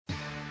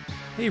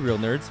Hey, Real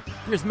Nerds.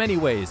 There's many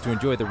ways to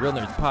enjoy the Real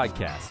Nerds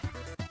podcast.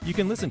 You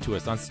can listen to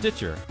us on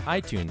Stitcher,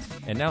 iTunes,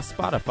 and now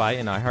Spotify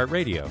and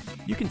iHeartRadio.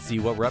 You can see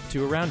what we're up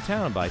to around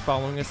town by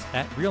following us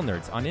at Real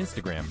Nerds on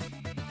Instagram.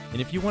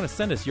 And if you want to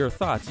send us your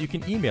thoughts, you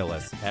can email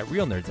us at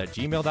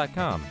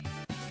realnerds@gmail.com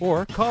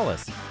or call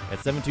us at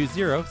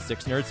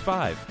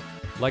 720-6nerds5.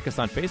 Like us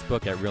on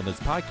Facebook at Real Nerds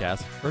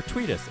Podcast or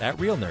tweet us at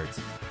Real Nerds.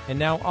 And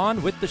now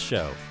on with the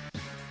show.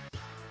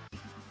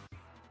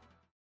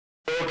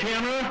 Roll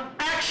camera,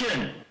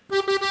 action!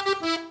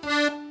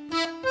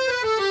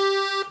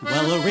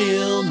 Well, a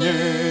real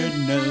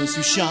nerd knows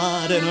who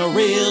shot, and a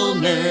real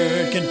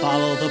nerd can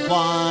follow the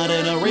plot,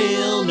 and a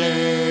real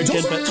nerd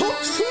can... Doesn't talk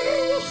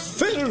through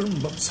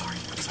film. I'm sorry.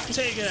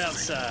 Take it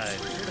outside.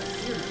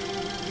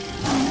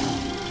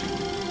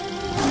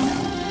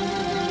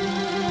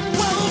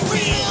 Well, a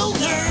real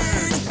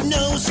nerd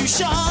knows who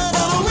shot,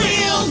 and a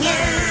real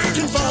nerd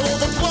can follow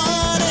the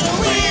plot, and a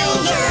real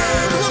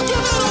nerd will give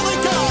it all they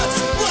got.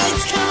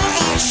 Lights, camera,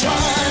 action!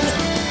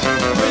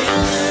 Real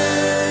nerds!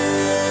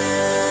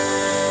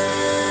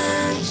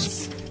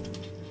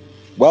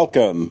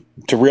 Welcome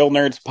to Real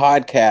Nerds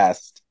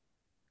Podcast,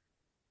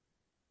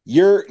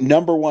 your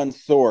number one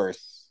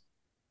source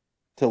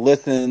to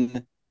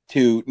listen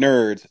to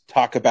nerds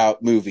talk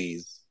about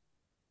movies.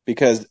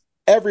 Because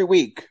every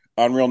week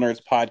on Real Nerds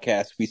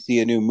Podcast, we see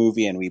a new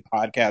movie and we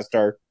podcast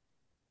our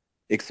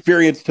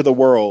experience to the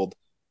world.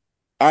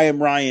 I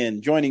am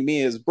Ryan. Joining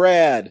me is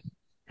Brad.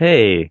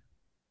 Hey.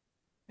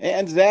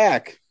 And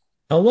Zach.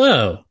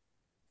 Hello.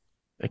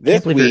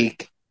 This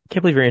week... I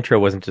can't believe your intro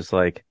wasn't just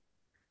like,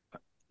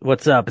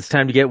 what's up? It's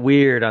time to get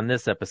weird on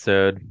this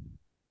episode.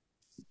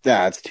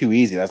 That's too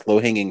easy. That's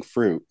low-hanging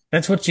fruit.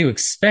 That's what you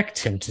expect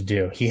him to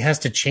do. He has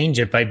to change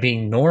it by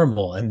being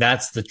normal, and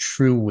that's the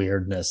true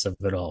weirdness of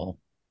it all.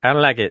 I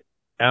don't like it.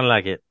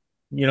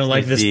 You don't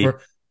like this?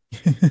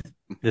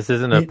 This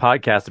isn't a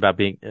podcast about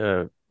being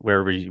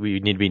where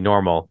we need to be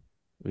normal.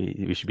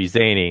 We should be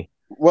zany.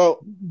 Well,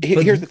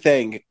 here's the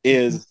thing: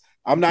 is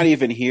I'm not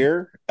even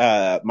here.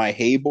 My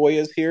hey boy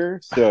is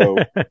here, so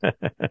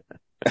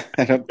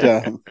I don't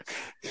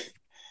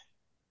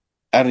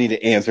need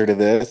to answer to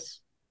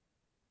this.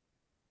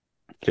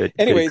 Good.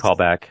 Anyways, good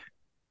callback.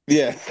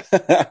 Yeah,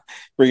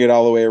 bring it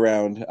all the way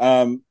around.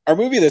 Our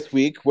movie this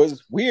week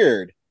was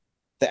Weird,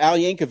 the Al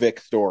Yankovic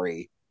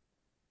story.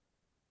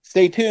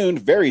 Stay tuned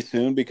very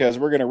soon because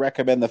we're going to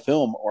recommend the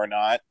film or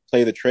not,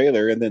 play the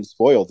trailer, and then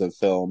spoil the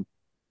film.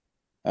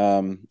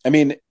 I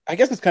mean, I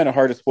guess it's kind of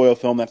hard to spoil a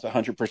film that's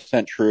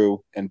 100%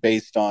 true and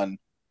based on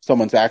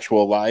someone's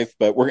actual life,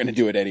 but we're going to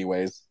do it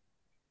anyways.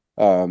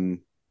 Yeah,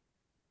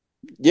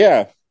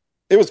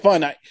 it was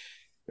fun.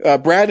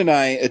 Brad and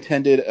I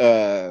attended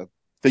the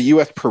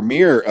U.S.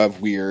 premiere of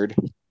Weird,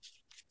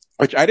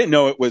 which I didn't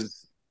know it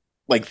was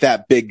like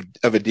that big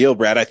of a deal,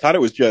 Brad. I thought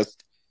it was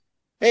just,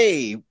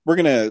 hey, we're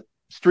going to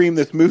stream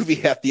this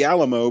movie at the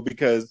Alamo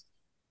because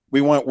we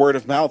want word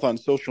of mouth on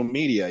social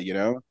media, you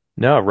know?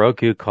 No,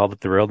 Roku called up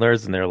the Real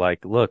Nerds and they're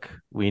like, look,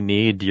 we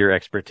need your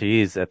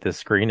expertise at this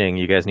screening.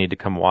 You guys need to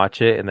come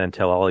watch it and then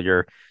tell all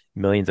your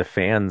millions of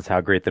fans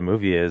how great the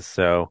movie is.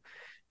 So,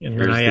 and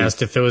then I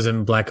asked if it was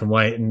in black and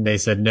white and they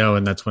said no,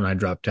 and that's when I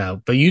dropped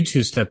out. But you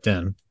two stepped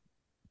in.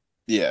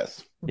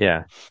 Yes.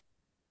 Yeah.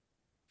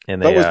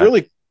 And that was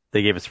really...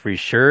 They gave us free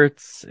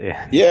shirts.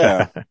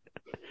 Yeah.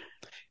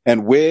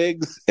 And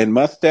wigs and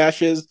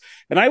mustaches.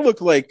 And I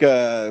look like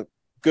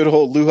good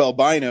old Lou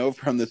Albino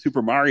from the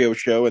Super Mario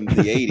show in the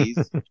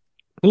 80s.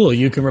 Cool,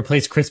 you can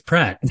replace Chris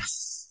Pratt.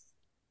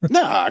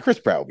 Nah, Chris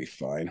Pratt will be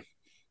fine.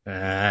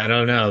 I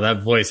don't know.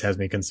 That voice has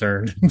me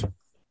concerned.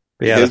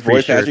 Yeah, his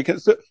voice has you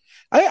concerned.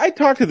 I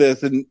talked to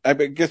this, and I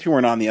guess you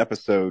weren't on the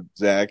episode,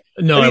 Zach.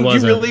 No, I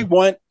wasn't. Do you really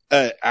want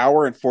an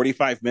hour and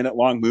 45-minute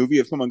long movie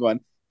of someone going,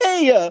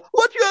 hey,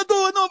 what you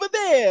doing over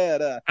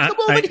there? Come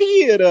over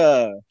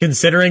here.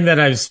 Considering that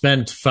I've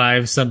spent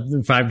 5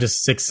 to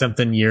 6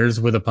 something years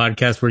with a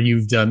podcast where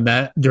you've done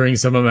that during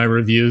some of my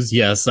reviews,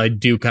 yes, I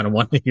do kind of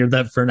want to hear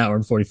that for an hour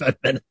and 45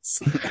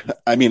 minutes.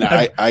 I mean,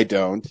 I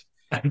don't.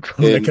 I'm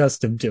grown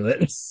accustomed to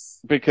it.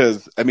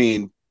 Because, I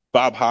mean,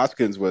 Bob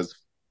Hoskins was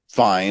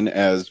fine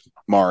as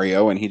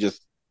Mario, and he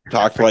just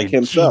talked like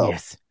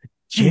himself.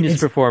 Genius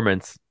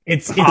performance.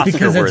 It's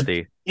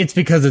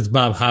because it's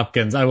Bob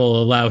Hopkins. I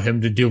will allow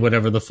him to do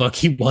whatever the fuck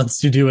he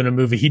wants to do in a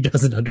movie he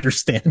doesn't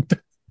understand.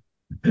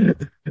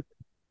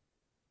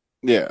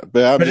 Yeah,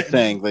 but I'm just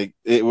saying, like,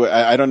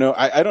 I don't know.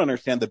 I don't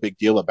understand the big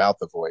deal about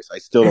the voice. I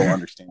still don't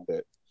understand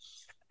it.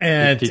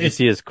 And did you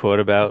see his quote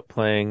about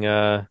playing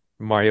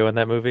Mario in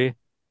that movie?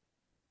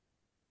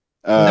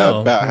 No.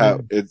 About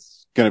how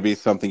it's going to be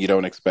something you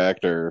don't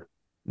expect, or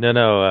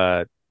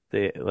no.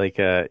 It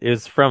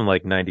was from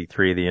like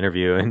 '93, the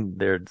interview, and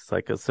they're just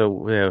like,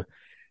 so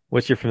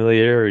what's your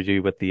familiarity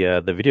with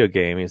the video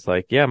game? He's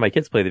like, yeah, my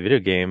kids play the video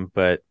game,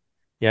 but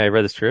yeah, I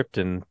read the script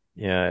and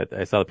yeah,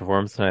 I saw the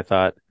performance and I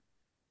thought,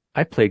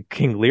 I played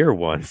King Lear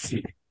once.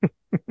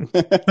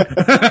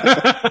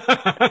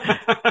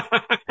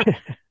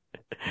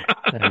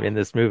 I'm in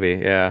this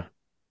movie, yeah.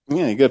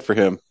 Yeah, good for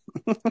him.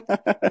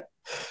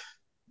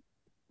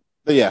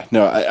 But yeah,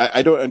 no,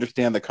 I don't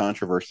understand the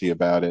controversy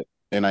about it,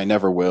 and I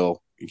never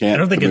will. You I can't.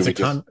 don't think The it's movie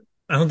just.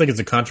 I don't think it's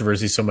a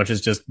controversy so much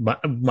as just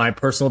my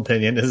personal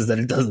opinion is that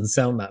it doesn't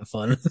sound that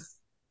fun.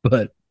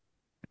 But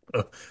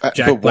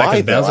Jack But Black why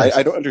as though? Bowser.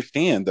 I don't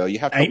understand though. You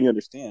have to help I me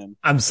understand.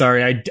 I'm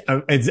sorry.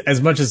 As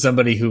much as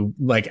somebody who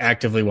like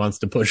actively wants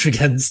to push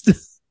against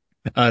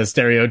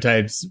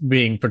stereotypes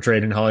being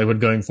portrayed in Hollywood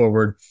going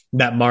forward,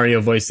 that Mario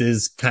voice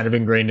is kind of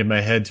ingrained in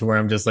my head to where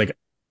I'm just like,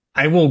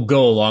 I will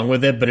go along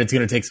with it, but it's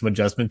going to take some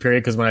adjustment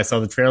period. Because when I saw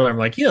the trailer, I'm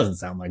like, he doesn't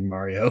sound like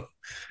Mario.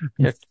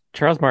 Yeah,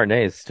 Charles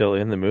Martinet is still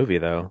in the movie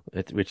though,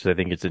 which I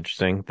think is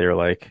interesting. They're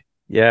like,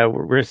 yeah,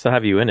 we're gonna still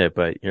have you in it,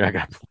 but you're not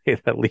gonna play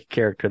that lead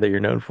character that you're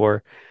known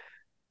for.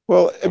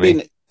 Well, I I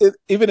mean, mean,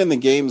 even in the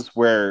games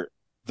where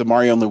the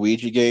Mario and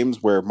Luigi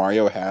games where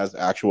Mario has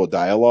actual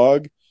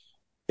dialogue,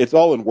 it's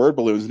all in word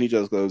balloons, and he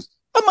just goes,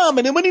 "I'm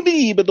and it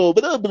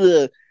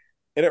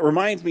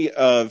reminds me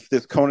of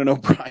this Conan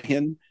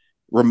O'Brien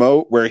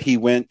remote where he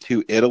went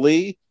to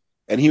Italy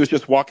and he was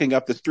just walking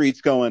up the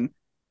streets going,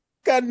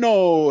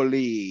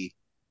 "Cannoli,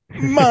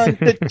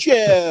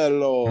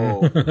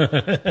 Monticello,"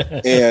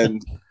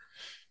 and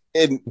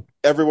and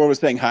everyone was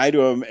saying hi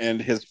to him,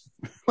 and his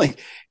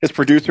his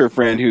producer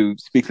friend who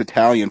speaks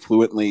Italian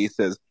fluently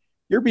says,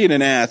 "You're being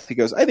an ass." He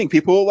goes, "I think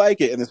people will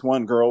like it." And this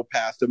one girl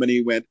passed him, and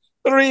he went,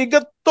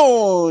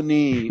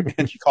 "Rigatoni,"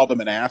 and she called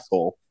him an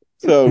asshole.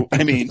 So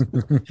I mean,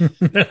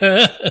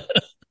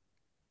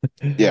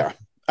 yeah,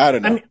 I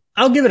don't I know. mean,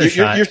 I'll give it a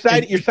shot.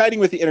 You're siding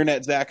with the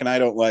internet, Zach, and I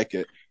don't like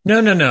it. No.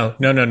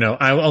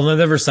 I'll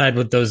never side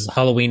with those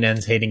Halloween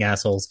ends hating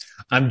assholes.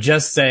 I'm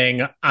just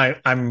saying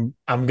I'm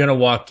gonna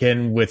walk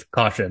in with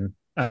caution.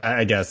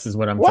 I guess is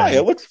what I'm Why?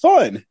 saying. It looks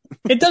fun,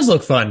 It does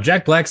look fun.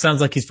 Jack Black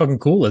sounds like he's fucking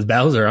cool as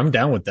Bowser. I'm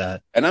down with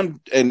that. and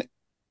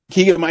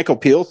Keegan Michael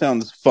Peel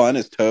sounds fun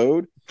as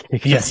Toad.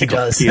 Yes, he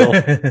does. Peel.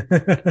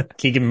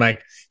 Keegan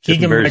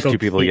Just merge Michael two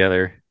people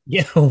together.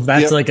 Yeah,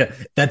 that's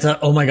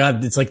oh my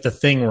God, it's like the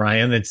Thing,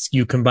 Ryan. It's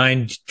you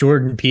combine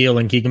Jordan Peele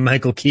and Keegan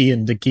Michael Key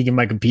into Keegan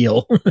Michael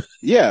Peel.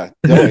 Yeah,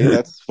 no,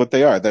 that's what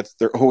they are.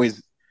 They're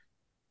always.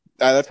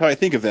 That's how I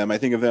think of them. I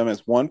think of them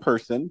as one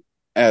person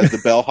as the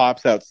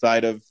bellhops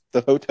outside of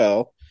the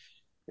hotel,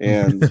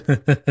 and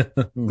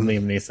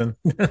Liam Neeson.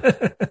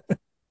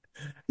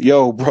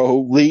 yo,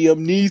 bro,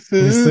 Liam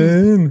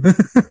Neeson.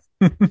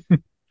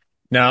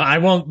 No, I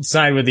won't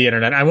side with the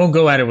internet. I won't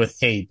go at it with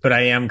hate, but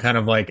I am kind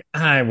of like,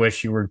 I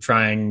wish you were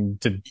trying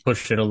to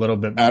push it a little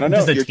bit. I don't know.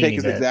 Just a Your teeny take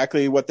is bit.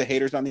 exactly what the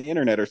haters on the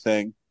internet are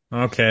saying.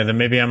 Okay, then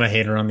maybe I'm a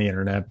hater on the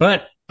internet.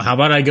 But how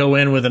about I go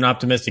in with an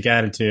optimistic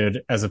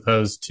attitude as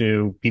opposed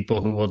to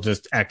people who will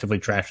just actively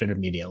trash it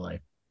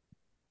immediately?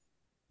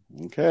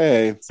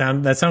 Okay.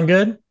 That sound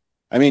good?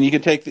 I mean, I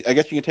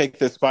guess you can take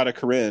the spot of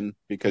Corinne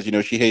because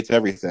she hates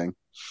everything.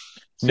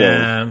 So,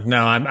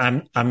 No,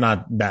 I'm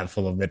not that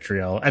full of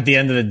vitriol. At the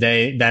end of the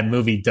day, that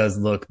movie does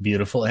look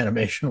beautiful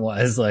animation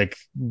wise. Like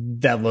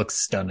that looks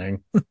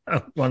stunning.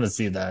 I want to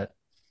see that.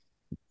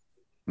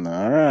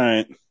 all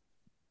right.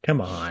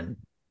 Come on.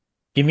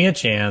 Give me a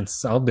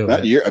chance. I'll do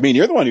Not it. you're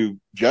the one who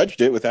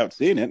judged it without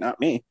seeing it, not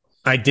me.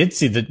 I did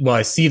see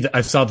I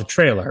saw the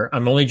trailer.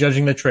 I'm only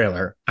judging the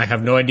trailer. I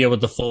have no idea what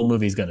the full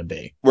movie's going to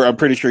be. Where I'm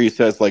pretty sure he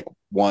says like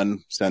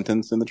one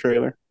sentence in the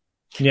trailer.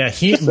 Yeah,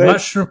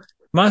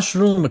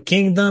 Mushroom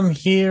Kingdom,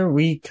 here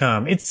we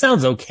come. It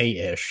sounds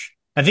okay-ish.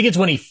 I think it's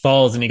when he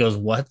falls and he goes,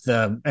 "What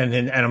the?"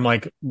 And I'm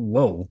like,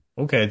 "Whoa,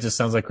 okay." It just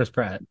sounds like Chris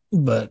Pratt,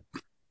 but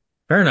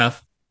fair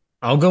enough.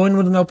 I'll go in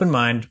with an open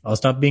mind. I'll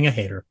stop being a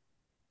hater.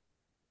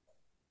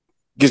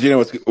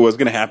 Because what's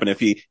going to happen if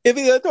he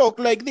talk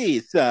like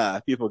this?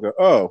 People go,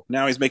 "Oh,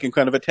 now he's making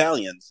fun of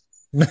Italians."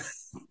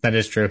 That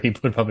is true. He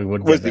probably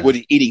would. Was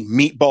he eating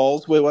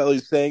meatballs while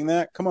he's saying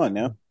that? Come on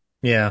now.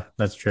 Yeah,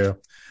 that's true.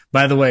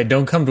 By the way,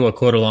 don't come to a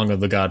quote along of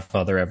The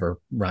Godfather ever,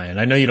 Ryan.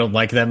 I know you don't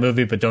like that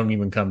movie, but don't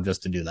even come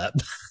just to do that.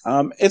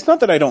 It's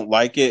not that I don't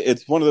like it.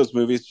 It's one of those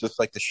movies, just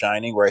like The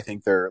Shining, where I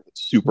think they're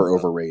super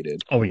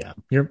overrated. Oh yeah,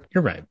 you're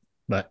right.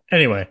 But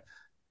anyway,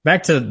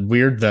 back to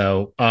weird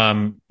though.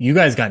 You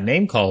guys got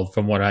name called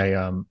from what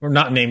or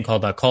not name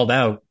called, called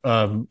out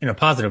in a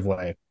positive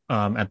way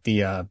at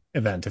the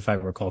event, if I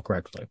recall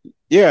correctly.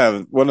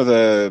 Yeah,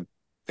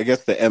 I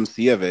guess the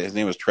MC of it, his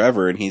name was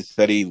Trevor, and he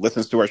said he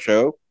listens to our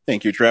show.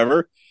 Thank you,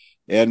 Trevor.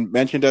 And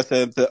mentioned us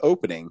at the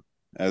opening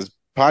as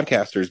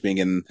podcasters being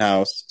in the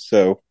house.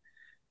 So,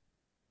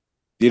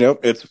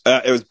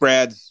 it was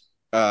Brad's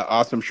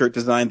awesome shirt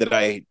design that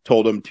I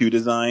told him to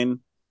design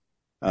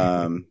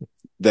that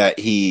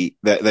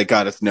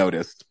got us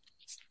noticed.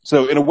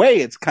 So in a way,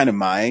 it's kind of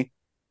my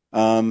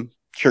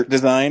shirt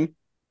design.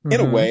 In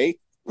a way.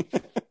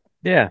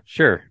 Yeah,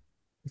 sure.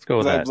 Let's go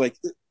with that. I was like,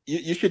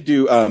 you should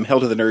do Hell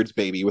to the Nerds,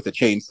 baby, with a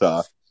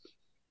chainsaw.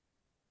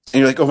 And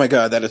you're like, oh my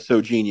God, that is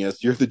so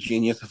genius. You're the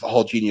genius of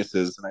all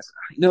geniuses. And I said,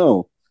 I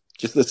know.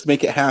 Just let's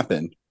make it happen.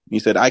 And he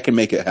said, I can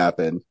make it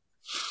happen.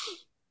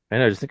 I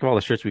know. Just think of all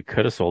the shirts we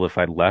could have sold if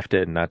I'd left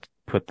it and not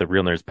put the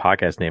Real Nerds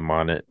podcast name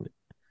on it.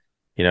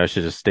 It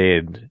should have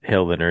stayed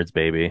Hill the Nerds,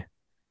 baby.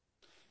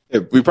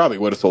 We probably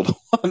would have sold a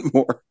lot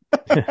more.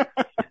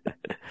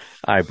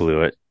 I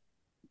blew it.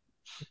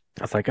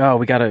 I was like, oh,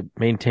 we got to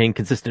maintain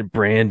consistent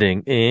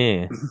branding.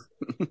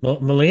 Well,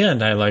 Malia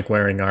and I like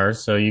wearing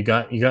ours, so you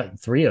got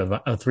three of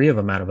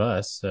them out of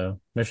us. So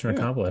mission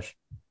accomplished.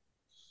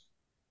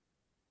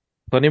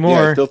 Plenty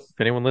more. If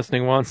anyone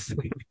listening wants,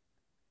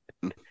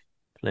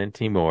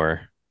 plenty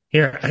more.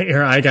 Here,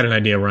 I got an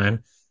idea,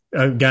 Ryan.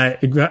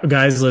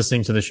 Guys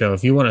listening to the show,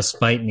 if you want to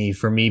spite me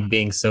for me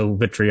being so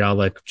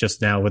vitriolic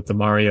just now with the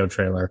Mario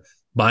trailer,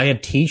 buy a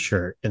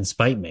T-shirt and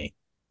spite me.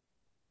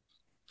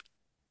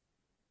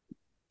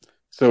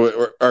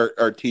 So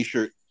our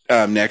T-shirt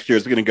next year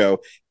is going to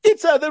go,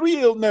 "It's the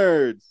real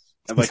nerds,"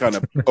 and like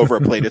over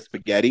a plate of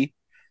spaghetti.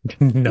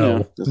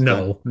 No.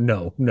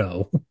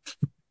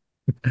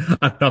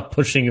 I'm not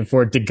pushing it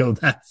for it to go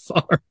that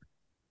far.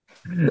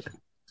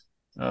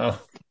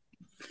 Oh,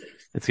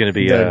 it's going to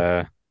be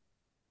a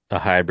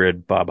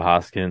hybrid Bob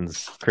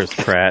Hoskins, Chris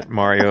Pratt,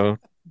 Mario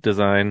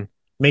design.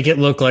 Make it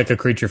look like a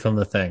creature from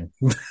The Thing.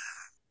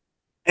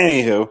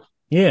 Anywho.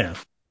 Yeah.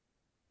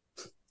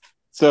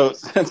 So,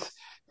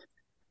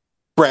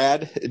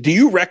 Brad, do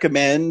you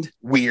recommend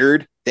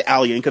Weird, the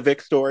Al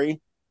Yankovic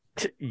story?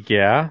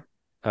 Yeah.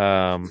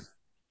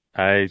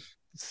 I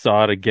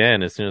saw it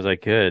again as soon as I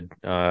could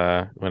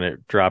when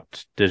it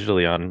dropped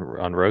digitally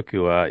on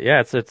Roku.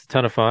 It's a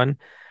ton of fun.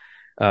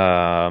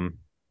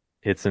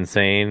 It's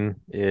insane.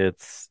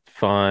 It's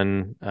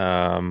fun.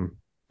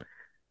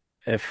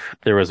 If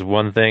there was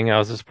one thing I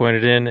was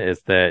disappointed in,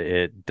 is that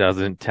it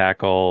doesn't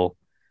tackle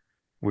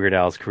Weird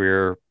Al's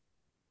career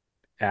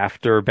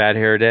after Bad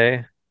Hair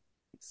Day.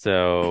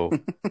 So,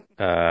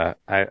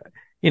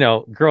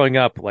 growing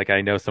up, like,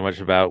 I know so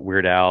much about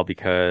Weird Al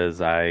because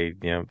I,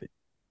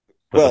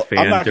 was a fan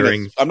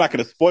I'm not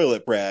going to spoil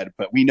it, Brad,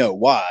 but we know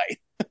why.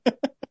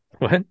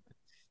 What?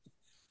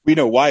 We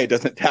know why it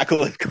doesn't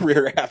tackle his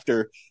career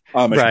after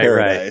Amish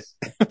Paradise.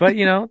 Right. But,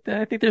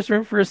 I think there's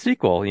room for a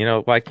sequel.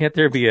 Why can't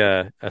there be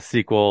a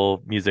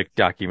sequel music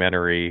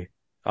documentary,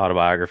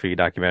 autobiography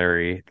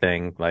documentary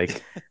thing?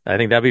 Like, I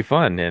think that'd be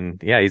fun.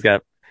 And yeah, he's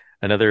got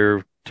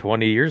another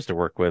 20 years to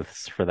work with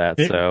for that.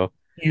 There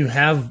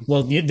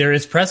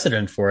is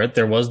precedent for it.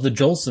 There was the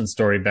Jolson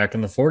story back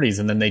in the 40s,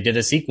 and then they did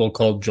a sequel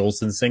called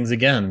Jolson Sings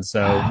Again.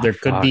 So there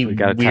could be. We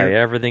got to tie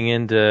everything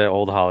into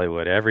old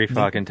Hollywood every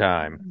fucking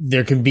time.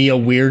 There could be a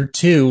Weird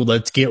 2.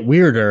 Let's get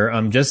weirder.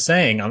 I'm just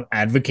saying, I'm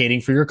advocating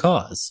for your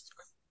cause.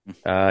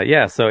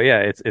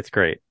 It's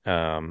great.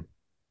 I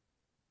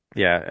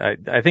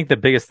think the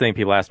biggest thing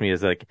people ask me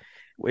is like,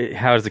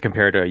 how does it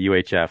compare to a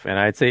UHF? And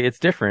I'd say it's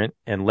different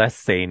and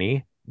less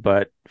zany,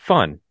 but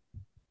fun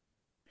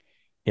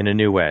in a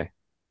new way.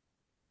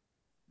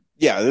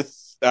 Yeah,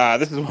 this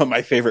is one of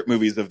my favorite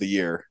movies of the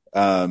year.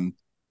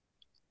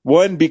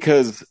 One,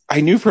 because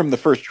I knew from the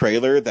first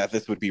trailer that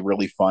this would be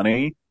really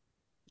funny,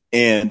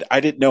 and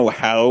I didn't know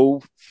how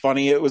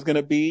funny it was going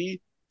to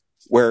be,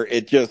 where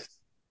it just,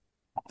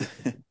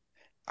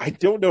 I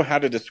don't know how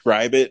to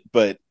describe it,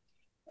 but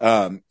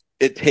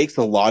it takes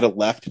a lot of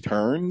left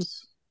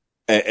turns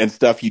and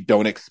stuff you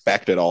don't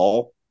expect at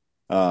all.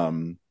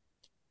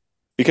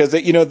 Because,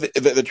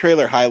 the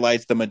trailer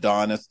highlights the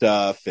Madonna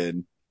stuff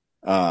and,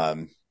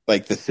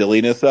 like, the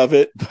silliness of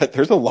it, but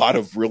there's a lot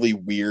of really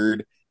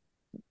weird,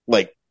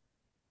 like,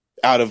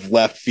 out of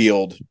left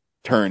field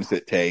turns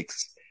it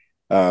takes.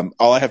 All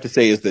I have to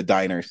say is the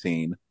diner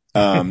scene.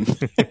 But,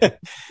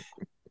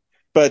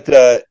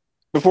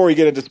 before we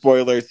get into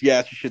spoilers,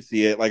 yes, you should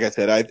see it. Like I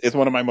said, it's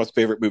one of my most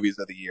favorite movies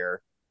of the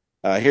year.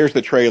 Here's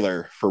the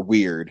trailer for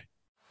Weird.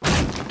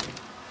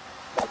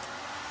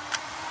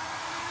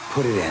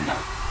 Put it in.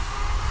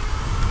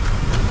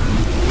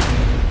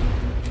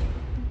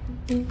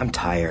 I'm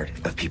tired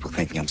of people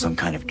thinking I'm some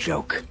kind of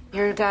joke.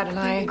 Your dad and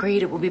I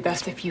agreed it would be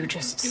best if you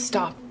just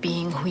stop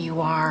being who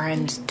you are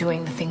and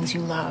doing the things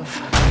you love.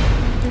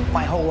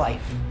 My whole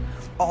life,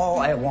 all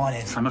I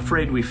wanted. I'm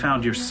afraid we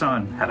found your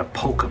son at a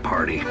polka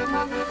party.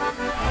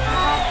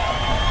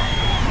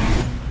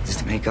 Is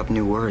to make up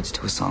new words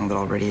to a song that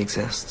already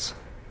exists.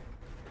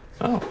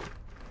 Oh,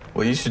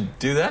 well, you should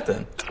do that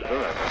then.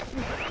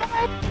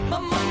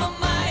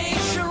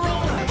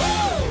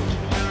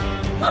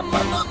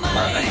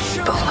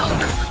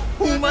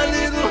 Oh, my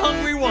little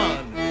hungry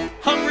one,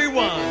 hungry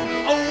one,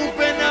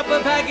 open up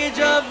a package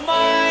of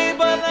my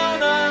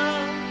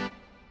banana.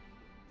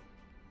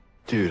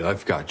 Dude,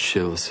 I've got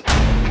chills.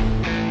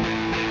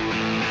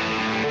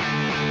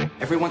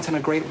 Every once in a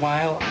great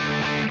while,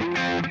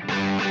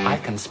 I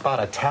can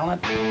spot a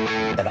talent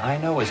that I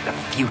know is the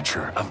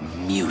future of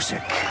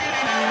music.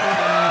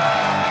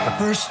 But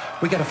first,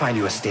 we gotta find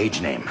you a stage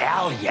name.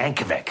 Al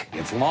Yankovic.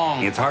 It's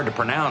long, it's hard to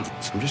pronounce.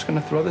 So I'm just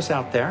gonna throw this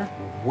out there.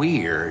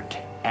 Weird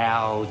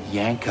Al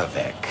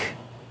Yankovic.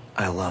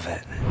 I love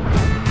it.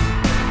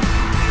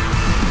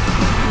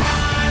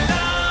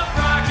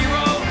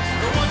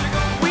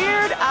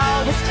 Weird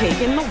Al has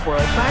taken the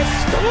world by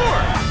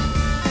storm.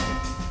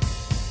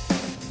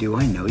 Do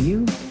I know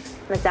you?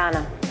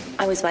 Madonna.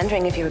 I was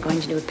wondering if you were going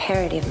to do a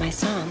parody of my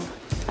song,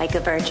 Like a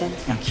Virgin.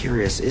 I'm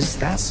curious, is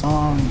that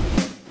song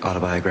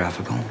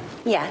Autobiographical?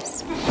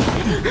 Yes.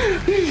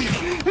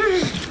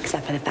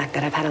 Except for the fact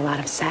that I've had a lot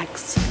of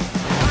sex.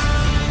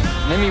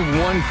 Name me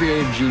one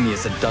creative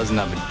genius that doesn't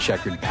have a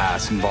checkered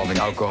past involving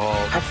alcohol.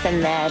 That's the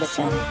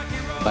medicine.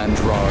 And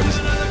drugs.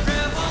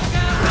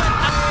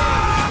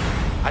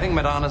 I think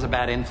Madonna's a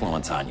bad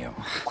influence on you.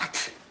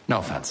 What? No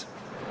offense.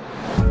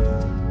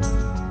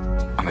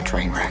 I'm a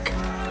train wreck.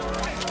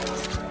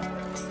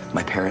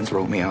 My parents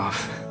wrote me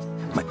off.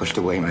 I pushed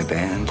away my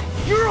band.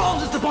 You're all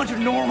just a bunch of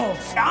normals.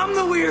 I'm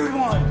the weird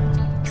one.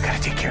 You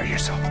gotta take care of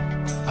yourself.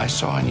 I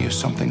saw in you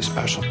something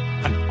special.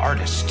 An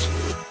artist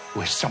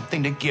with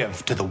something to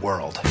give to the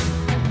world.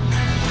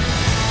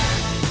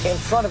 In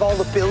front of all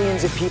the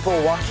billions of people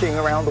watching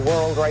around the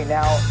world right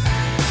now,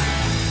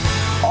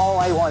 all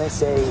I want to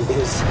say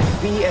is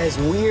be as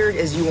weird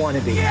as you want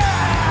to be.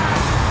 Yeah!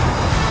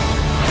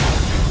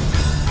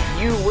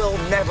 You will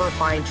never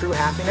find true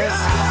happiness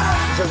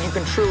until you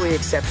can truly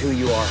accept who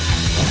you are.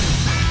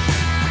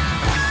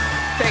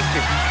 Thank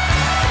you.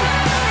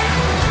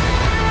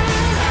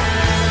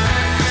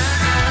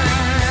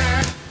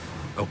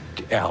 Oh,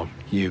 Al,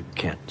 you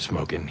can't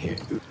smoke in here.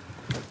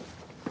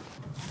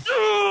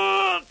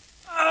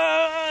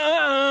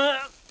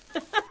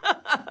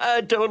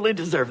 I totally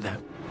deserve that.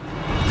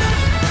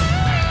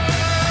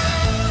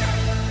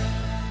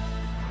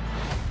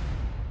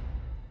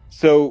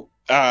 So,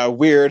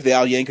 Weird, the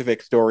Al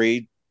Yankovic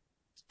story,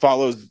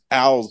 follows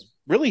Al's,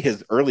 really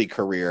his early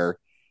career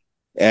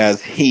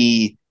as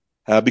he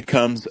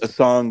becomes a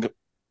song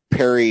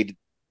parodyist?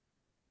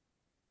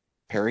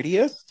 Is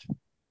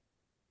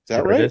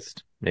that right?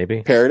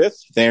 Maybe.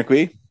 Parodist, thank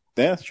you.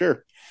 Yeah,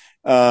 sure.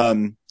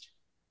 And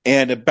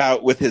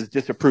about with his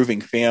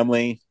disapproving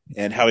family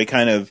and how he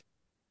kind of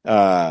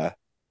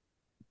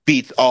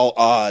beats all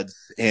odds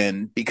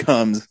and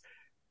becomes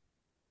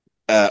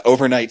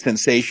overnight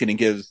sensation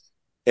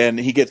and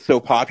he gets so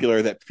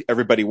popular that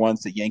everybody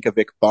wants a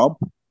Yankovic bump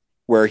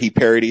where he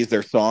parodies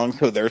their songs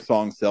so their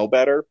songs sell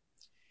better.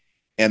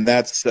 And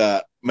that's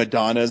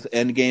Madonna's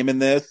end game in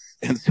this.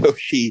 And so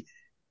she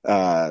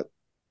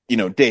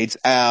dates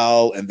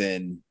Al, and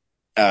then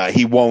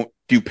he won't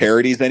do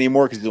parodies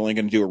anymore because he's only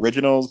going to do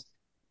originals.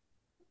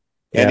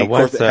 Yeah, and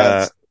once he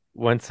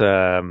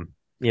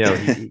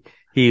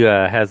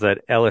has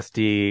that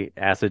LSD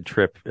acid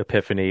trip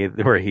epiphany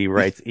where he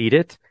writes "Eat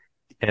It,"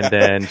 and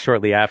then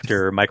shortly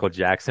after, Michael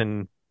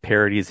Jackson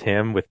parodies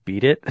him with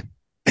 "Beat It."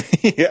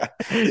 Yeah,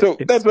 so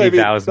that's what he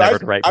vows never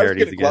to write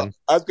parodies again.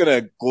 I was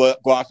going to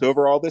gloss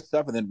over all this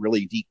stuff and then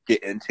really deep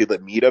get into the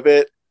meat of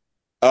it.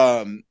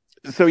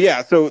 So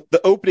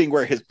the opening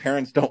where his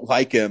parents don't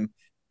like him,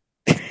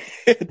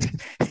 it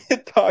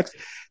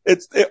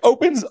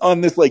opens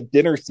on this like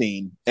dinner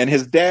scene, and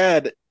his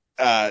dad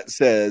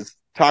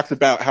talks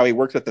about how he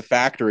works at the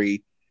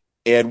factory,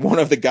 and one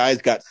of the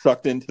guys got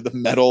sucked into the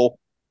metal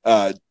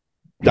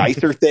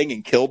dicer thing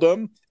and killed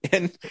him.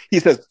 And he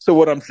says, "So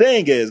what I'm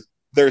saying is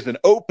there's an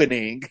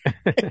opening."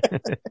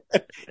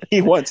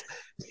 He wants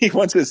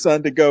his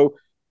son to go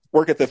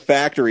work at the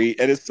factory,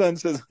 and his son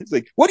says, he's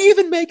like, "What do you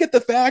even make at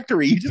the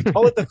factory? You just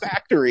call it the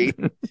factory."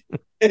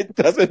 It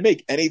doesn't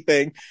make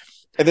anything.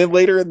 And then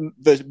later in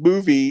the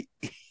movie,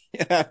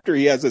 after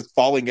he has his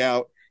falling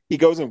out, he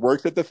goes and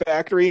works at the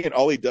factory, and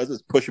all he does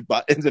is push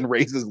buttons and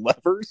raises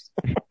levers.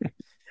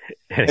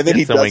 And then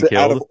he does it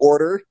out of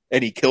order,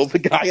 and he kills the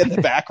guy in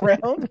the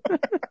background.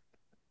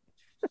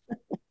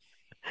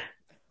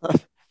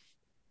 But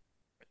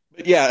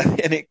yeah,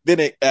 and then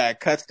it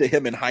cuts to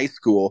him in high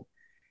school,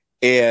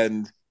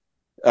 and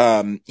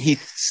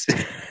he's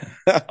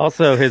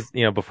also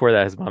before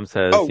that, his mom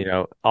says,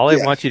 all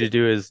I want you to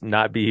do is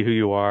not be who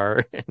you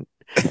are.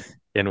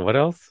 And what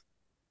else?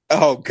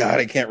 Oh God,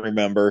 I can't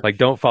remember. Like,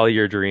 don't follow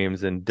your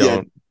dreams and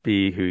don't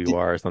be who you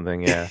are or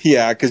something. Yeah.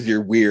 Yeah, because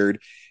you're weird.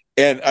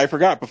 And I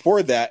forgot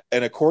before that,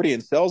 an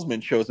accordion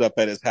salesman shows up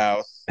at his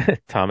house.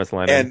 Thomas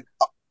Lennon.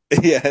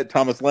 And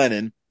Thomas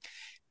Lennon.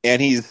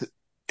 And he's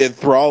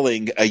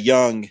enthralling a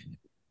young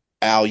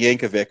Al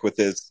Yankovic with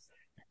his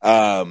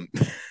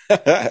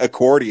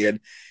accordion.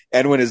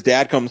 And when his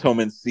dad comes home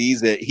and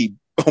sees it, he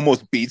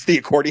almost beats the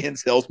accordion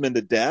salesman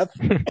to death.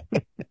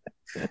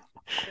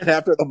 And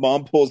after the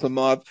mom pulls him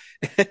off,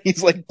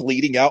 he's like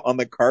bleeding out on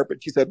the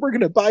carpet. She said, "We're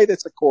going to buy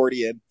this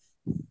accordion."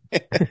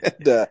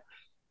 And,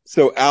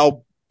 so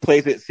Al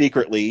plays it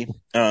secretly.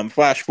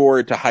 Flash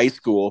forward to high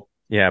school.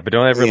 Yeah, but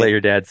don't ever let your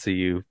dad see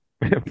you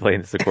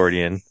playing this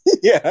accordion.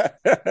 Yeah.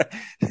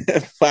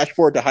 Flash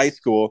forward to high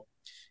school,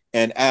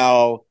 and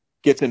Al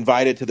gets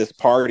invited to this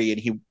party,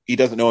 and he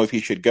doesn't know if he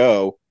should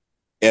go.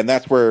 And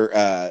that's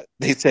where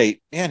they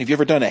say, "Man, have you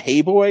ever done a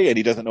Hey Boy?" And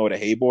he doesn't know what a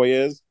Hey Boy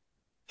is.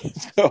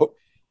 So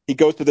he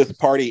goes to this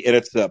party, and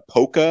it's a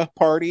polka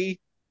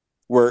party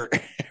where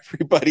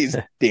everybody's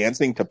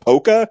dancing to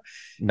polka.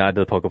 Not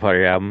to the Polka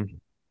Party album.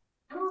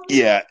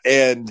 Yeah,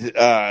 and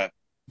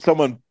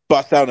someone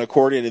busts out an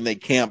accordion and they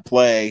can't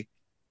play,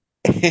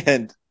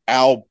 and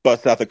Al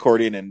busts out the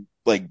accordion and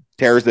like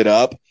tears it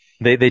up.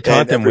 They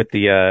taunt them with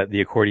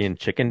the accordion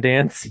chicken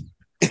dance.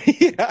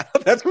 Yeah,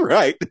 that's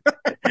right.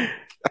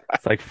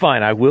 It's like,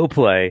 fine, I will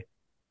play,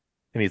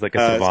 And he's like a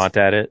savant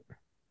at it.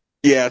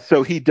 Yeah,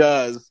 so he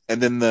does,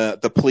 and then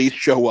the police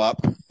show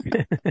up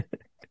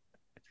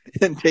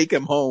and take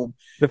him home.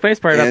 The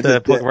funniest part about the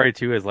polka party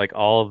too is like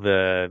all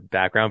the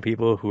background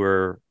people who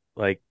are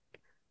like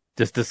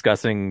just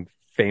discussing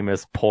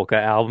famous polka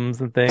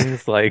albums and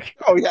things. Like,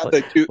 oh yeah,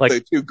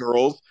 the two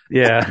girls.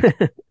 Yeah.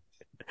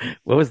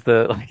 What was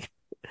the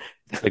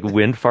like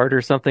Wind Fart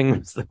or something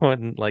was the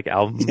one like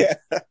album? Yeah.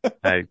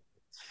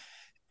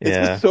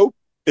 Yeah.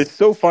 It's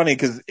so funny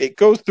because it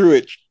goes through,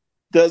 it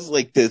does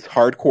like this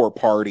hardcore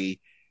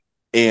party,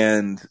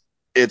 and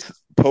it's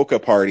polka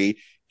party.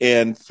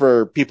 And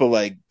for people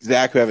like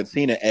Zach who haven't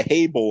seen it, a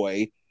hay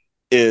boy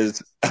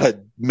is a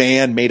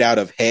man made out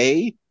of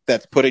hay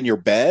that's put in your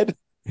bed.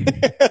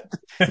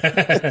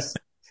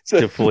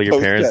 To fool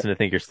your parents and to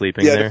think you're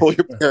sleeping there. Yeah, to fool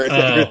your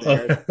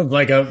parents.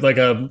 Like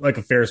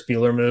a Ferris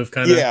Bueller move,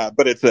 kind of. Yeah,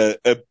 but it's a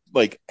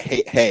like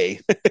hay.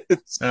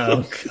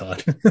 Oh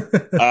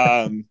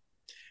God.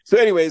 So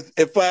anyways,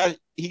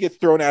 he gets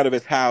thrown out of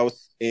his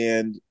house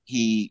and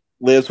he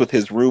lives with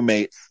his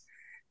roommates.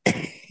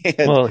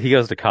 Well, he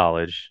goes to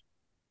college.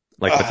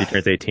 Like once he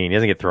turns 18, he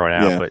doesn't get thrown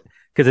out, but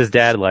because his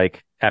dad,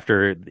 like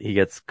after he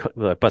gets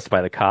busted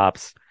by the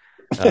cops,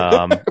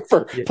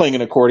 for playing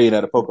an accordion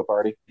at a polka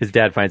party, his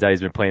dad finds out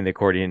he's been playing the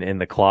accordion in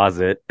the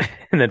closet,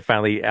 and then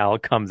finally Al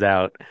comes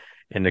out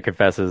and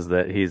confesses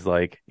that he's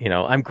like,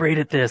 I'm great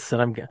at this,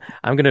 and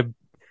I'm gonna.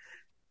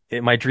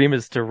 My dream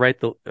is to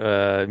write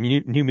the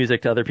new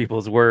music to other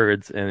people's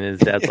words, and his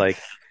dad's like,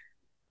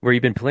 "Where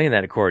you been playing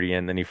that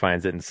accordion?" Then he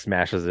finds it and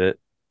smashes it.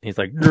 He's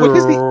like,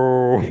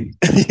 "No."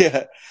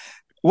 Yeah.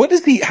 How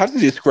does he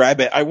describe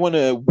it? I want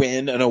to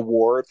win an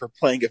award for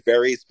playing a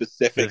very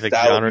specific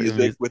style of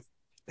music with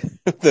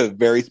the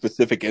very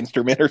specific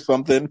instrument or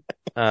something.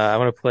 I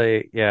want to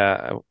play,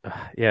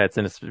 it's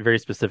in a very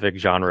specific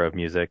genre of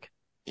music.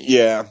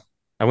 Yeah.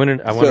 I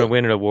want to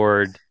win an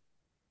award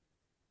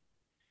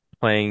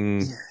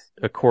playing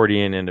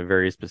accordion in a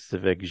very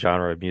specific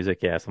genre of music.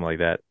 Yeah, something like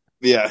that.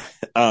 Yeah.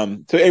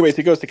 So anyways,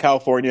 he goes to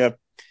California,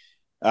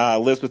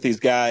 lives with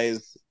these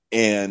guys,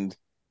 and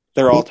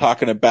they're all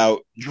talking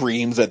about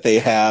dreams that they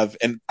have.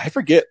 And I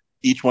forget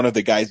each one of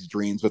the guys'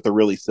 dreams, but they're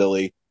really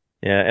silly.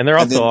 Yeah. And they're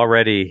also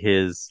already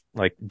his,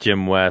 like,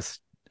 Jim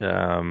West,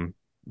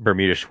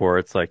 Bermuda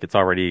Schwartz. Like, it's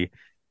already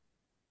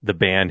the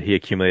band he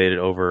accumulated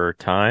over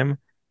time.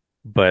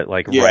 But,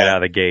 like, right out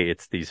of the gate,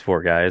 it's these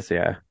four guys.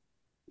 Yeah.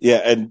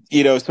 Yeah. And,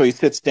 so he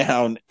sits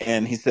down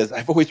and he says,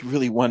 I've always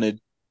really wanted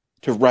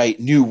to write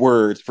new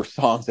words for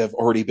songs that have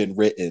already been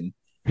written.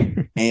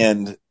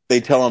 And they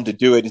tell him to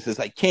do it. He says,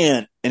 I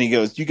can't. And he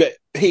goes,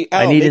 hey,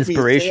 Al, I need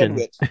inspiration.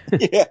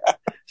 Yeah.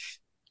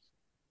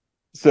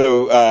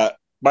 So,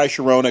 My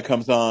Sharona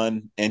comes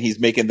on and he's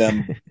making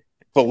them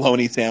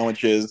bologna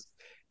sandwiches.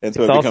 And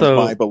so it becomes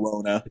My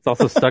Bologna. It's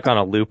also stuck on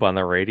a loop on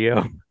the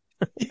radio.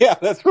 Yeah,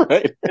 that's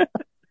right.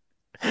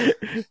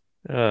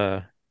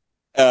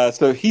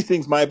 So he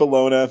sings My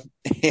Bologna,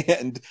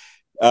 and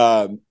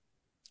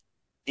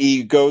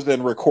he goes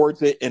and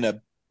records it in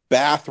a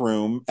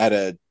bathroom at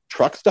a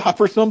truck stop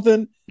or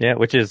something. Yeah,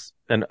 which is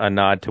a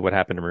nod to what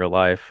happened in real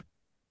life.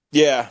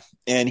 Yeah,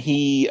 and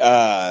he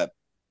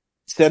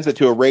sends it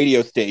to a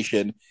radio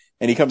station,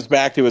 and he comes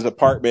back to his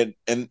apartment,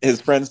 and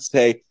his friends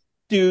say,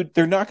 dude,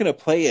 they're not going to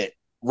play it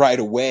right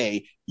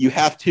away. You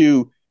have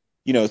to,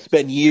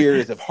 spend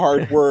years of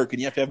hard work, and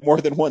you have to have more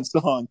than one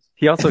song.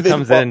 He also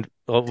comes in,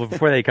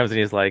 before that he comes in,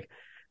 he's like,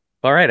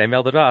 all right, I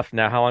mailed it off.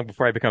 Now how long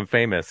before I become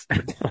famous?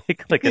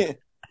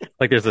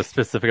 like there's a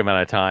specific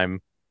amount of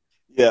time.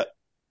 Yeah.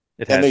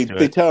 And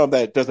they tell him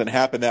that it doesn't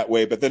happen that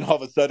way, but then all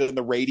of a sudden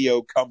the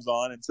radio comes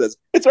on and says,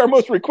 it's our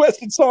most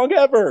requested song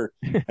ever.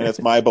 And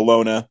it's My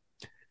Bologna.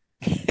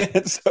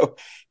 And so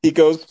he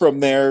goes from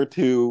there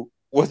to,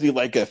 was he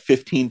like a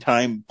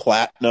 15-time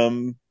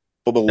platinum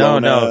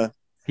Bologna? No.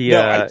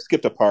 I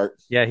skipped a part.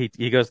 Yeah,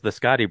 he goes to the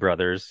Scotti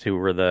brothers, who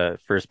were the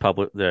first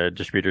the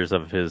distributors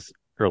of his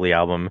early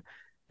album.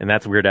 And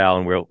that's Weird Al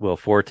and Will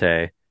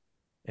Forte.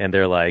 And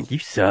they're like, you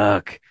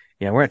suck.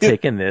 Yeah, we're not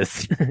taking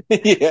this.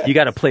 Yeah. You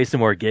got to play some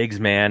more gigs,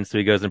 man. So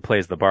he goes and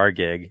plays the bar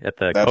gig at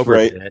the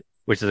Cobra Pit,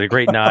 which is a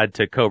great nod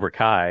to Cobra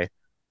Kai.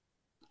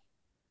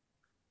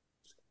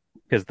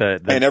 Because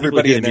and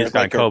everybody in there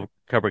on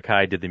Cobra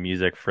Kai did the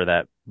music for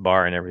that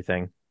bar and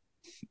everything.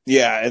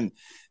 Yeah, and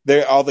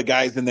all the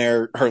guys in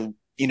there are,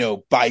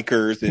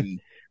 bikers, and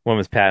one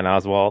was Patton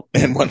Oswalt.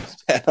 And one was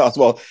Patton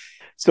Oswalt.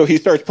 So he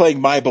starts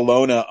playing My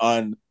Bologna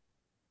on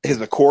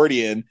his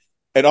accordion.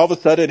 And all of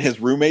a sudden, his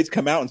roommates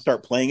come out and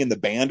start playing in the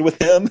band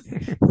with him.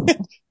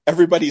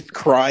 Everybody's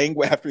crying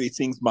after he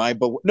sings My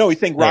Bologna. No, he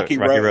sang Rocky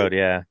Road. Rocky Road,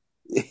 yeah.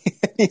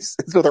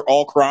 So they're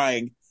all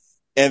crying.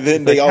 And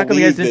then they all leave. How come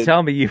you guys didn't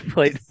tell me you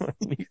played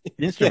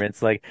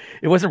instruments? Yeah. Like,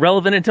 it wasn't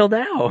relevant until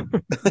now.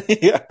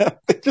 Yeah,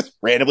 they just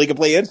randomly can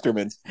play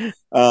instruments.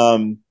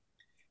 And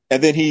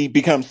then he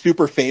becomes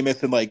super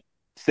famous in like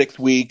 6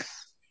 weeks.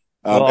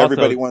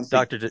 Everybody wants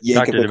Dr.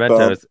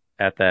 Demento's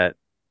at that.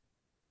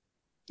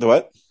 The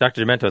what?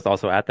 Dr. Demento is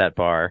also at that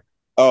bar.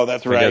 Oh,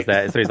 that's right. He does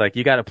that. So he's like,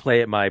 you got to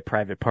play at my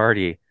private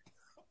party.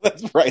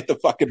 That's right, the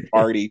fucking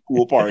party,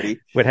 pool party.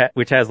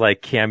 which has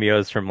like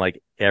cameos from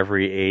like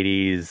every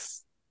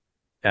 80s,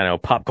 I don't know,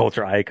 pop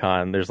culture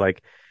icon. There's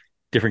like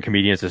different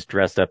comedians just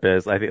dressed up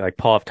as, I think like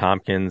Paul F.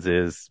 Tompkins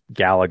is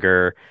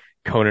Gallagher,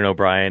 Conan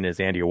O'Brien is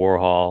Andy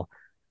Warhol.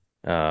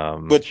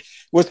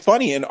 Which was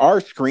funny in our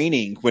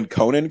screening when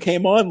Conan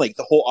came on, like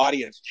the whole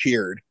audience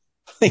cheered.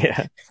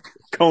 Yeah.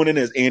 Conan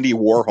is Andy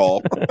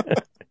Warhol.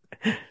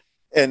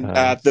 And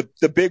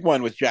the big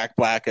one was Jack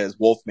Black as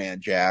Wolfman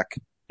Jack.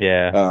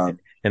 Yeah.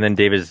 And then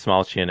David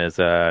Smalchian as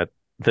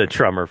the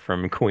drummer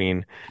from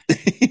Queen.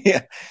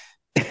 Yeah.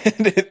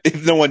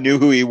 If no one knew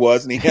who he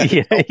was, and he had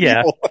to tell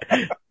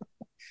people.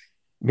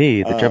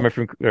 Me, the drummer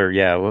from,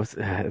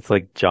 it's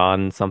like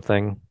John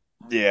something.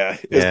 Yeah.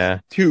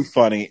 It's too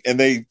funny. And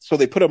they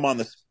put him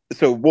on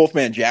so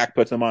Wolfman Jack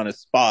puts him on his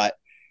spot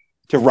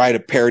to write a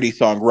parody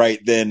song right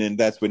then. And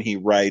that's when he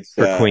writes,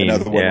 Queen,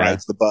 another one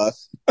rides the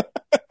bus.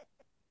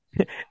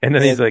 And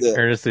then he's like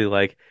earnestly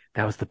like,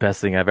 that was the best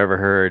thing I've ever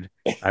heard.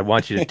 I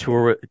want you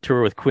to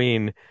tour with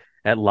Queen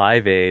at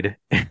Live Aid.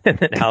 And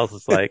then Al's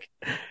is like,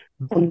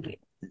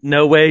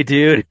 no way,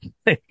 dude.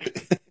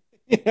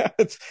 Yeah,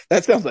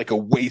 that sounds like a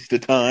waste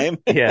of time.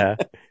 Yeah.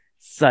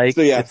 Psych.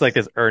 So, it's like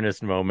this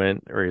earnest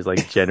moment where he's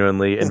like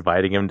genuinely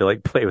inviting him to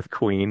like play with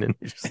Queen, and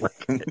he's just like,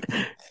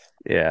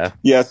 yeah.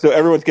 Yeah, so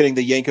everyone's getting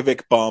the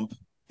Yankovic bump,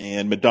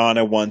 and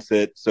Madonna wants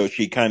it, so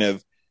she kind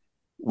of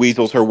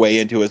weasels her way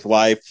into his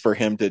life for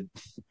him to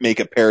make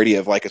a parody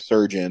of Like a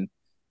Surgeon.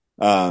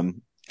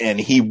 And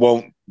he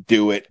won't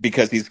do it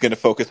because he's going to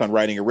focus on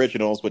writing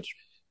originals, which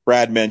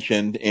Brad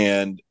mentioned.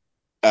 And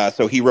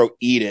so he wrote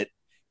Eat It.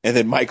 And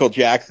then Michael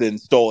Jackson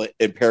stole it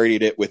and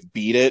parodied it with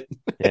Beat It.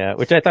 Yeah,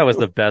 which I thought was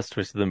the best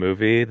twist of the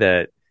movie,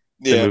 that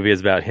the movie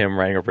is about him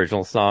writing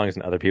original songs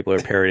and other people are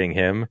parodying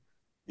him.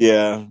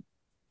 Yeah.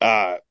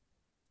 So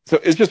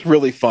it's just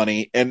really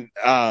funny. And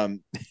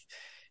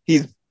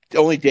he's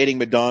only dating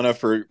Madonna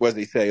for, what does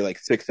he say, like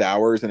 6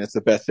 hours, and it's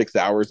the best 6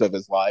 hours of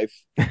his life.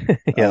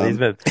 Yeah, he's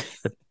been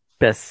the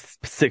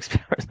best 6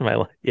 hours of my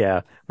life.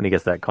 Yeah, when he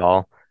gets that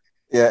call.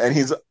 Yeah, and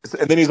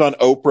then he's on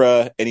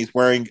Oprah, and he's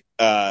wearing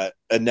a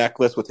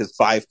necklace with his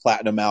 5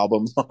 platinum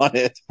albums on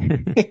it.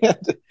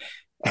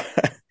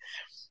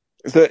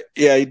 So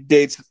yeah, he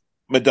dates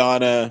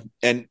Madonna,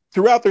 and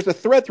there's a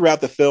thread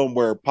throughout the film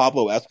where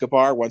Pablo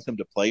Escobar wants him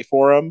to play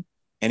for him,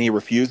 and he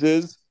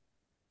refuses.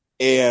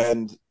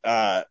 And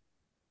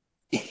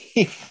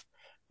he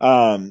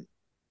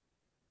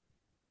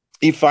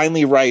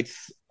finally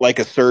writes Like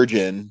a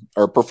Surgeon,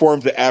 or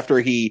performs it after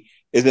he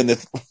is in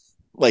this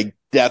like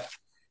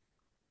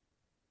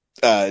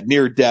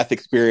near death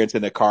experience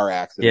in a car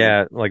accident.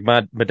 Yeah, like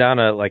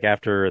Madonna, like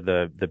after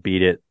the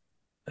Beat It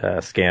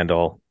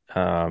scandal,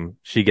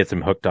 she gets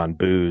him hooked on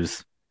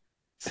booze,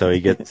 so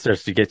he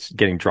starts to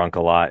getting drunk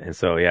a lot, and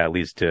so it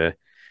leads to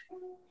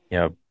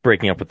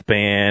breaking up with the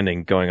band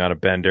and going on a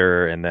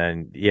bender, and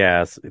then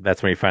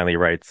that's when he finally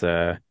writes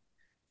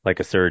Like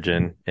a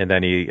Surgeon, and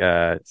then he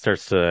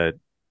starts to,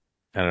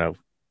 I don't know,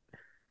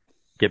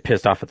 get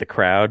pissed off at the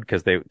crowd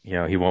because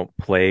he won't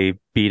play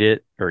Beat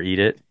It or Eat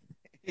It.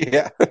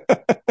 Yeah.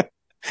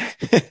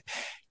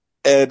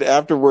 And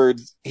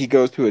afterwards he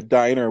goes to a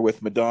diner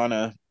with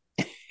Madonna,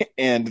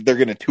 and they're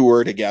going to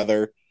tour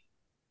together.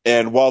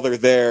 And while they're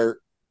there,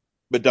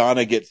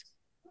 Madonna gets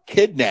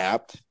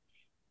kidnapped,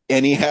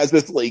 and he has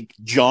this like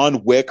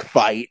John Wick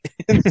fight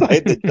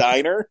inside the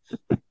diner.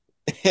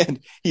 And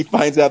he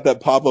finds out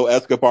that Pablo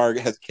Escobar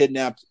has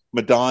kidnapped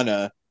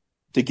Madonna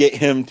to get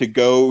him to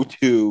go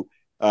to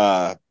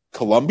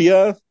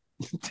Colombia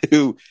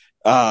to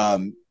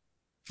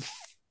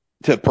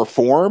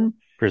perform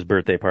for his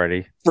birthday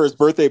party.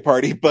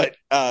 But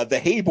the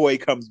Hey Boy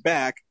comes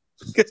back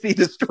because he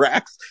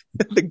distracts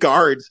the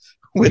guards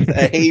with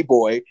a Hey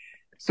Boy.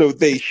 So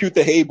they shoot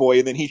the Hey Boy,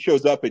 and then he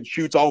shows up and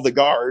shoots all the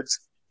guards.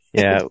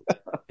 Yeah,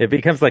 it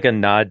becomes like a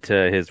nod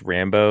to his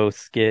Rambo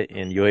skit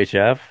in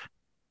UHF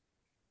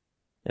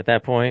at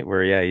that point,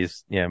 where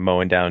he's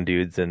mowing down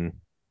dudes in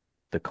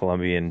the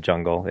Colombian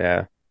jungle.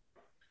 Yeah,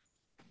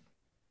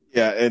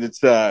 and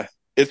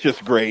it's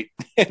just great.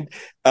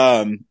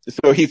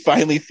 So he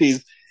finally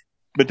sees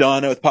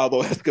Madonna with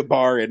Pablo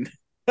Escobar, and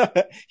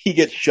he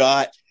gets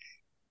shot,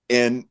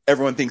 and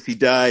everyone thinks he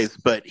dies,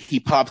 but he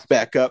pops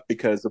back up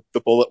because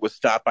the bullet was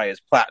stopped by his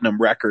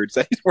platinum records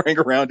that he's wearing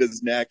around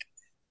his neck.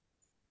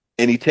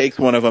 And he takes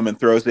one of them and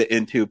throws it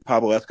into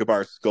Pablo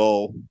Escobar's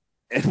skull.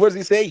 And what does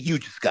he say? You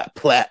just got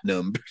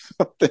platinum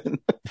or something.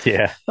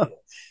 Yeah.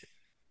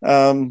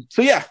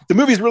 So yeah, the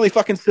movie's really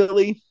fucking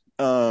silly.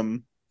 Yeah.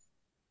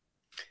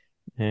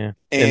 And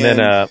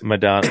then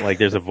Madonna, like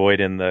there's a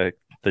void in the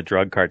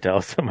drug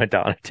cartel, so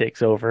Madonna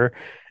takes over.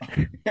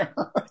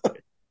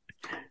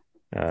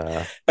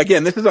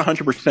 Again, this is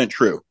 100%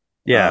 true.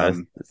 Yeah,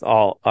 it's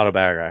all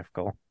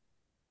autobiographical.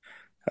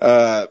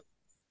 And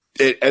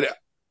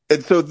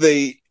so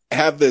they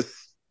have this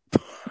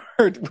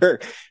part where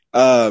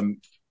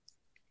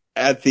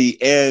at the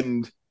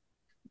end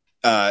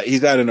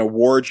he's at an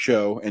award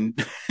show,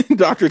 and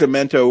Dr.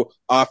 Demento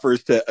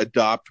offers to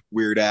adopt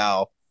Weird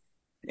Al,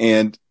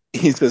 and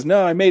he says,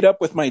 "No, I made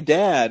up with my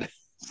dad,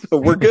 so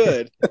we're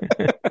good."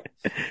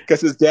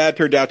 Because his dad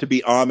turned out to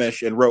be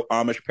Amish and wrote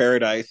Amish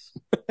Paradise.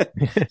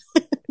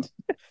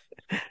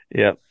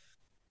 Yep.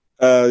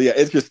 Yeah,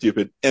 it's just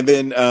stupid. And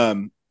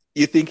then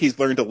you think he's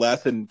learned a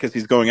lesson because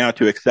he's going out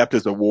to accept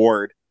his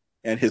award,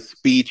 and his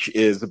speech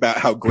is about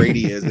how great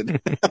he is and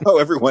how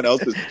everyone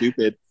else is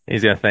stupid.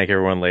 He's gonna thank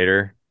everyone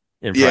later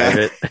in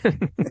private.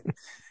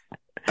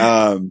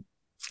 And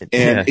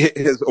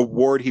his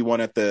award he won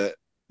at the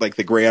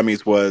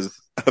Grammys was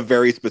a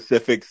very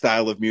specific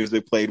style of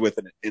music played with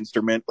an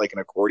instrument, like an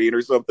accordion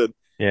or something.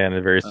 Yeah, and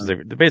a very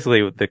specific.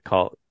 Basically, the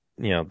call,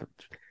 the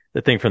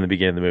thing from the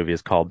beginning of the movie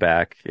is called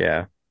back.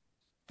 Yeah.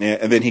 Yeah,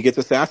 and then he gets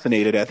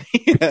assassinated at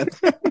the end.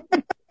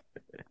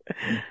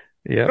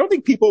 Yeah. I don't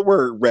think people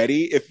were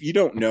ready. If you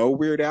don't know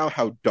Weird Al,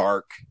 how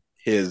dark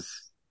his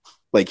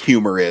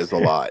humor is a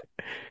lot.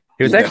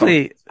 It was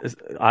actually,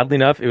 oddly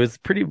enough, it was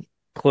pretty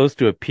close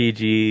to a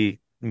PG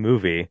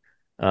movie.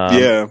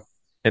 Yeah.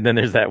 And then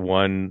there's that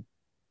one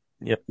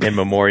in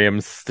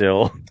memoriam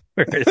still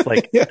where it's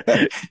like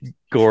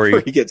gory.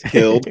 Where he gets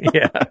killed.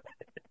 Yeah.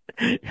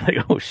 You're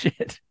like, oh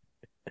shit.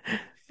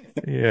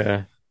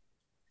 Yeah.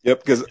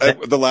 Yep, because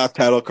the last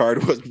title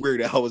card was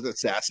Weird Al was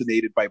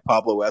assassinated by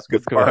Pablo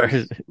Escobar.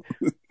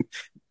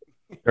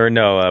 Or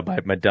no, by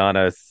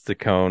Madonna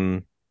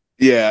Saccone.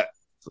 Yeah,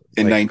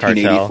 in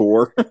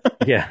 1984.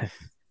 Yeah.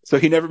 So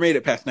he never made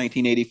it past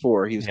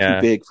 1984. He was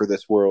too big for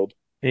this world.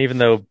 And even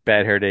though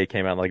Bad Hair Day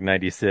came out in like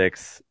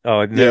 96.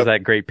 Oh, and there's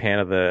that great pan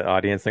of the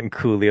audience and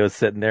Coolio's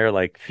sitting there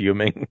like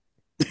fuming.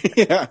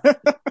 Yeah.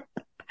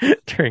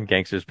 During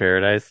Gangster's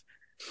Paradise.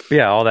 But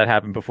yeah, all that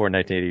happened before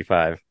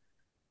 1985.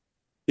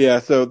 Yeah,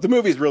 so the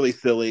movie's really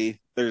silly.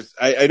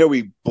 I know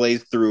we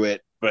blazed through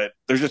it, but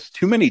there's just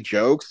too many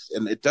jokes,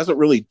 and it doesn't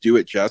really do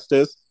it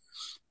justice.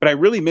 But I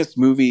really miss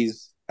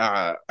movies.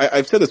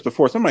 I've said this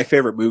before. Some of my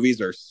favorite movies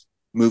are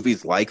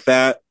movies like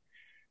that,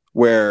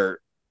 where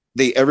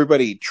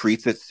everybody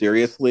treats it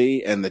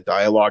seriously, and the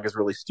dialogue is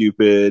really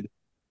stupid,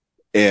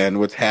 and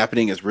what's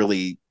happening is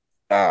really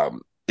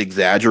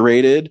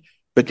exaggerated.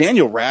 But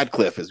Daniel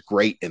Radcliffe is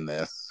great in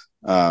this,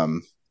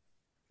 and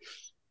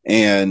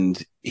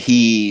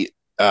he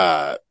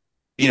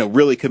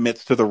really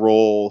commits to the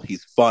role.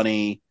 He's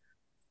funny.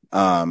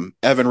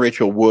 Evan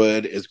Rachel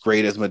Wood is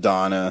great as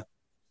Madonna.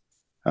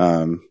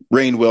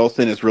 Rainn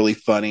Wilson is really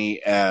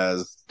funny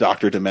as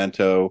Dr.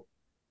 Demento.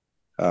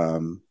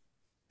 And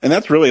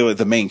that's really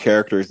the main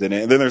characters in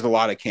it. And then there's a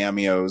lot of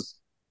cameos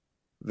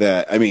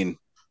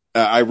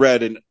I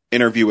read an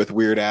interview with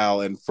Weird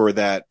Al, and for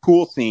that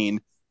pool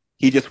scene,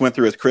 he just went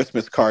through his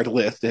Christmas card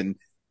list and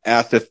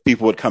asked if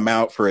people would come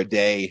out for a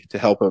day to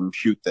help him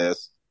shoot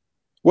this.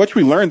 Which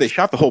we learned they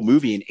shot the whole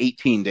movie in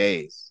 18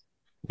 days.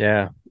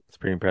 Yeah, it's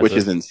pretty impressive. Which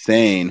is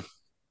insane.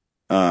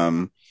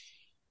 But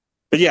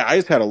yeah, I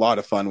just had a lot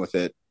of fun with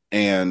it.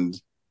 And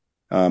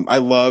I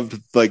loved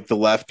the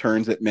left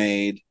turns it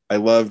made. I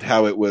loved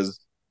how it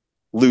was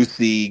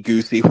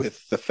loosey-goosey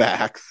with the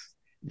facts.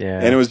 Yeah.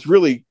 And it was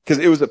really, because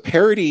it was a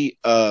parody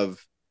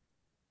of,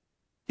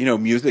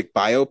 music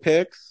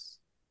biopics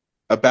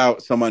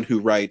about someone who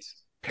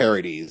writes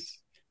parodies.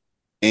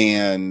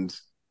 And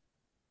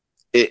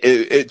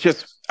it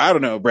just, I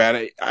don't know,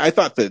 Brad. I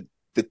thought the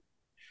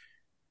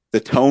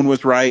tone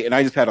was right, and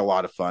I just had a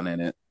lot of fun in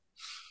it.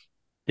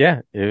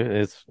 Yeah,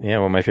 it's one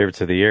of my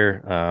favorites of the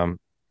year.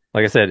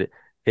 Like I said,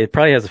 it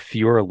probably has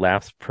fewer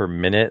laughs per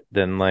minute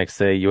than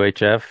say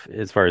UHF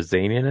as far as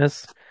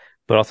zaniness,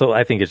 but also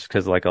I think it's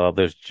because a lot of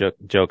those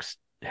jokes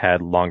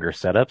had longer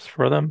setups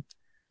for them.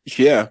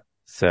 Yeah.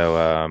 So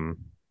I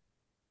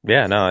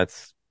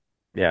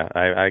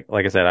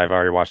like I said, I've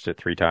already watched it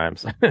 3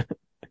 times.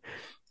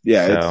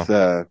 Yeah,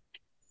 so,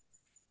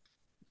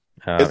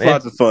 it's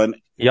lots of fun.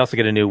 You also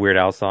get a new Weird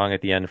Al song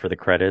at the end for the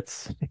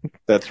credits.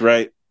 That's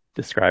right.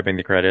 Describing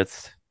the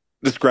credits.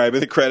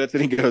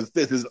 And he goes,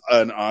 "This is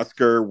an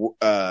Oscar.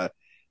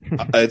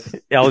 It's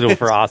eligible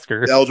for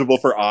Oscars. Eligible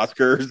for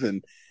Oscars."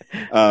 And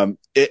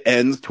it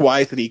ends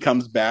twice, and he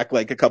comes back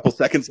a couple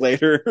seconds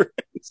later.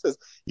 He says,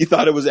 "You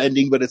thought it was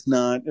ending, but it's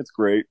not." It's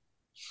great.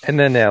 And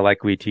then,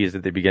 like we teased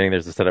at the beginning,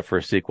 there's a setup for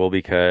a sequel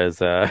because,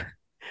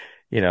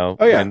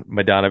 when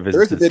Madonna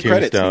visits his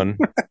tombstone,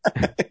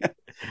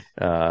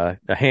 a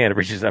hand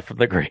reaches up from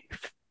the grave.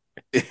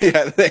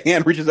 Yeah, the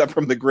hand reaches up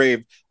from the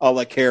grave, a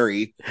la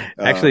Carrie.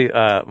 Actually,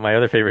 my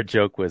other favorite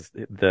joke was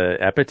the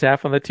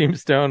epitaph on the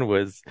tombstone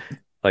was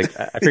I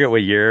forget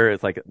what year.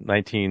 It's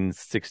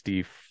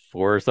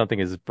 1964 or something,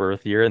 his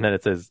birth year. And then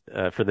it says,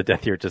 for the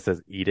death year, it just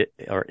says eat it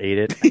or ate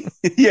it.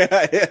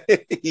 Yeah,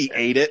 he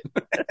ate it.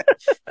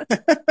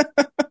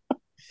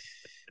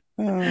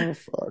 Oh,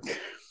 fuck.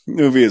 The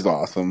movie is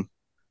awesome.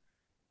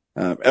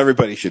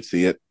 Everybody should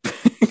see it.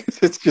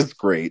 It's just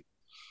great.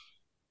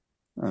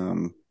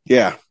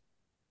 Yeah.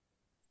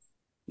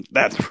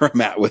 That's where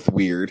I'm at with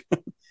Weird.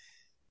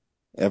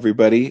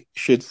 Everybody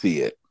should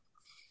see it.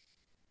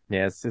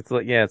 Yeah, it's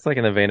like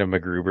in the vein of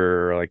MacGruber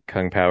or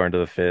Kung Pao Into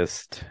the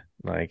Fist.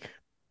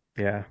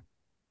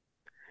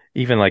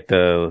 Even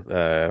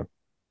the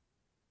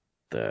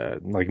the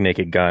like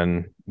Naked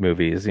Gun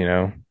movies, you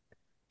know.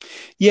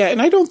 Yeah,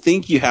 and I don't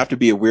think you have to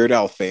be a Weird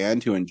Al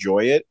fan to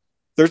enjoy it.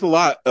 There's a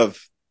lot of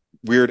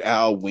Weird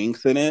Al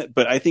winks in it,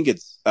 but I think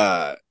it's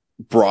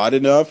broad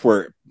enough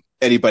where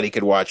anybody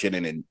could watch it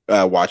and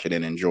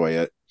enjoy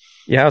it.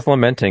 Yeah, I was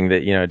lamenting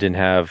that, you know, it didn't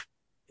have,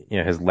 you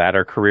know, his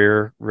latter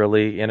career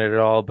really in it at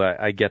all, but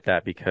I get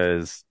that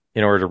because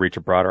in order to reach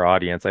a broader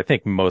audience, I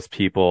think most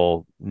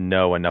people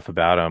know enough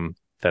about him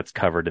that's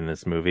covered in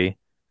this movie.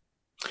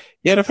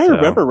 Yeah, and if I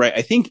remember right,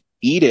 I think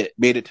Eat It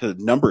made it to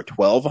number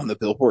 12 on the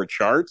Billboard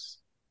charts.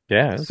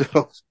 Yeah.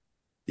 So,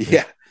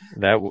 yeah.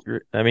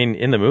 I mean,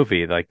 in the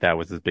movie, like that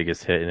was his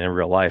biggest hit, and in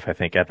real life, I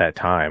think at that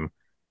time,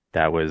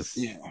 that was,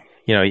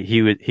 you know,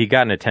 he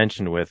got an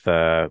attention with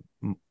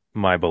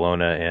My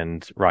Bologna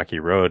and Rocky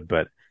Road,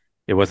 but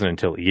it wasn't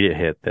until Eat It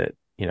hit that,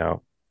 you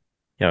know,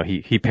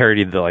 he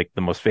parodied the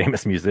most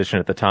famous musician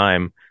at the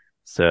time.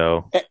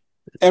 So,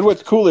 and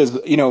what's cool is,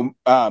 you know,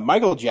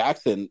 Michael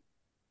Jackson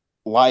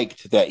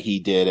liked that he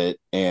did it,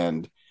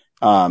 and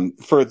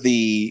for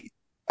the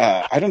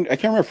I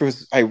can't remember if it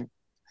was, I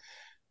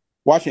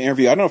watched an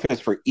interview, I don't know if it was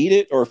for Eat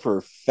It or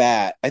for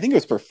Fat. I think it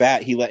was for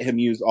Fat. He let him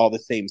use all the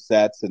same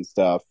sets and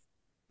stuff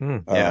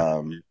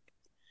for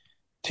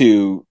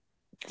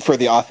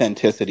the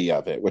authenticity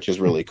of it, which is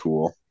really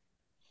cool.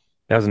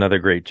 That was another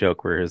great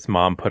joke where his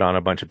mom put on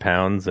a bunch of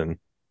pounds, and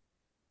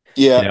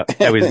yeah, you know,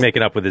 I was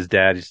making up with his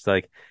dad. He's just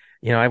like,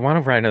 you know, I want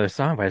to write another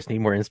song, but I just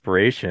need more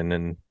inspiration.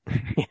 And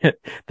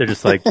they're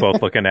just like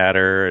both looking at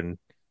her, and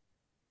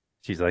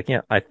she's like,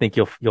 yeah, I think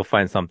you'll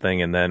find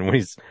something. And then when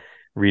he's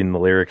reading the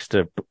lyrics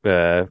to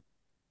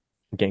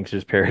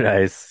Gangster's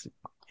Paradise,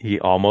 he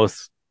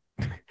almost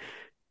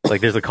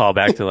like there's a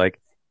callback to like,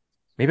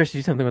 maybe I should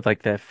do something with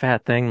like that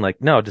fat thing.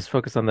 Like, no, just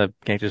focus on the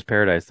Gangster's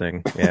Paradise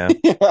thing. Yeah.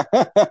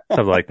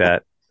 Something like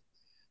that.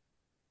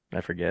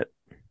 I forget.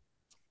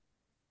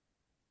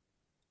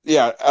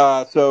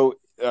 Yeah. So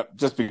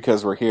just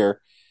because we're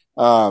here,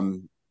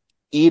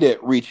 Eat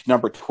It reached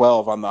number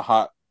 12 on the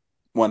Hot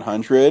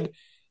 100.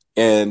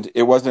 And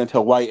it wasn't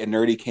until White and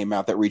Nerdy came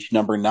out that reached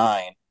number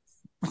 9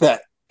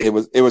 that it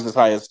was his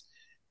highest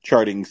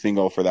charting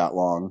single for that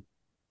long.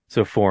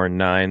 So 4 and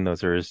 9,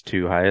 those are his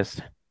two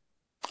highest?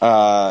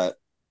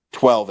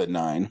 12 and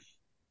 9.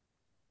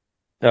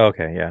 Oh,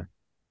 okay, yeah.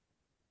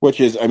 Which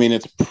is, I mean,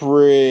 it's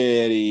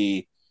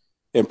pretty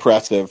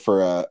impressive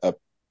for a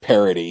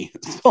parody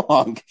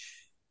song.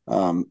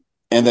 And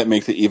that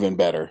makes it even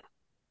better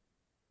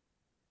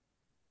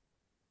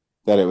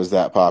that it was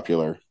that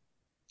popular.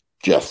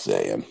 Just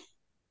saying.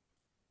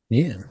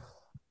 Yeah.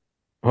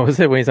 What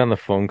was it when he's on the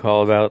phone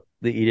call about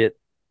the Eat It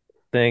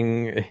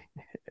thing?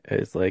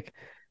 It's like,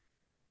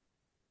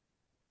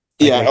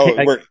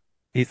 yeah.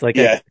 He's like,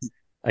 yeah.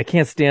 I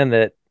can't stand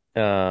that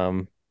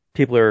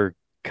people are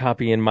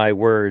copying my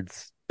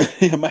words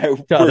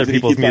to other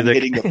people's music.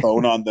 Hitting the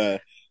phone on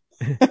the,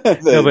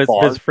 no, but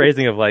it's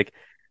phrasing of like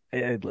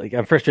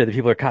I'm frustrated that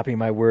people are copying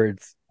my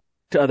words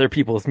to other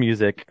people's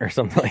music or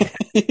something like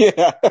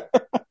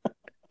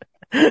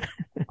that.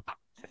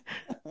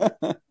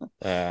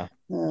 Yeah.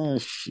 Oh,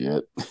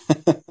 shit.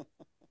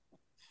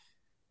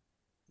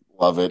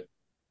 Love it.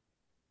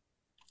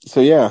 So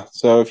yeah,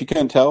 so if you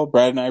couldn't tell,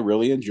 Brad and I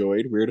really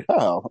enjoyed the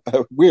Al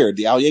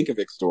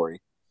Yankovic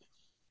story.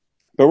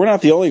 But we're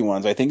not the only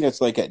ones. I think it's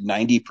like at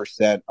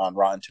 90% on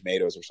Rotten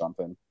Tomatoes or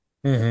something.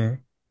 Mm-hmm.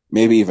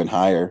 Maybe even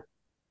higher.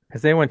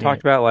 Has anyone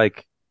talked about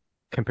like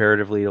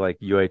comparatively like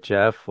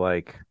UHF?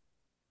 Like,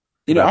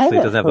 you know, obviously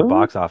it doesn't have the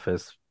box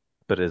office,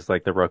 but is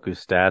like the Roku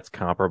stats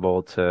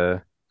comparable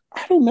to?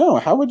 I don't know.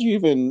 How would you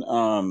even?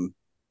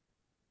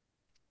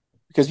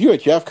 Because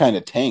UHF kind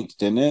of tanked,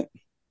 didn't it?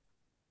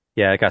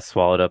 Yeah, it got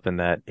swallowed up in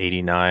that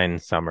 89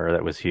 summer.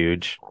 That was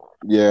huge.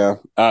 Yeah.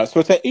 So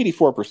it's at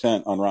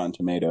 84% on Rotten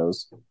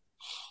Tomatoes.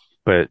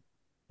 But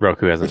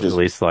Roku hasn't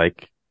released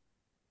like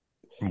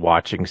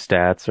watching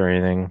stats or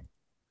anything.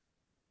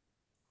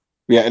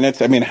 Yeah, and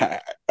I mean,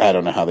 I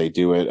don't know how they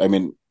do it. I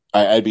mean,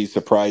 I'd be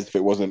surprised if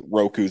it wasn't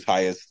Roku's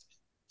highest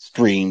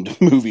streamed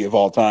movie of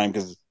all time.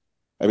 Because,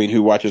 I mean,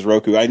 who watches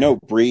Roku? I know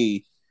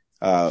Bree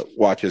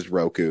watches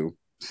Roku.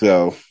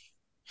 So.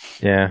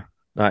 Yeah.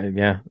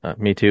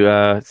 Me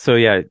too. So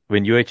yeah,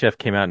 when UHF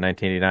came out in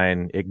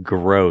 1989, it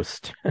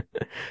grossed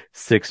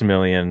 $6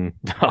 million.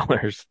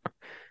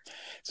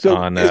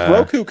 So is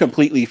Roku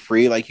completely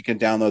free? Like you can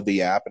download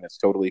the app and it's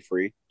totally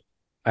free?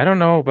 I don't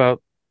know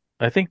about,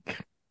 I think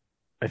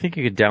you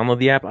could download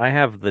the app. I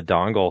have the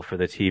dongle for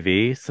the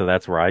TV, so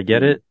that's where I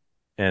get it.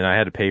 And I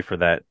had to pay for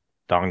that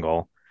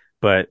dongle.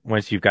 But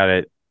once you've got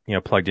it, you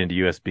know, plugged into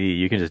USB,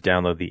 you can just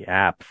download the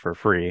app for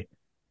free.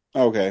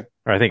 Okay.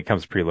 Or I think it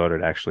comes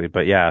preloaded actually.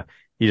 But yeah,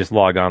 you just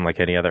log on like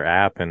any other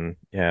app and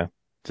yeah,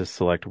 just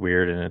select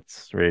Weird and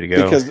it's ready to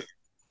go.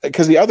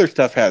 Because the other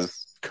stuff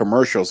has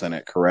commercials in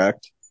it,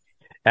 correct?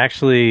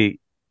 Actually,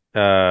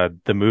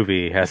 the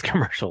movie has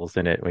commercials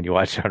in it when you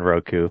watch it on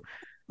Roku.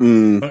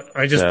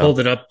 I just pulled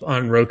it up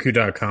on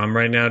Roku.com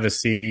right now to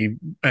see,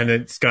 and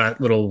it's got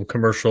little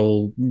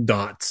commercial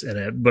dots in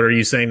it. But are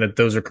you saying that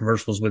those are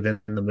commercials within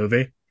the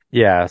movie?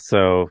 Yeah,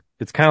 so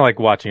it's kind of like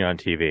watching on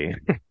TV.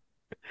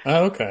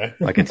 Oh, okay.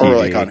 Like a Or TV.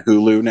 like on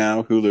Hulu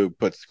now. Hulu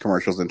puts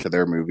commercials into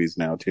their movies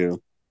now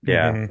too.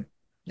 Yeah. Mhm.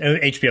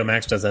 And HBO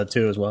Max does that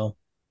too as well.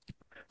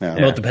 Yeah.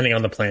 Well, depending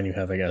on the plan you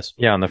have, I guess.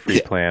 Yeah, on the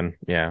free plan.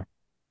 Yeah.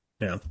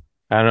 Yeah.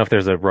 I don't know if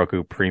there's a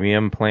Roku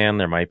premium plan.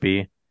 There might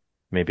be.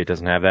 Maybe it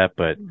doesn't have that,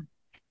 but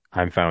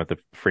I'm fine with the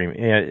free.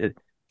 Yeah,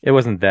 it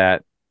wasn't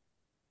that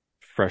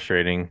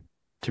frustrating,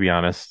 to be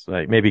honest.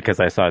 Like maybe because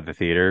I saw it at the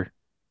theater,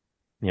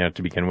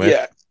 to begin with.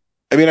 Yeah.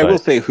 I mean, I will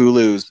say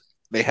Hulu's,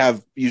 they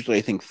have usually,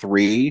 I think,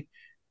 3,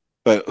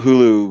 but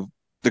Hulu,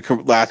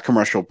 the last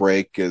commercial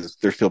break is,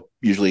 there's still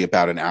usually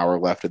about an hour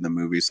left in the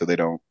movie, so they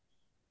don't,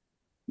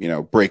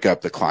 break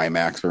up the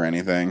climax or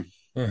anything.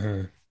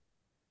 Mm-hmm.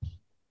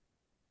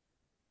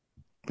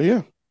 But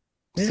yeah.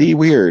 See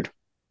Weird.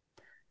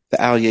 The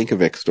Al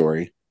Yankovic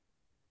story.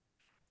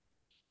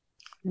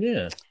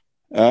 Yeah.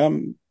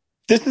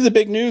 This is a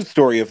big news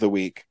story of the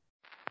week.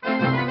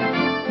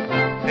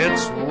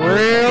 It's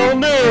real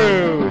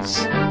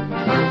news.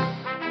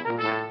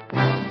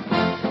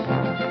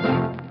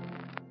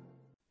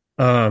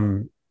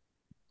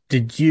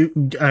 Did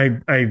you?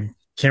 I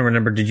can't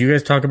remember. Did you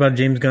guys talk about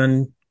James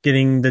Gunn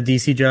getting the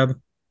DC job?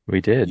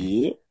 We did.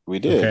 Yeah, we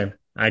did. Okay.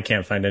 I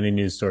can't find any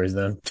news stories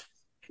then.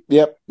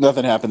 Yep,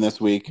 nothing happened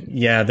this week.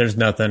 Yeah, there's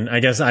nothing. I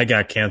guess I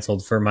got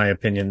canceled for my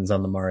opinions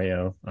on the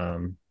Mario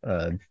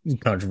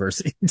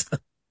controversy.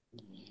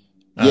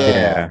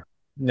 Yeah.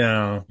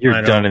 No.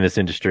 You're done in this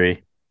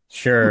industry.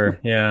 Sure,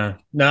 yeah.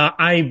 No,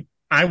 I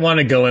want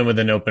to go in with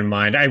an open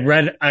mind.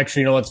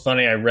 Actually, you know what's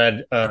funny? I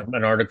read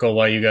an article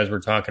while you guys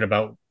were talking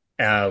about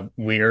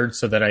Weird,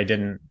 so that I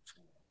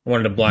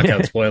wanted to block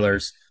out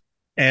spoilers.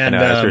 And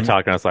as you're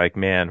talking, I was like,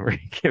 man, we're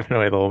giving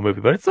away the whole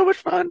movie, but it's so much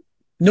fun.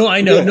 No,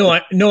 I know.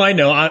 No, I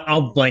know.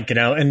 I'll blank it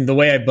out. And the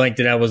way I blanked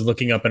it out was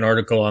looking up an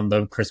article on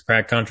the Chris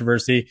Pratt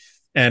controversy.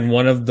 And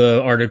one of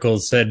the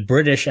articles said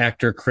British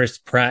actor Chris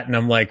Pratt. And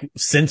I'm like,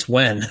 since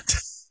when?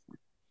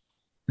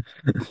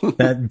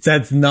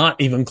 That's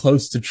not even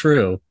close to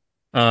true.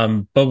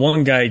 But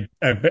one guy,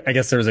 I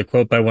guess there was a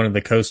quote by one of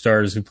the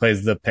co-stars who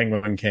plays the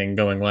Penguin King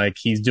going like,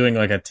 he's doing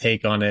like a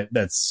take on it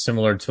that's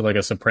similar to like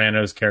a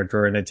Sopranos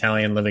character, an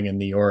Italian living in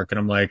New York. And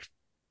I'm like,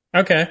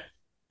 okay.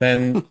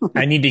 Then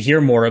I need to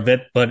hear more of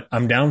it, but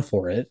I'm down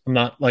for it. I'm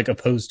not like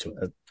opposed to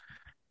it.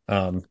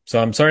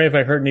 So I'm sorry if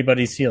I hurt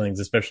anybody's feelings,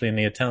 especially in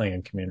the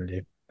Italian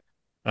community.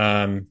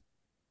 But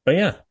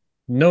yeah,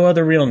 no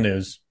other real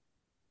news.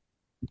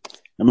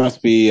 It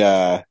must be,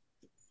 I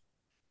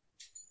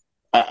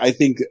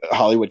think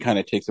Hollywood kind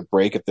of takes a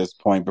break at this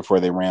point before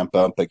they ramp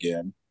up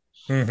again.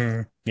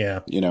 Mm-hmm.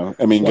 Yeah.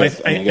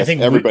 I guess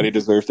everybody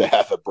deserves to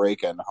have a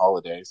break on the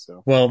holiday.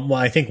 So, well,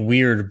 I think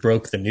Weird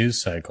broke the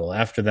news cycle.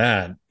 After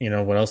that,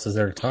 what else is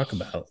there to talk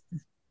about?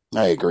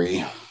 I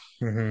agree.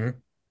 Mm-hmm.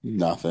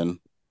 Nothing.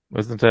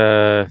 Wasn't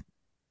I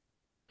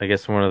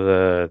guess one of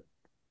the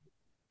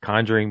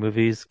Conjuring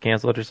movies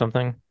canceled or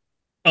something?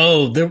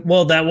 Oh,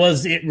 that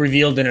was it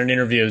revealed in an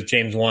interview as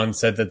James Wan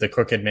said that The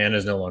Crooked Man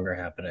is no longer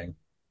happening.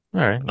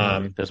 All right.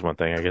 There's one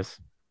thing, I guess.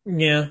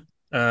 Yeah.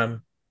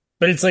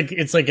 But it's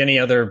like any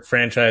other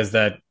franchise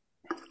that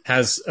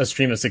has a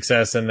stream of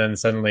success and then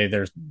suddenly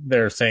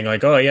they're saying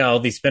like, oh yeah, all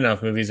these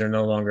spin-off movies are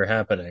no longer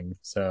happening.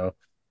 So,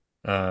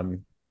 I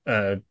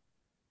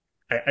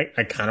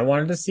kind of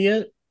wanted to see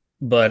it,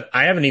 but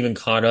I haven't even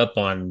caught up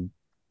on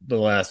the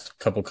last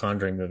couple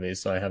Conjuring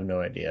movies, so I have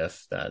no idea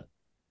if that,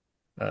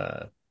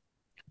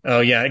 oh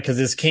yeah, because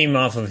this came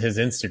off of his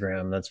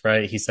Instagram. That's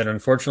right. He said,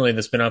 unfortunately,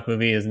 the spin-off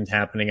movie isn't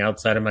happening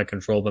outside of my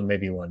control, but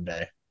maybe one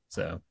day.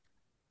 So,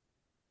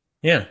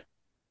 yeah,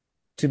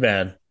 too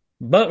bad.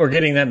 But we're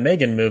getting that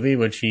Megan movie,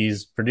 which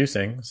he's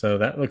producing, so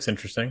that looks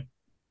interesting.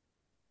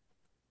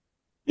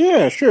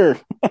 Yeah, sure.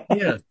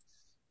 Yeah.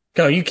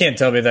 Oh, you can't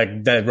tell me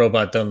that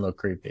robot doesn't look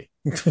creepy.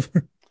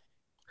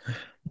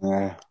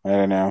 I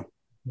don't know.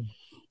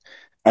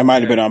 I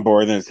might have been on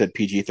board and it said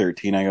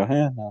PG-13. I go,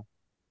 no.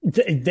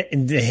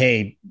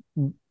 Hey,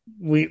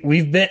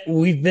 we've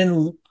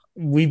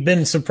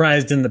been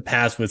surprised in the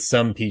past with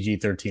some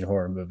PG-13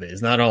 horror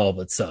movies, not all,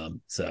 but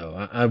some.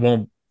 So I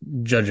won't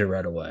judge it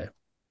right away.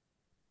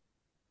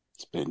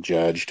 It's been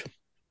judged.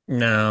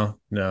 No.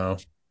 I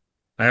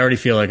already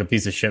feel like a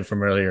piece of shit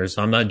from earlier,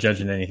 so I'm not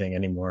judging anything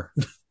anymore.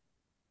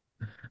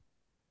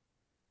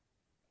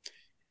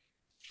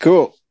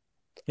 Cool.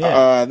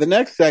 Yeah. The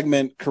next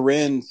segment,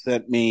 Corinne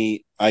sent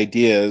me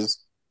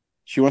ideas.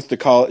 She wants to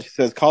call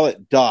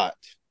it DOT.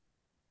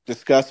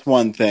 Discuss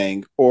one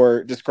thing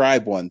or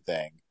describe one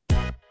thing.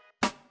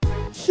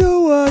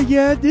 So,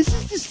 yeah, this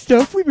is the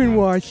stuff we've been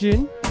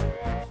watching.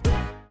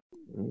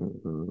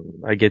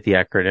 I get the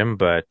acronym,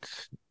 but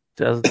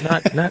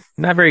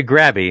not very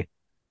grabby.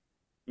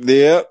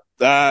 Yep.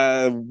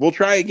 We'll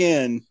try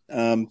again.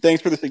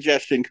 Thanks for the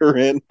suggestion,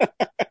 Corinne.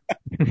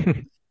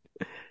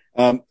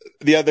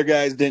 The other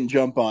guys didn't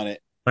jump on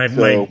it. My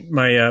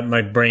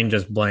brain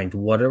just blanked.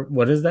 What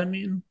does that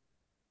mean?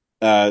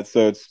 So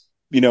it's,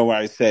 when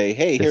I say,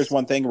 hey, here's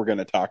one thing we're going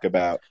to talk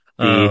about.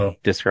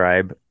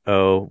 Describe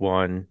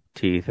one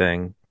T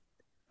thing.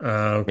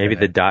 Okay. Maybe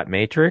the dot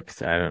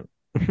matrix? I don't.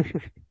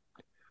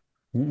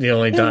 The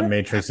only dot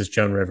matrix is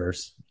Joan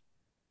Rivers.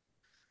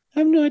 I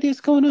have no idea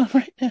what's going on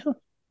right now.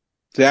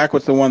 Zach,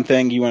 what's the one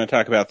thing you want to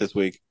talk about this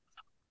week?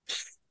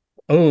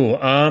 Oh,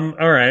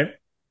 all right.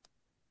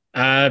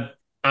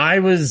 I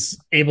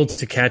was able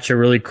to catch a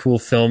really cool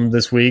film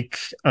this week,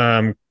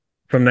 from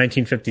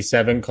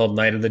 1957 called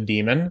Night of the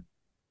Demon.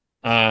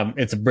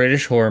 It's a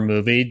British horror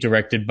movie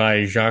directed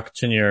by Jacques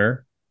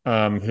Tourneur,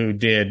 who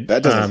did...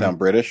 That doesn't sound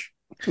British.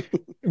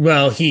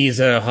 Well, he's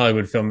a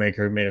Hollywood filmmaker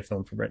who made a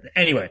film for Britain.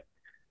 Anyway,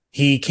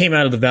 he came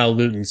out of the Val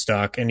Lewton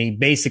stock, and he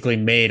basically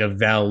made a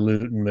Val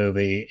Lewton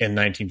movie in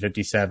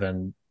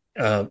 1957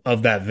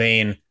 of that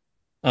vein.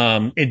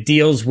 It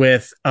deals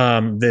with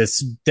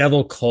this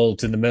devil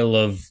cult in the middle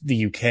of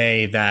the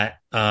UK that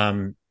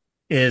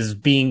is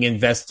being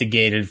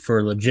investigated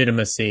for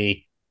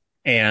legitimacy.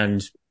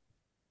 And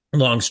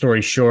long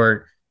story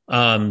short,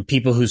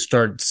 people who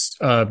start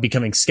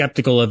becoming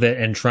skeptical of it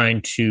and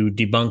trying to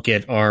debunk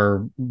it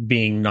are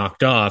being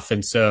knocked off.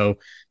 And so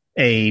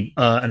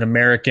an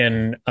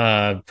American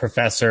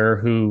professor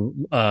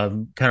who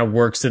kind of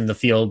works in the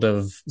field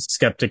of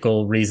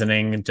skeptical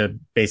reasoning to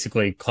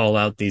basically call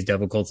out these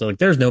devil cults. So, like,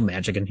 there's no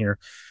magic in here.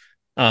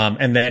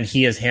 And then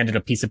he is handed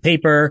a piece of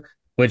paper,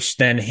 which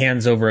then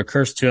hands over a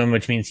curse to him,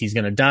 which means he's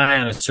going to die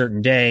on a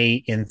certain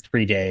day in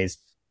 3 days.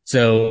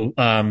 So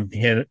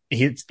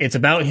it's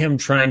about him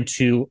trying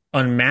to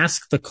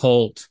unmask the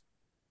cult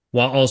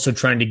while also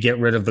trying to get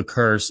rid of the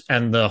curse.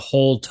 And the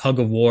whole tug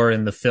of war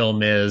in the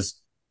film is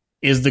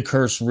the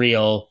curse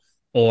real,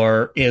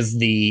 or is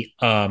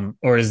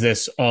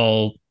this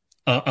all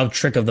a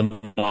trick of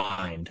the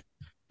mind?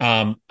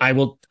 I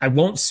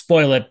won't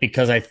spoil it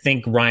because I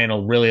think Ryan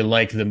will really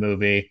like the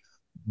movie,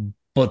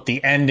 but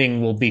the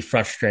ending will be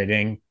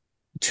frustrating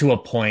to a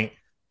point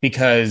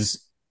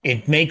because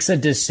it makes a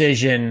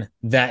decision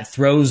that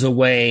throws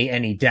away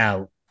any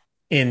doubt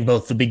in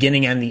both the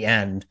beginning and the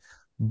end.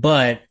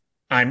 But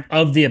I'm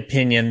of the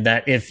opinion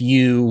that if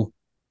you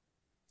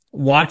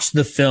watch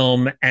the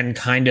film and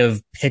kind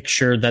of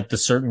picture that the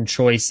certain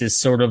choice is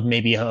sort of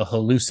maybe a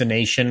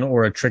hallucination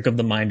or a trick of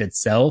the mind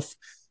itself,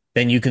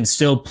 then you can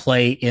still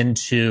play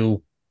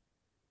into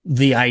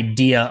the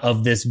idea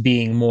of this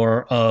being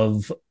more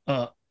of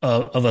a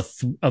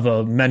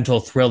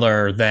mental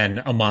thriller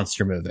than a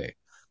monster movie.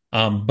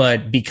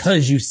 But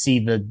because you see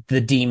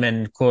the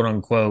demon, quote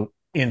unquote,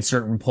 in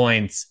certain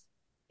points,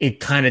 it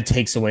kind of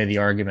takes away the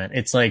argument.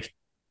 It's like,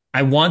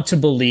 I want to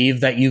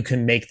believe that you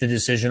can make the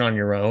decision on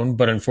your own,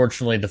 but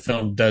unfortunately the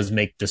film does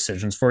make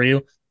decisions for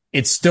you.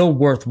 It's still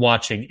worth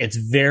watching. It's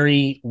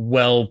very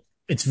well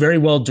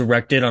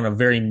directed on a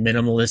very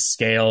minimalist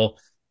scale.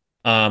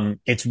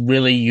 It's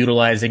really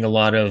utilizing a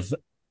lot of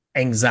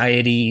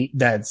anxiety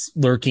that's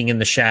lurking in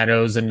the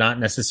shadows and not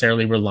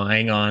necessarily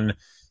relying on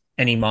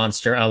any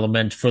monster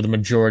element for the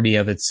majority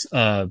of its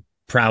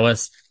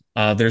prowess.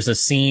 There's a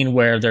scene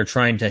where they're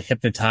trying to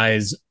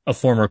hypnotize a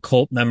former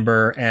cult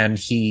member and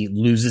he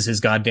loses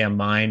his goddamn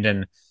mind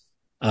and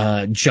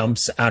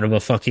jumps out of a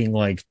fucking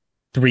like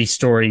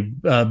 3-story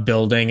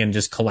building and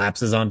just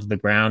collapses onto the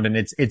ground. And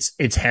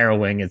it's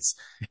harrowing. It's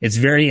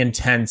very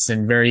intense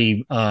and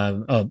very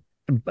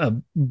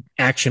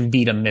action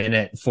beat a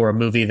minute for a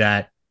movie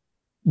that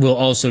will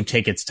also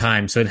take its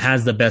time. So it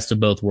has the best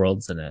of both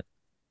worlds in it.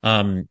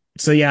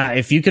 So yeah,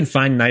 if you can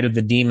find Night of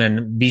the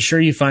Demon, be sure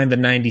you find the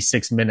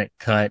 96-minute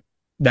cut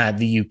that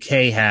the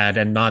UK had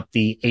and not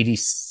the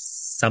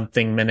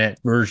 80-something minute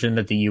version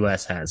that the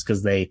US has,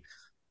 because they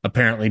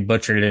apparently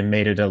butchered it and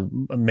made it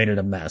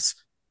a mess.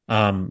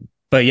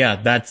 But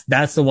yeah,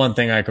 that's the one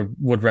thing I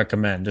would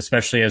recommend,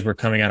 especially as we're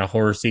coming out of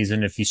horror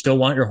season. If you still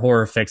want your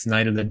horror fix,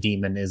 Night of the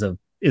Demon is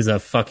a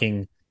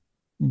fucking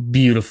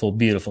beautiful,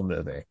 beautiful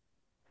movie.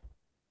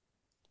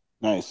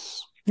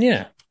 Nice.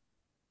 Yeah.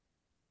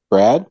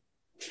 Brad?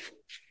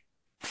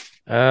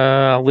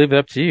 I'll leave it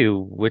up to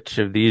you. Which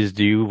of these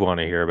do you want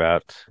to hear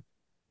about?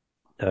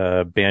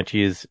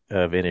 Banshees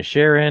of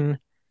Inisherin,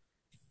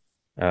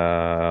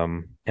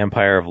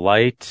 Empire of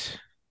Light,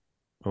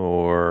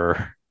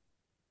 or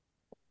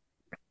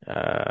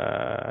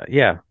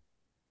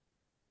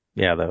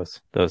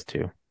those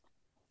two.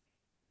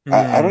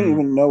 I don't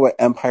even know what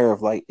Empire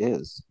of Light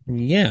is.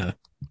 Yeah.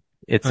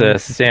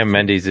 It's Sam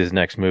Mendes'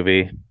 next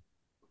movie.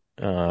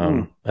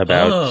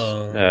 About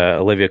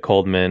Olivia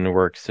Colman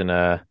works in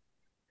a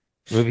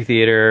movie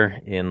theater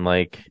in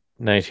like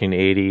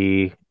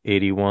 1980,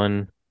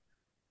 81.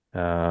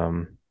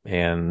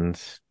 And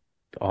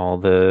all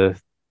the...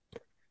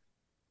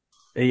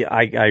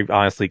 I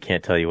honestly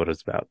can't tell you what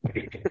it's about.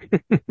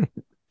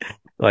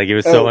 Like, it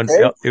was so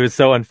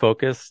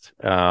unfocused.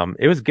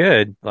 It was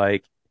good.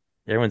 Like,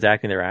 everyone's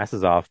acting their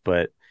asses off,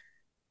 but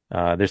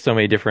there's so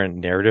many different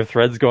narrative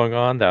threads going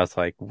on that I was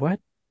like, what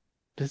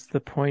is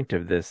the point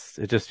of this?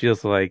 It just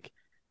feels like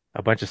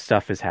a bunch of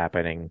stuff is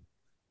happening.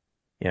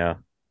 You know,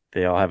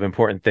 they all have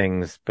important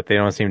things, but they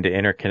don't seem to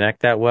interconnect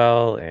that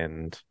well.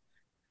 And,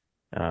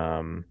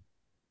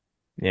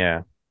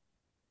 yeah.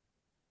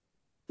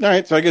 All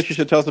right. So I guess you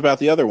should tell us about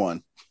the other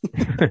one.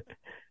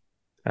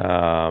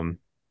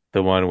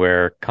 The one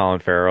where Colin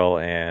Farrell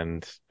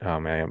and oh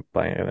man, I'm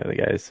blanking on the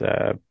guys.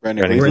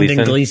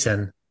 Brendan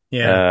Gleeson.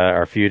 Yeah,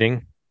 are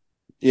feuding.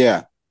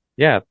 Yeah,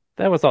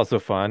 that was also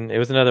fun. It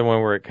was another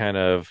one where it kind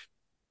of,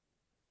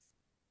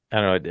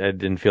 I don't know, I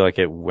didn't feel like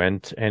it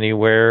went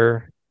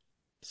anywhere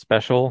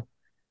special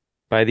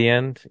by the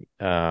end.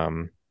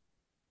 The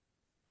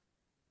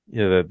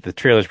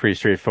trailer's pretty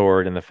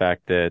straightforward in the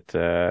fact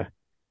that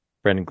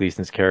Brendan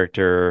Gleeson's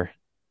character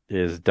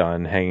is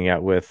done hanging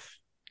out with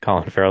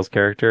Colin Farrell's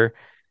character.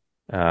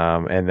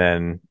 And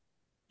then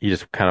you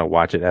just kind of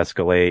watch it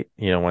escalate,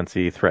 once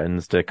he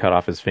threatens to cut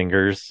off his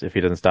fingers if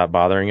he doesn't stop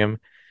bothering him.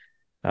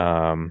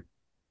 I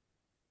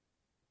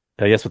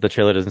guess what the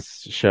trailer doesn't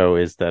show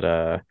is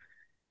that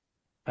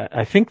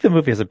I think the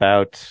movie is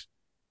about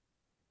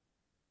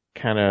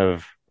kind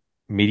of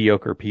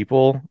mediocre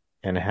people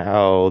and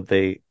how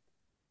they,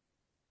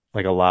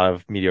 like a lot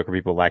of mediocre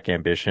people, lack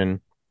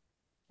ambition.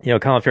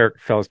 Colin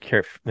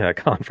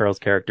Farrell's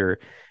character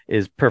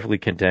is perfectly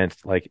content,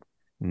 like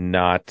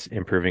not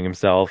improving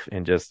himself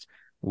and just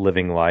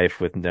living life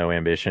with no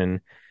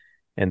ambition.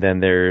 And then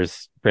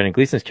there's Brendan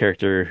Gleeson's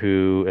character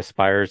who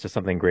aspires to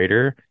something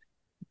greater,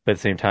 but at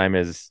the same time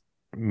is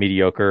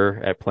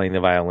mediocre at playing the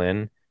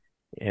violin.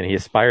 And he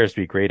aspires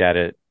to be great at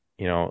it,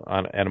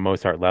 at a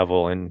Mozart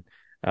level, and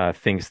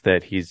thinks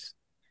that he's,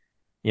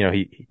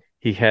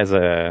 he has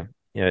a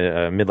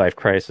midlife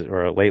crisis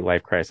or a late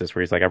life crisis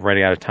where he's like, I'm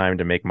running out of time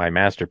to make my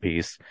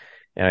masterpiece.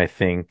 And I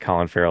think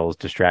Colin Farrell has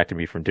distracted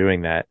me from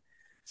doing that.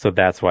 So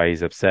that's why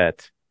he's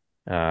upset,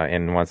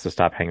 and wants to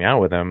stop hanging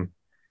out with him.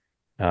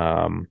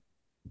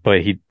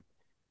 But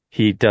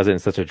he does it in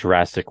such a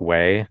drastic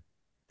way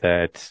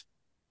that,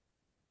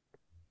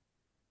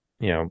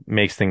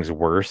 makes things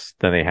worse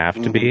than they have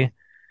to be.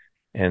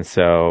 And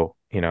so,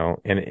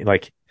 and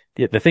like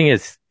the thing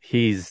is,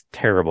 he's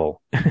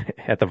terrible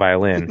at the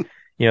violin.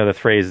 The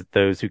phrase,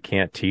 those who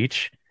can't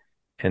teach.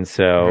 And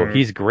so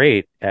he's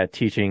great at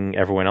teaching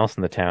everyone else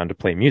in the town to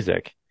play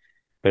music.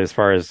 But as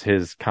far as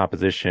his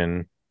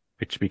composition,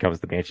 which becomes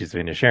the Banshees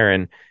of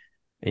Inisherin,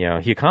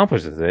 he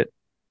accomplishes it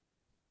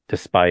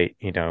despite,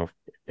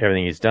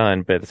 everything he's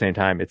done. But at the same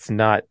time, it's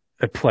not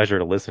a pleasure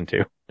to listen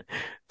to.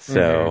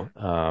 So,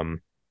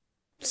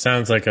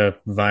 sounds like a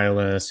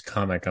violinist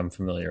comic I'm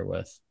familiar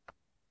with.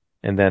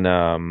 And then,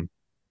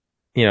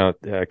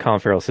 Colin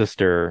Farrell's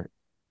sister,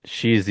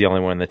 she's the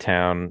only one in the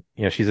town.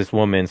 She's this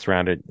woman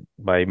surrounded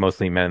by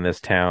mostly men in this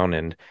town,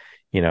 and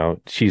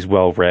she's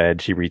well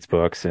read. She reads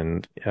books,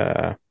 and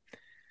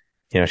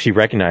she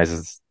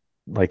recognizes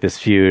like this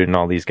feud and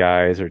all these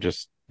guys are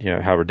just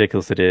how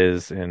ridiculous it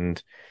is,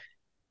 and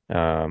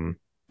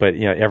but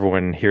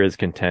everyone here is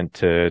content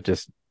to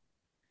just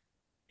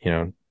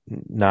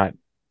not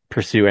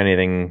pursue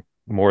anything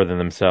more than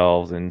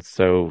themselves, and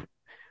so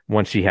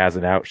once she has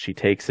it out, she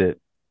takes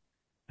it.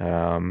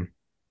 And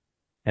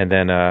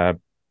then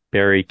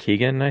Barry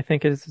Keoghan, I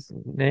think is his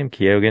name,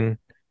 Keoghan.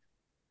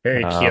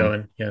 Barry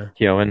Keoghan, yeah.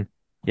 Keoghan.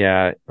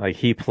 Yeah, like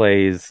he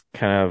plays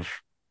kind of,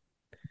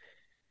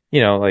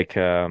 like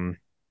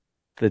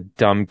the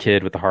dumb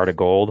kid with the heart of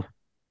gold.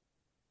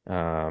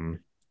 And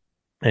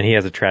he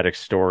has a tragic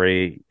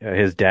story.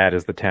 His dad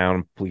is the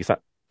town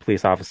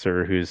police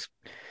officer who's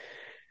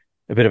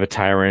a bit of a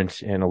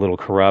tyrant and a little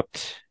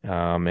corrupt,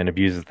 and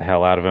abuses the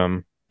hell out of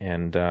him.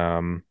 And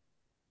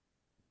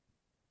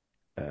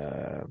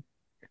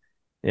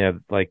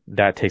like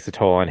that takes a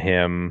toll on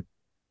him.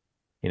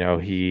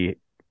 He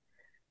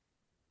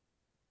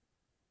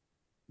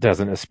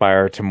doesn't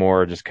aspire to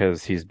more just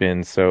because he's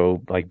been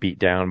so like beat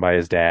down by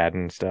his dad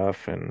and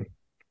stuff. And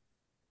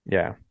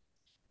yeah,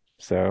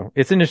 so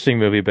it's an interesting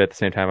movie, but at the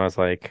same time, I was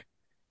like,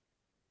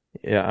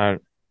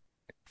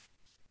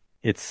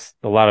 it's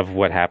a lot of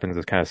what happens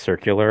is kind of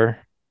circular,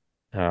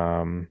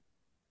 and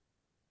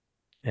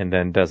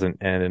then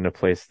doesn't end in a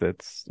place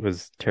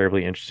was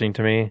terribly interesting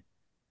to me.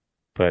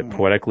 But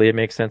poetically, it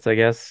makes sense, I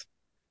guess.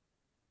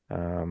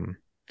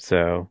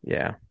 So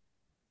yeah,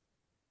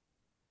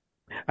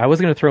 I was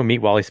gonna throw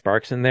Meet Wally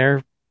Sparks in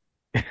there.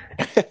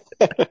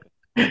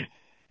 It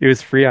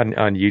was free on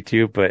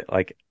YouTube, but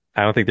like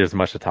I don't think there's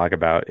much to talk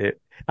about.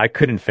 I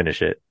couldn't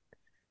finish it.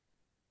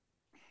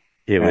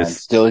 He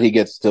still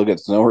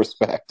gets no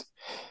respect.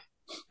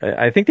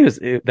 I think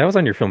that was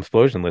on your film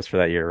explosion list for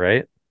that year,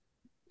 right?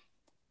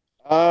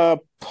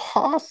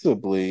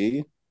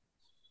 Possibly.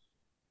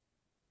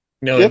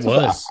 No, it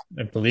was.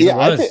 I believe it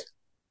was.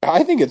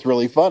 I think it's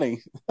really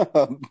funny.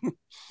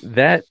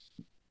 That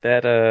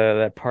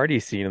party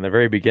scene in the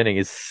very beginning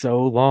is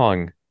so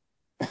long.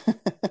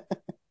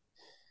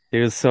 It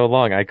was so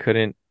long. I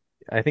think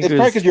it's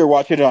probably because you're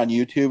watching it on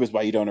YouTube is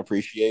why you don't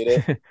appreciate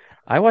it.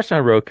 I watched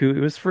on Roku.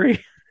 It was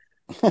free.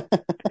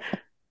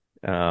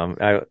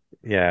 I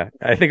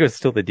think it was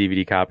still the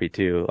DVD copy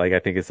too. Like I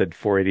think it said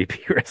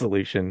 480p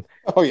resolution.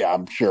 Oh yeah,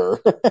 I'm sure.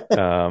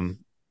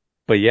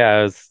 But yeah,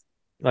 it was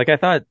like I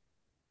thought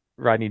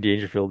Rodney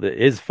Dangerfield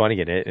is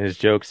funny in it, and his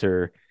jokes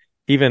are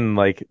even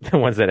like the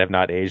ones that have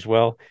not aged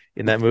well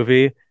in that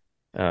movie.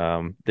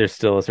 There's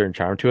still a certain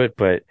charm to it,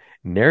 but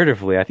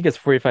narratively, I think it's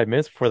 45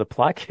 minutes before the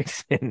plot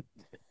kicks in.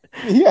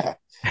 Yeah.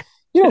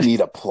 You don't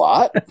need a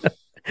plot.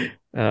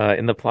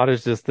 And the plot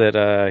is just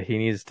that he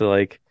needs to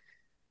like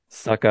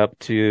suck up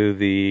to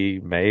the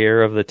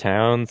mayor of the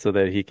town so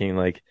that he can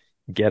like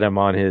get him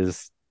on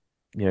his,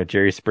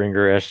 Jerry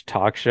Springer-ish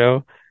talk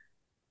show.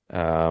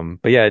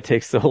 But yeah, it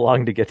takes so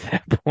long to get to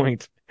that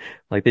point.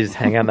 Like they just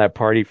hang on that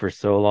party for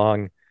so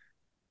long.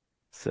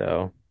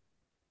 So,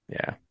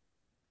 yeah.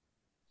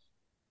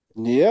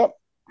 Yep.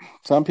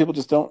 Some people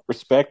just don't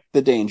respect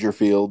the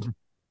Dangerfield.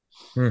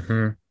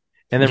 Mm-hmm.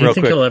 And then Do you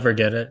think he'll ever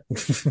get it?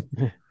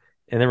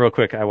 And then real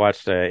quick, I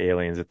watched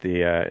Aliens at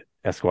the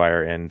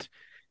Esquire, and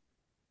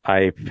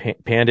I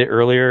panned it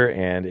earlier,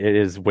 and it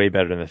is way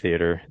better in the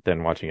theater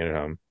than watching it at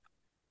home.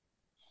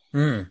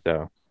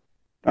 So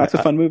that's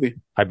a fun movie.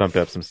 I bumped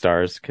up some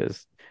stars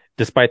because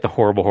despite the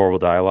horrible, horrible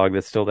dialogue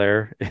that's still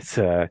there,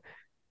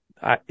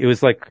 it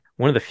was like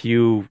one of the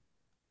few,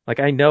 like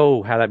I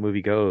know how that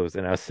movie goes,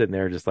 and I was sitting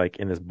there just like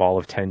in this ball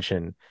of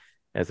tension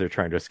as they're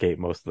trying to escape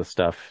most of the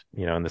stuff,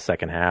 in the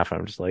second half.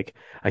 I'm just like,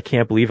 I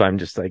can't believe I'm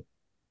just like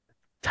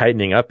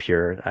tightening up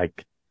here.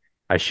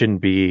 I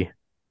shouldn't be.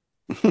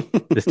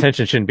 This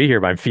tension shouldn't be here,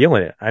 but I'm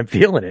feeling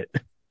it.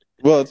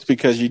 Well, it's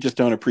because you just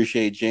don't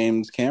appreciate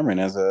James Cameron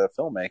as a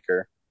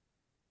filmmaker.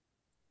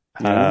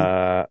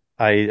 I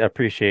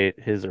appreciate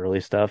his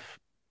early stuff,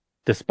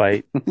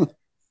 despite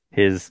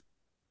his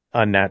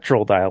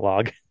unnatural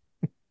dialogue.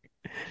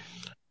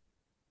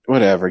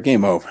 Whatever.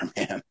 Game over,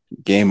 man.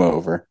 Game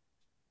over.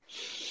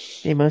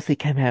 They mostly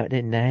come out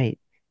at night.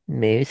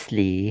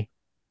 Mostly.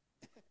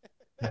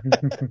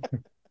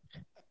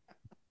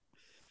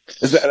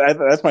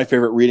 That's my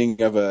favorite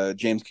reading of a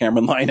James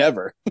Cameron line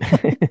ever.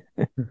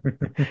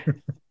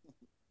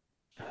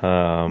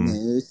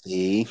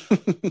 Mostly.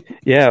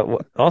 Yeah.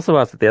 Also, while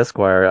I was at the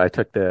Esquire, I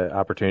took the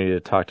opportunity to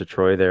talk to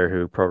Troy there,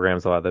 who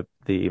programs a lot of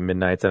the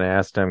midnights, and I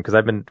asked him, because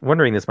I've been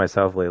wondering this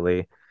myself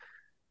lately,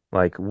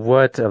 like,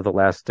 what of the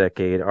last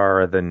decade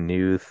are the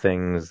new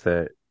things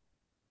that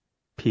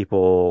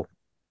people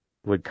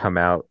would come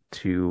out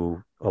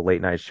to a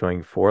late night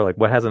showing for? Like,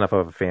 what has enough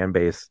of a fan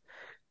base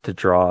to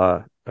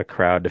draw a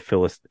crowd to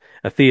fill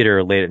a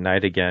theater late at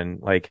night again?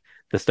 Like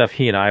the stuff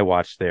he and I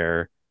watched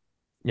there,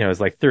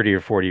 is like 30 or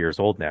 40 years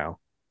old now.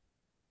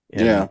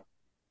 And yeah.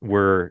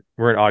 We're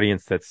an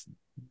audience that's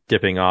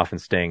dipping off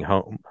and staying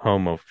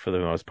home for the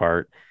most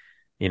part,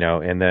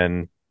 and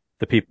then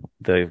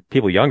the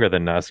people younger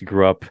than us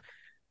grew up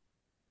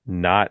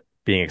not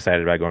being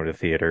excited about going to the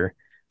theater.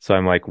 So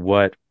I'm like,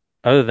 what,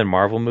 other than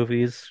Marvel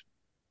movies,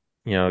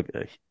 a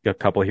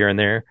couple here and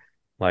there,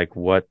 like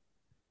what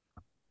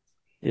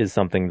is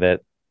something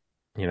that,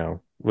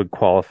 would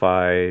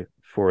qualify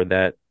for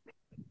that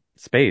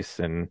space?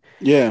 And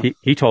yeah,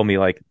 he told me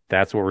like,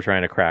 that's what we're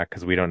trying to crack,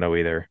 because we don't know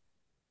either.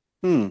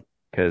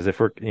 Because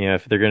if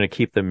if they're going to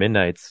keep the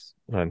midnights,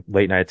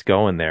 late nights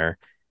going there,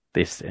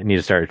 they need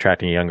to start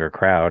attracting a younger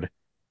crowd.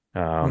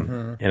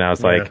 And I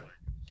was like,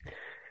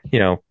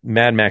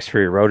 Mad Max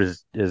Fury Road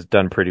is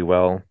done pretty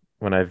well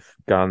when I've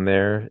gone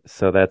there.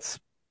 So that's,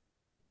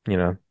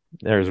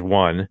 there's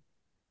one.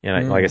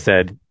 And like I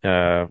said,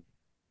 a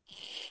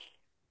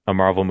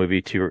Marvel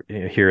movie to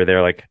here or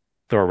there, like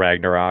Thor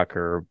Ragnarok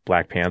or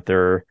Black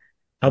Panther.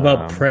 How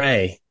about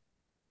Prey?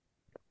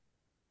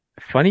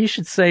 Funny you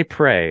should say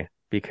Prey,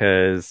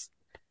 because,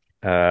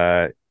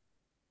 it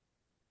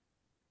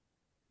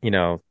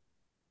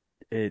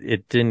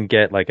didn't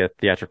get like a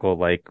theatrical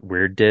like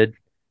Weird did,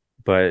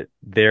 but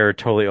they're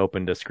totally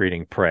open to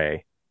screening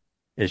Prey.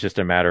 It's just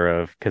a matter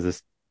of, because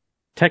it's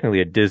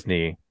technically a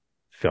Disney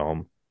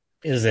film.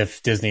 Is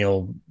if Disney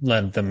will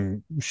let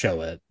them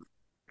show it.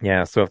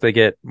 Yeah, so if they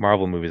get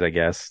Marvel movies, I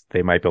guess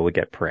they might be able to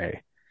get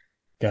Prey.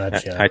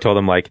 Gotcha. I told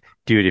them, like,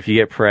 dude, if you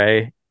get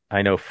Prey,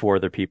 I know 4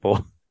 other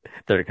people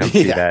that are come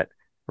see that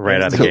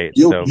right out of the gate.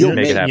 So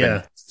make it happen.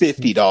 Yeah.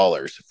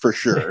 $50 for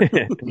sure.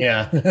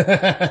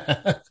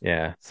 Yeah.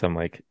 Yeah. So I'm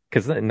like,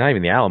 because not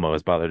even the Alamo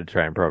has bothered to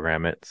try and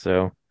program it.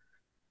 So,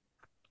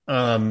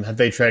 have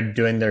they tried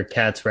doing their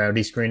Cats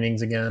Rowdy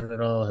screenings again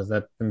at all? Has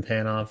that been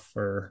paying off,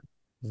 or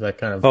is that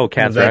kind of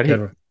Cats Rowdy?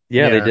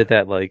 Yeah, they did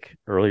that like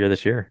earlier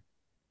this year.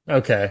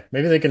 Okay,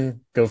 maybe they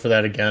can go for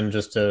that again,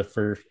 just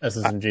for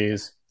S's and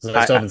G's.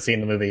 I still haven't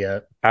seen the movie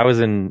yet. I was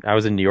in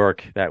New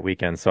York that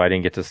weekend, so I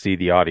didn't get to see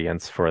the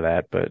audience for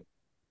that, but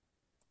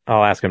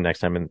I'll ask them next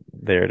time I'm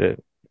there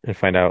to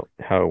find out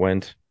how it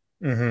went.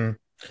 Mm-hmm.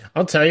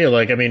 I'll tell you,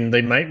 like, I mean,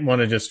 they might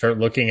want to just start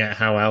looking at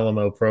how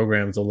Alamo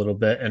programs a little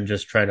bit and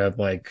just try to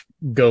like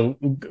go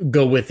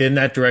within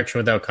that direction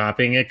without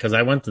copying it. Because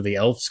I went to the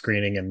Elf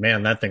screening and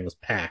man, that thing was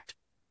packed.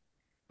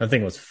 That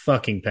thing was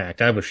fucking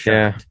packed. I was shocked.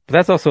 Yeah, but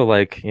that's also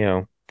like,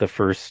 the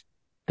first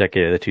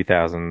decade of the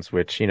 2000s,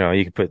 which,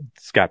 you could put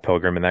Scott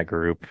Pilgrim in that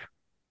group.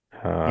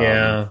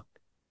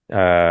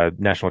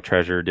 National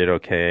Treasure did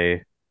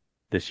okay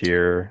this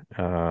year.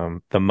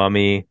 The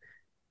Mummy.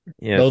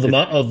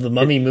 The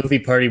Mummy movie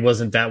party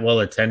wasn't that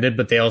well attended,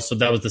 but that was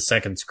the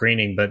second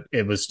screening, but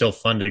it was still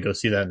fun to go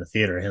see that in the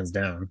theater, hands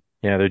down.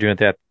 Yeah, they're doing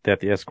that at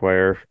the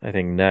Esquire, I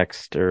think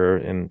next or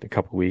in a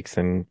couple weeks,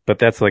 but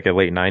that's like a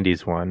late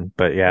 '90s one.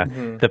 But yeah,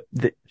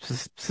 the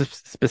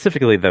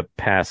specifically the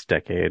past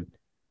decade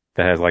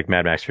that has like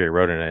Mad Max Fury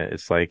Road in it.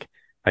 It's like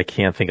I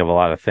can't think of a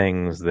lot of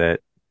things that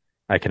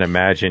I can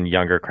imagine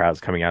younger crowds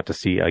coming out to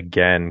see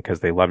again because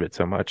they loved it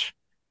so much.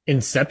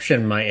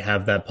 Inception might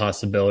have that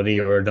possibility,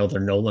 or another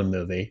Nolan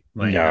movie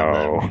might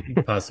No. have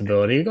that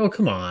possibility. Oh,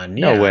 come on.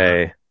 No Yeah.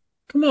 way.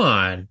 Come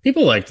on.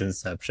 People liked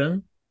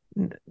Inception.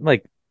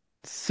 Like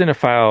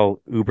cinephile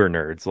uber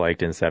nerds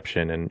liked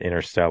Inception and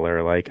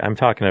Interstellar. Like I'm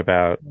talking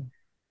about,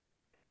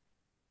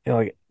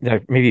 like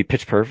maybe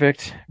Pitch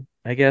Perfect.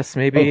 I guess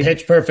maybe Oh,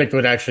 Pitch Perfect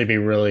would actually be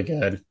really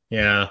good.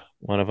 Yeah.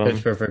 one of them,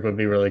 Pitch Perfect would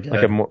be really good.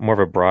 like a more of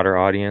a broader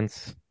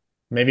audience.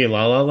 Maybe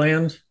La La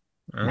Land?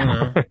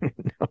 I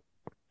don't know.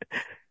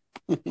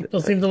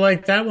 People seem to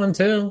like that one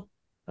too.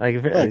 I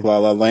like La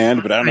La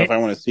Land, but I don't know if I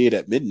want to see it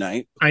at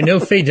midnight. I know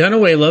Faye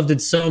Dunaway loved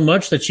it so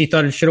much that she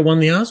thought it should have won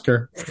the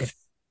Oscar.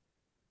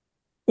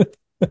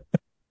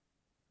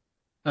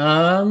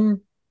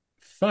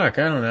 Fuck,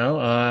 I don't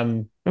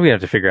know. We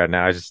have to figure out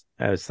now. I just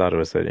thought it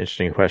was an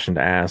interesting question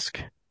to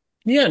ask.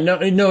 Yeah, no,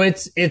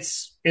 it's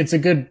a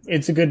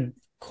good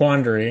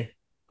quandary.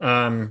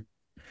 Because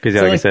So,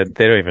 like I like- said,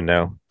 they don't even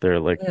know. They're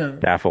like Yeah.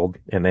 baffled,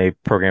 and they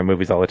program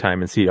movies all the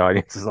time and see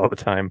audiences all the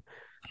time.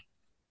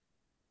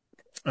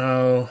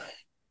 Oh,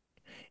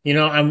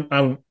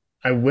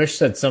 I wish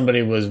that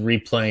somebody was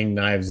replaying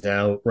Knives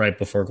Out right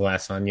before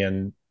Glass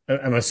Onion.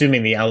 I'm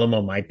assuming the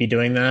Alamo might be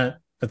doing that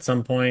at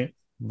some point,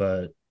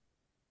 but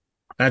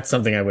that's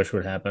something I wish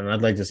would happen.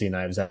 I'd like to see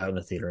Knives Out in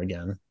the theater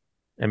again.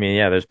 I mean,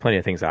 yeah, there's plenty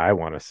of things I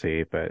want to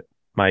see, but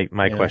my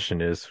Yeah.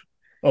 question is,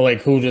 Oh,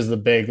 like what's the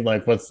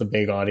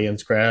big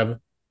audience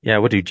grab? yeah,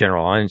 what do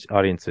general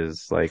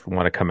audiences like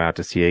want to come out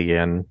to see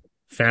again?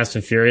 Fast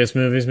and Furious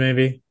movies,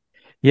 maybe?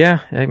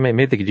 Yeah,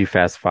 maybe they could do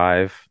Fast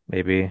Five,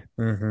 maybe.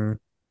 Mm-hmm.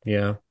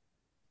 Yeah.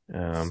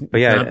 But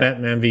yeah, Not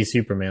Batman v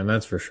Superman,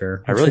 that's for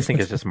sure. I really think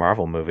it's just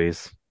Marvel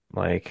movies.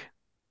 Like,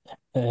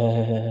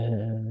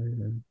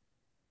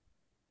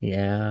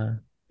 Yeah.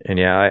 and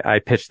yeah, I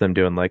pitched them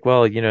doing like,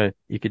 well, you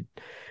could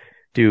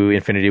do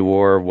Infinity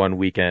War one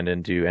weekend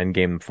and do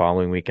Endgame the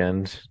following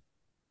weekend.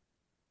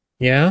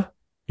 Yeah.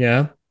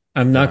 Yeah.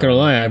 I'm not gonna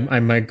lie, I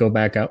might go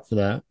back out for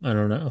that. I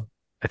don't know.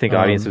 I think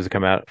audiences would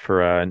come out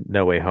for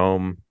No Way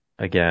Home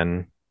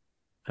again.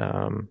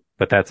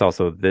 But that's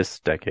also this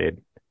decade.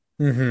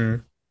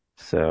 Mm-hmm.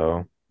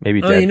 So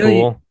maybe Oh,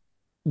 Deadpool.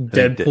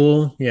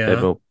 Deadpool, yeah.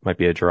 Deadpool might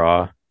be a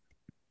draw.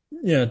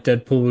 Yeah,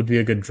 Deadpool would be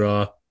a good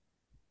draw.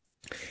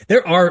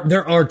 There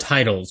are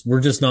titles.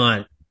 We're just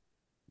not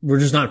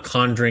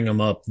conjuring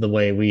them up the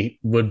way we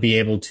would be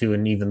able to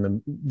in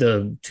even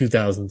the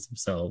 2000s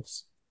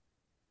themselves.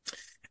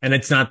 And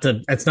it's not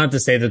to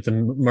say that the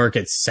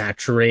market's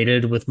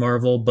saturated with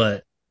Marvel,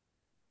 but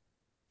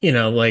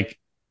like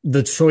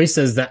the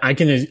choices that I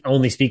can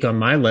only speak on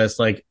my list,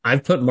 like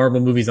I've put Marvel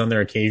movies on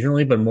there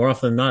occasionally, but more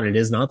often than not, it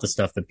is not the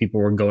stuff that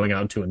people were going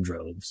out to in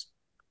droves.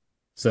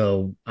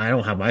 So I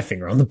don't have my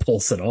finger on the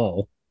pulse at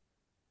all.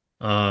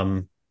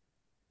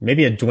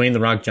 Maybe a Dwayne The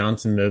Rock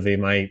Johnson movie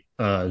might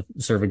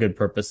serve a good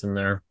purpose in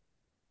there.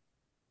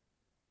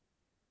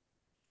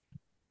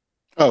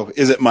 Oh,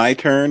 is it my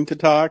turn to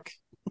talk?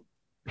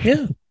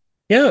 Yeah.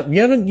 Yeah,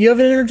 you haven't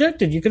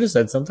interjected. You could have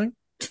said something.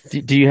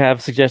 Do you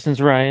have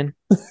suggestions, Ryan?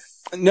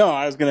 No,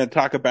 I was going to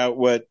talk about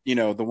what,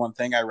 the one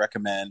thing I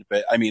recommend,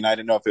 but I mean, I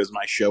didn't know if it was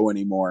my show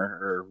anymore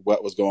or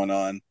what was going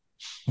on.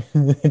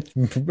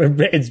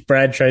 It's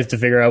Brad tries to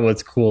figure out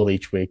what's cool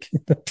each week.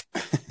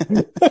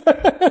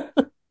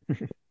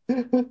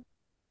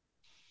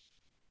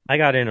 I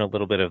got in a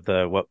little bit of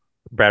what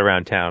Brad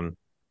Around Town.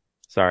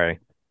 Sorry.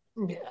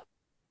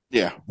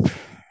 Yeah.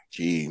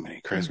 Gee,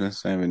 Merry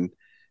Christmas. I haven't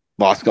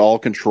lost all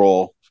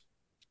control.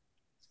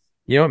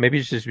 You know what? Maybe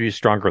you should just be a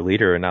stronger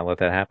leader and not let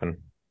that happen.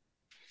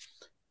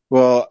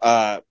 Well,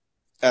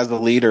 as a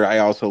leader, I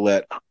also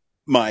let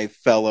my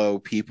fellow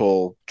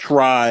people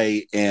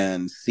try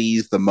and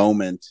seize the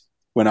moment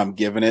when I'm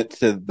giving it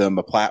to them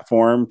a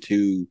platform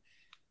to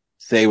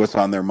say what's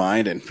on their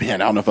mind. And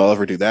man, I don't know if I'll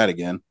ever do that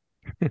again.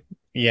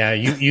 Yeah,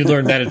 you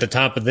learned that at the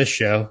top of this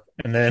show,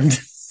 and then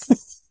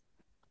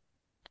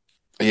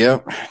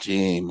Yep.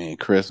 Gee, Merry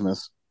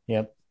Christmas.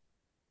 Yep.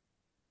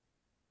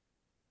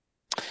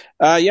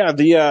 Yeah,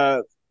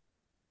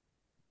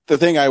 the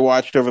thing I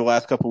watched over the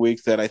last couple of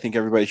weeks that I think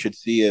everybody should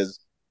see is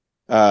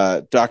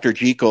Dr.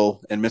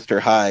 Jekyll and Mr.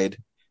 Hyde,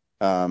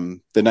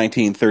 the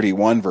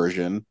 1931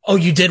 version. Oh,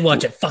 you did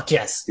watch it. Fuck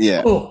yes.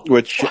 Yeah, Oh,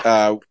 which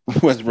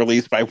was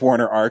released by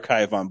Warner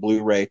Archive on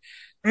Blu-ray,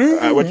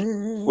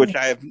 which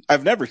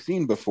I've never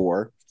seen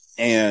before,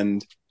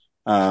 and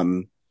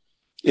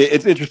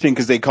it's interesting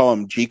because they call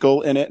him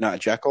Jekyll in it, not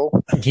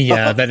Jekyll.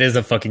 Yeah, that is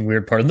a fucking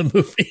weird part of the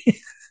movie.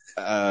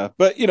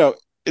 But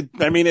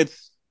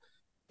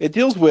it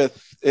deals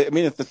with. I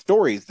mean, if the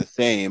story is the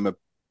same,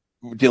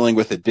 dealing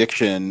with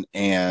addiction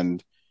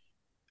and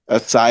a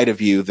side of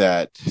you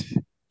that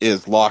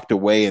is locked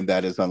away and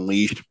that is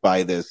unleashed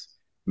by this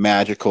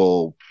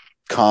magical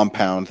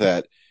compound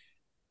that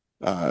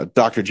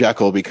Dr.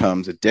 Jekyll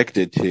becomes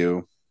addicted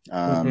to.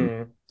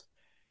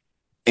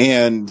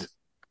 And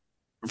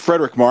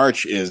Frederick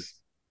March is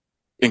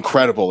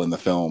incredible in the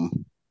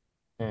film.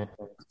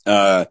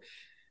 the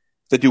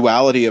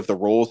duality of the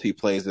roles he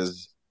plays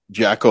as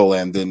Jekyll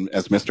and then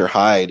as Mr.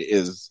 Hyde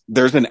is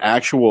there's an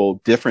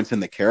actual difference in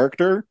the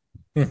character.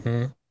 Mm-hmm.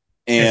 And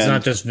it's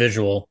not just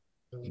visual.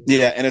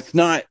 Yeah, and it's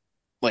not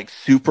like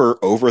super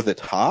over the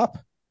top.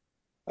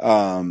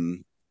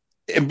 And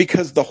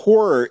because the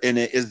horror in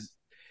it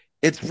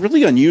it's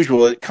really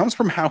unusual. It comes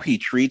from how he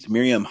treats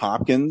Miriam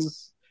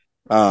Hopkins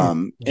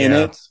in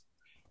it.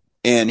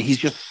 And he's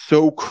just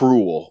so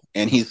cruel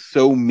and he's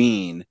so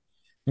mean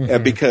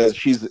because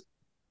she's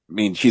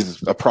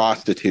a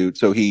prostitute.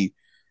 So he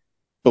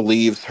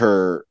believes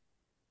her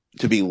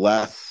to be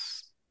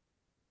less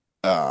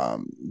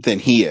than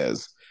he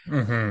is.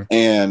 Mm-hmm.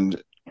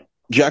 And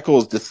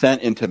Jekyll's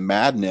descent into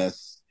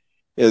madness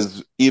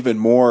is even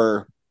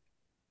more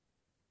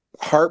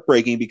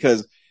heartbreaking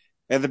because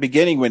at the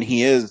beginning when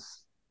he is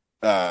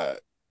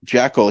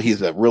Jekyll,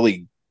 he's a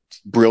really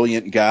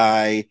brilliant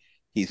guy.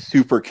 He's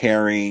super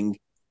caring.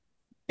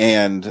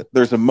 And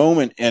there's a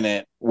moment in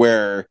it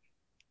where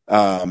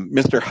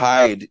Mr.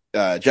 Hyde,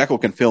 Jekyll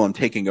can feel him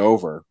taking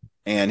over.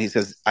 And he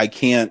says, I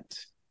can't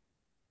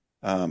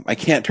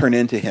turn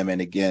into him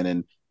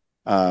again.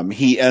 And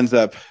he ends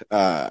up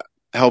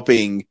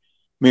helping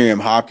Miriam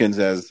Hopkins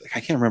as, I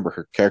can't remember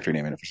her character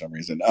name in it for some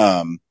reason,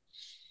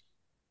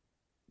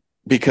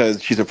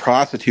 because she's a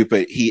prostitute,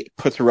 but he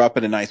puts her up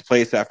in a nice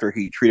place after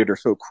he treated her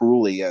so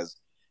cruelly as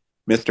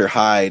Mr.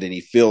 Hyde, and he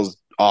feels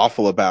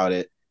awful about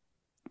it.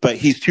 But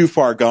he's too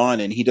far gone,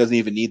 and he doesn't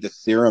even need the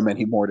serum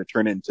anymore to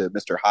turn into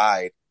Mr.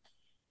 Hyde.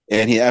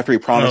 And after he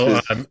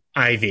promises,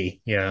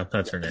 Ivy, yeah,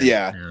 that's her name.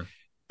 Yeah.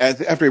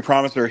 After he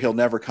promised her he'll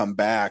never come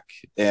back,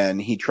 and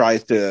he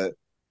tries to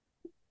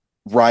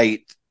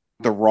right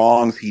the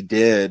wrongs he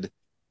did,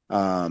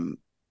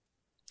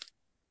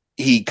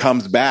 he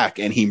comes back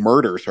and he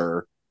murders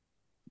her.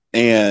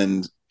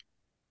 And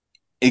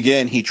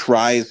again, he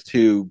tries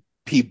to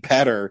be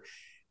better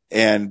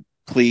and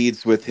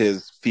pleads with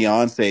his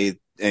fiance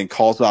and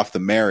calls off the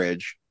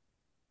marriage.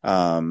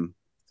 And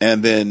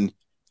then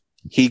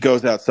he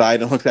goes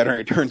outside and looks at her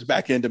and turns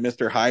back into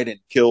Mr. Hyde and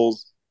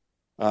kills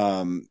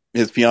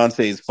his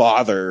fiance's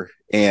father.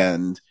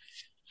 And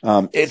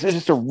it's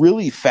just a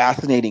really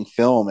fascinating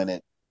film, and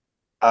it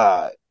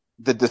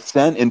the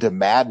descent into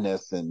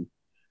madness, and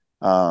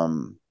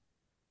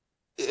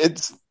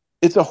it's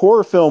a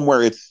horror film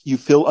where you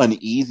feel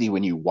uneasy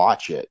when you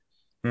watch it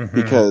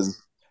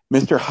because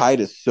Mr. Hyde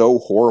is so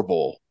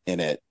horrible in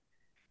it,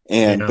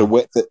 and the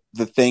way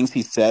the things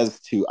he says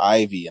to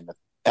Ivy,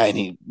 and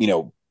he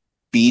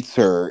beats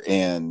her,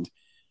 and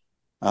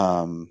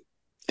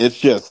it's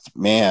just,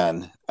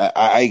 man,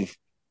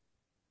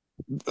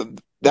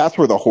 that's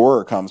where the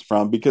horror comes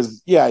from,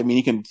 because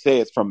you can say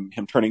it's from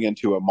him turning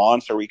into a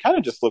monster. He kind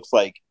of just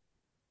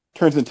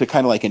turns into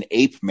kind of like an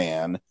ape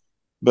man,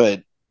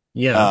 but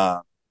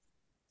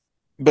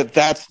but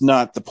that's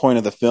not the point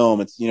of the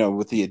film. It's,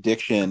 with the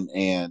addiction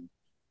and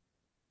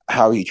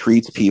how he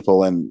treats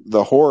people, and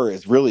the horror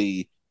is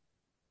really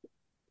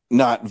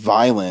not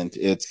violent.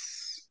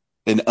 It's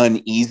an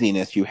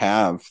uneasiness you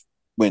have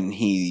when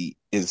he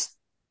is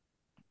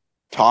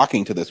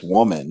talking to this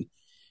woman.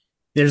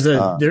 There's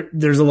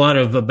a lot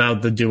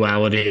about the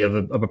duality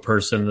of a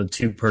person, the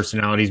two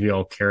personalities we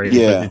all carry.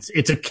 Yeah. But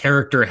it's a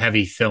character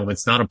heavy film.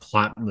 It's not a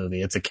plot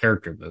movie. It's a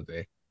character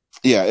movie.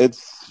 Yeah,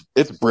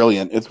 it's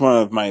brilliant. It's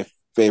one of my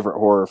favorite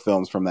horror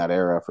films from that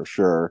era for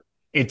sure.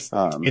 It's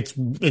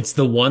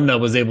the one that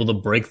was able to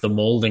break the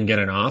mold and get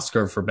an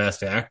Oscar for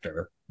Best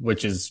Actor,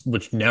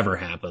 which never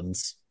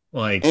happens.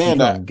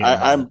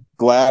 I'm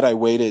glad I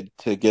waited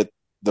to get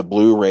the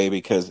Blu-ray,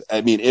 because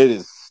it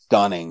is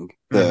stunning.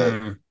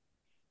 The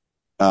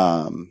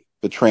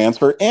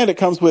transfer, and it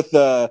comes with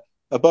a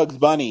Bugs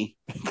Bunny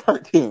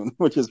cartoon,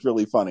 which is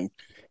really funny.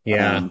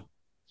 Yeah.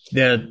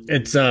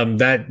 It's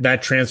that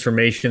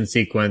transformation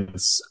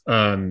sequence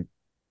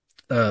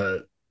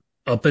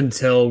up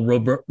until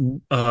Rupert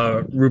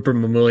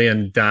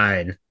Mamoulian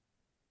died,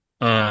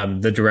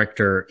 the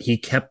director, he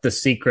kept the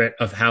secret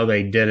of how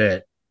they did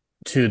it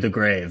to the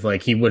grave.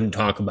 Like, he wouldn't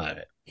talk about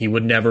it. He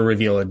would never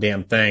reveal a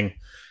damn thing.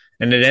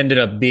 And it ended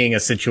up being a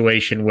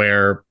situation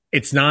where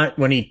it's not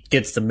when he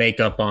gets the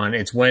makeup on,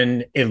 it's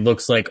when it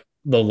looks like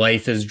the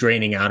life is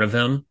draining out of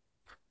him.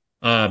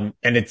 And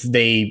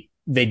they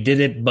did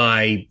it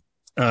by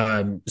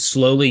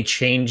slowly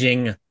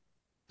changing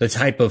the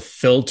type of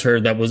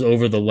filter that was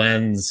over the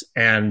lens,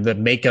 and the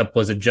makeup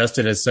was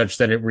adjusted as such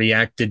that it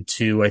reacted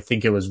to, I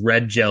think it was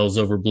red gels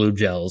over blue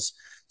gels.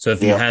 So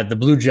if you had the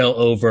blue gel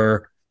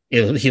over,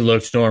 he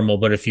looked normal.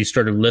 But if you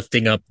started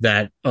lifting up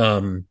that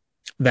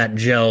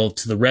gel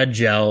to the red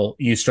gel,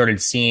 you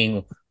started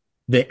seeing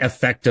the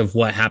effect of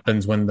what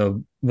happens when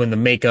the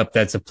makeup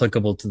that's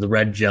applicable to the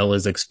red gel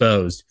is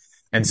exposed.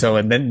 And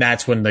then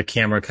that's when the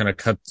camera kind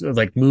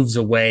of moves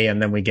away,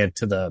 and then we get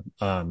to the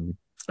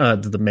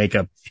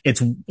makeup.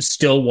 It's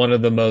still one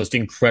of the most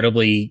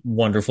incredibly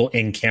wonderful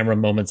in-camera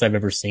moments I've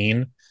ever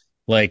seen.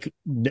 Like,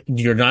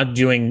 you're not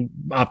doing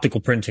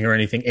optical printing or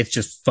anything. It's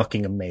just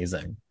fucking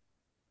amazing.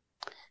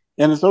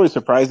 And it's always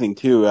surprising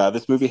too.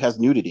 This movie has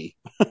nudity.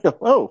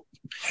 Oh,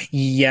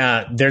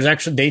 Yeah,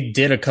 they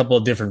did a couple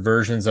of different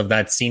versions of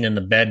that scene in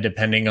the bed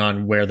depending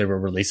on where they were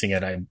releasing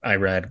it. I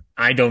read.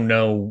 I don't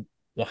know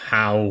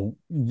how,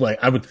 like,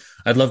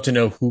 I'd love to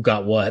know who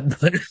got what,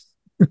 but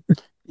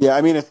Yeah,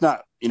 I mean, it's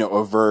not,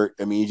 overt.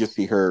 I mean, you just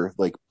see her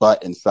like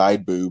butt and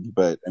side boob,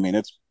 but I mean,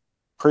 it's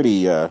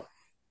pretty,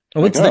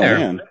 it's there.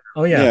 Man.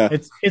 Oh yeah.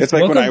 It's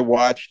like when I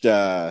watched,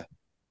 what's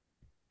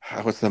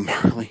the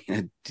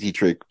Marlene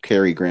Dietrich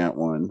Cary Grant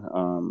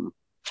one?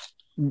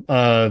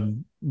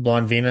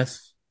 Blonde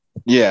Venus.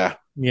 Yeah.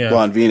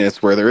 Blonde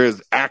Venus, where there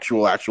is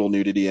actual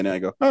nudity in it. I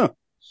go, huh.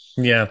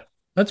 Yeah.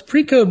 That's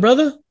pre-code,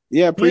 brother.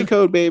 Yeah,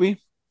 pre-code,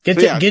 baby. Get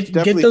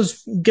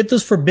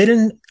those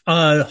forbidden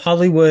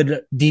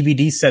Hollywood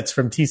DVD sets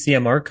from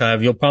TCM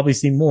Archive. You'll probably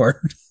see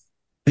more.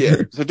 Yeah,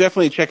 so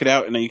definitely check it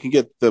out, and you can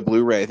get the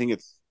Blu-ray. I think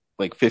it's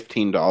like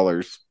 $15.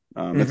 It's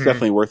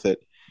definitely worth it.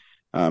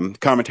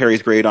 Commentary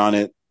is great on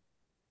it.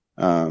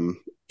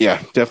 Yeah,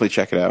 definitely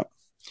check it out.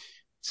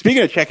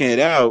 Speaking of checking it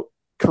out,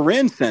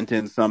 Corinne sent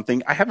in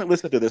something. I haven't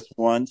listened to this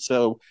one,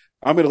 so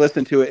I'm going to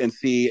listen to it and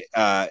see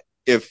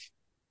if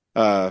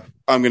I'm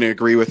going to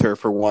agree with her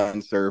for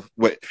once, or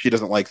what if she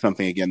doesn't like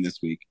something again this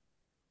week.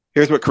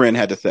 Here's what Corinne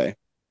had to say.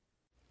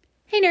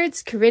 Hey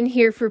nerds, Corinne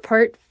here for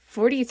part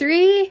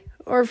 43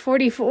 or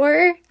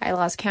 44, I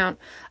lost count,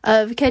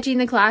 of Catching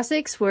the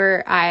Classics,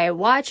 where I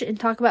watch and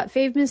talk about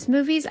famous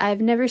movies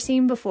I've never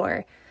seen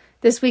before.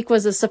 This week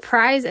was a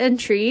surprise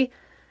entry.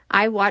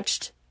 I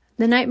watched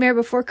The Nightmare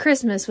Before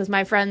Christmas with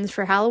my friends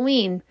for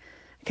Halloween,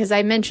 because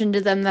I mentioned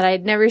to them that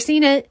I'd never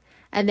seen it,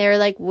 and they were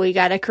like, we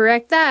gotta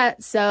correct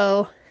that.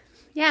 So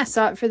yeah,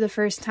 saw it for the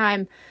first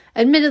time.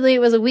 Admittedly, it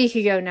was a week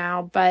ago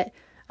now, but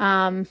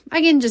I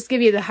can just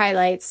give you the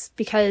highlights,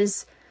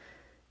 because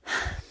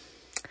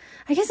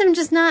I guess I'm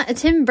just not a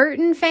Tim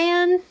Burton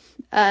fan.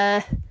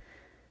 I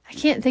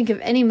can't think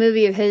of any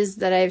movie of his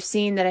that I've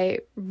seen that I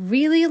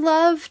really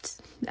loved.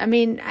 I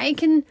mean, I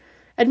can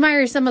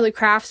admire some of the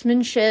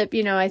craftsmanship.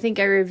 I think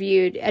I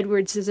reviewed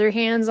Edward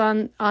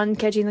Scissorhands on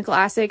Catching the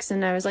Classics,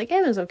 and I was like,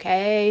 it was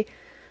okay.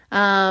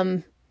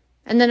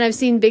 And then I've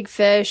seen Big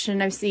Fish,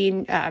 and I've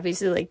seen,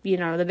 obviously, like,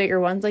 the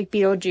bigger ones like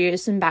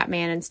Beetlejuice and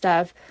Batman and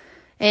stuff.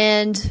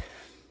 And,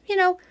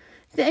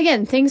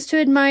 again, things to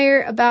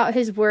admire about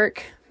his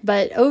work.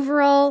 But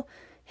overall,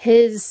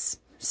 his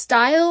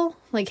style,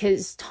 like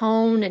his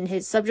tone and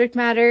his subject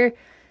matter,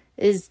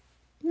 is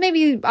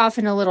maybe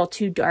often a little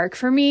too dark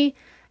for me.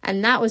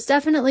 And that was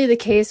definitely the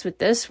case with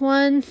this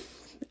one.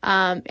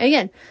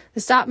 Again,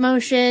 the stop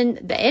motion,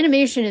 the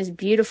animation is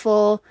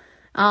beautiful.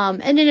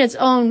 And in its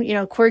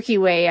own, quirky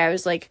way, I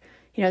was like,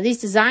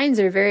 these designs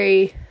are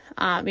very,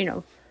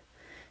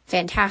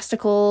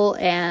 fantastical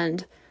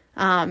and,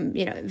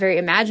 very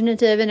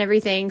imaginative and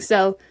everything.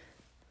 So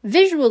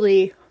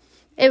visually,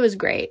 it was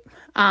great.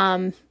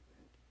 Well,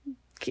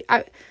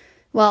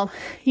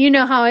 you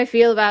know how I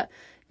feel about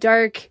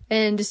dark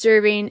and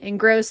disturbing and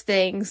gross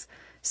things.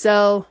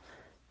 So,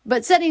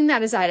 but setting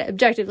that aside,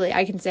 objectively,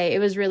 I can say it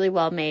was really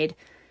well made.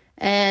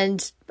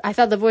 And I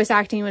thought the voice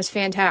acting was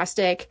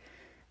fantastic.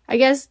 I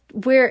guess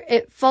where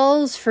it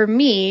falls for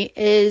me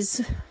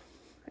is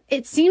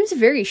it seems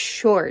very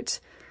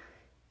short.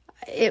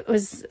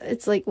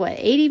 It's like, what,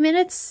 80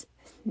 minutes?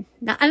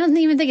 I don't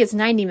even think it's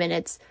 90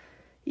 minutes.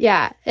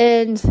 Yeah,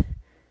 and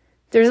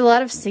there's a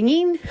lot of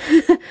singing,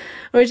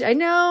 which I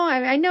know,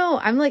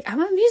 I'm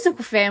a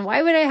musical fan.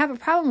 Why would I have a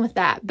problem with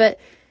that? But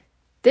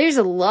there's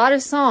a lot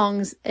of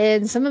songs,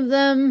 and some of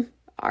them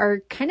are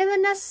kind of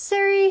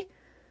unnecessary.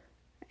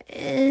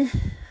 I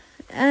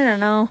don't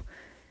know.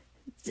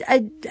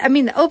 I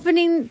mean, the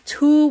opening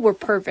two were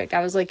perfect.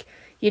 I was like,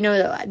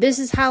 this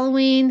is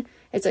Halloween.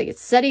 It's like,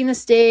 it's setting the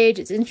stage.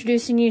 It's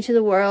introducing you to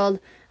the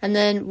world. And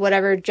then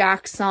whatever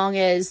Jack's song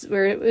is,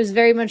 where it was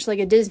very much like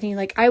a Disney,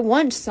 like, I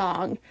Want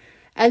song.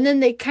 And then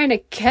they kind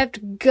of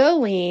kept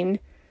going.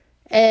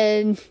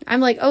 And I'm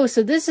like, oh,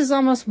 so this is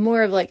almost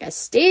more of like a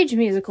stage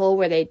musical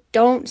where they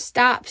don't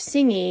stop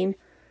singing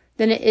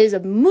than it is a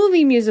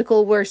movie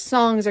musical where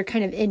songs are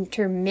kind of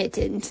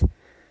intermittent.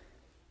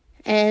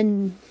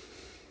 And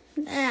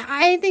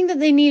I think that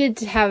they needed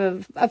to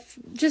have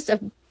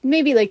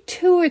maybe like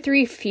 2 or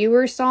 3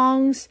 fewer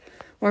songs,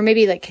 or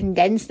maybe like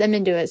condense them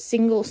into a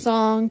single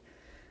song.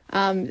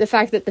 The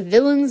fact that the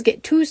villains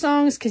get 2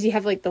 songs, because you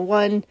have like the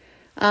one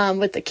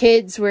with the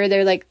kids where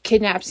they're like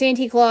kidnap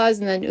Santa Claus,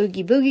 and then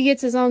Oogie Boogie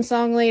gets his own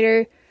song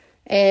later.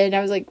 And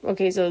I was like,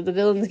 okay, so the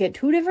villains get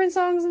 2 different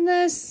songs in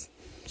this.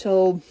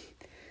 So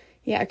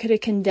yeah, I could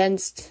have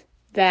condensed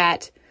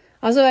that.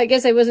 Also, I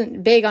guess I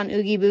wasn't big on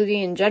Oogie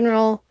Boogie in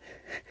general,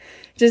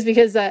 just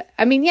because they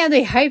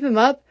hype him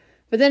up,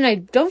 but then I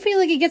don't feel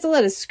like he gets a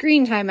lot of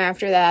screen time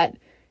after that.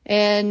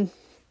 And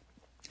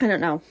I don't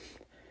know.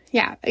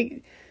 Yeah,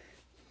 I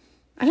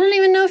don't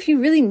even know if you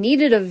really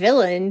needed a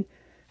villain.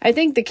 I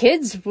think the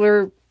kids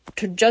were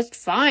just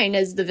fine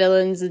as the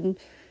villains, and,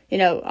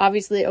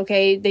 obviously,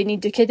 okay, they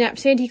need to kidnap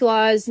Santa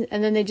Claus,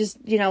 and then they just,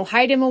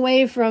 hide him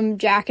away from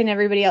Jack and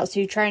everybody else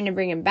who's trying to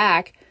bring him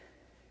back.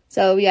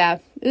 So, yeah,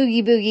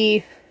 Oogie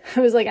Boogie, I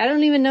was like, I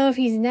don't even know if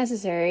he's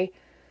necessary.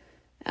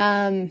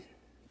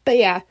 But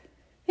yeah,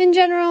 in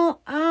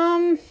general,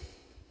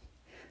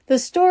 the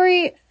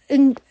story,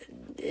 and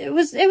it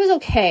was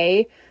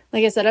okay.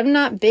 Like I said, I'm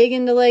not big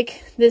into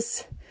like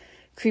this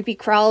creepy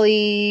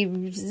crawly,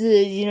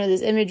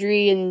 this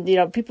imagery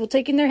and, people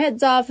taking their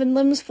heads off and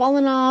limbs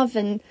falling off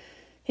and,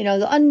 the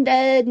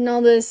undead and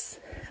all this.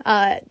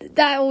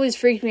 That always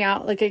freaked me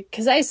out. Like,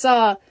 cause I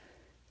saw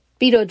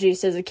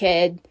Beetlejuice as a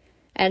kid,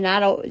 and I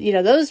don't,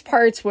 those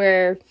parts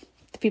where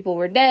the people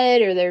were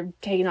dead or they're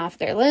taking off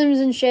their limbs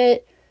and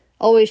shit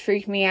always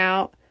freaked me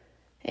out.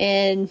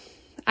 And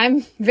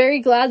I'm very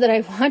glad that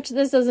I watched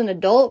this as an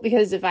adult,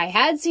 because if I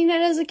had seen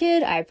it as a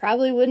kid, I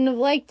probably wouldn't have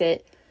liked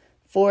it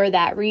for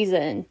that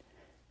reason.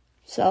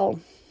 So,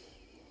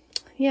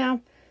 yeah.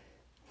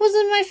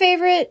 Wasn't my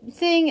favorite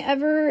thing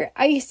ever.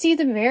 I see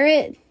the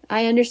merit.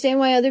 I understand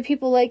why other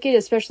people like it,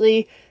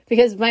 especially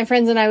because my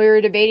friends and I, we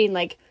were debating,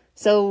 like,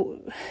 so,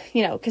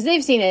 because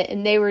they've seen it,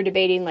 and they were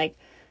debating, like,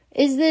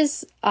 is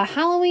this a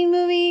Halloween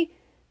movie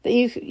that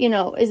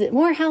is it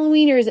more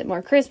Halloween or is it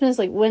more Christmas?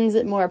 Like, when's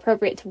it more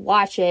appropriate to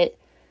watch it?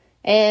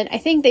 And I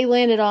think they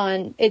landed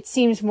on, it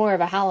seems more of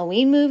a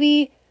Halloween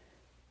movie.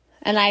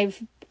 And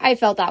I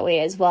felt that way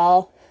as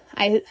well.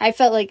 I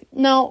felt like,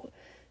 no,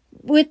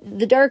 with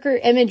the darker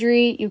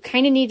imagery, you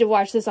kind of need to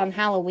watch this on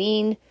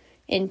Halloween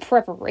in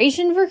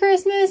preparation for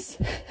Christmas.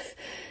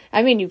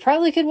 I mean, you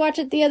probably could watch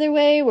it the other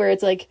way, where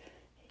it's like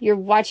you're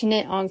watching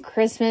it on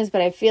Christmas, but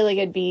I feel like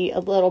it'd be a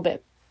little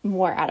bit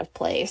more out of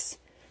place.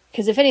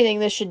 Because if anything,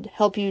 this should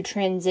help you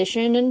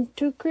transition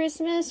into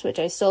Christmas, which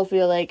I still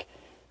feel like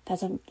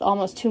that's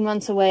almost 2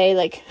 months away.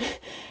 Like,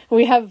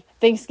 we have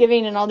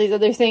Thanksgiving and all these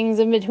other things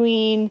in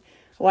between.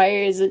 Why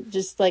is it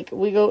just like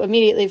we go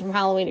immediately from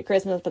Halloween to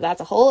Christmas? But that's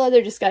a whole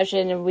other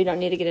discussion, and we don't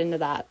need to get into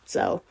that.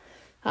 So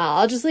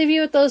I'll just leave you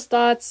with those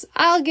thoughts.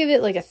 I'll give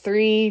it like a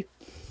 3,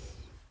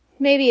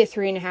 maybe a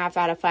 3.5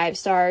 out of 5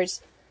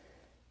 stars.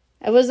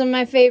 It wasn't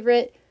my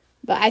favorite,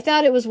 but I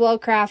thought it was well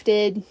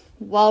crafted,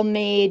 well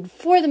made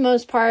for the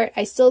most part.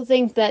 I still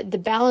think that the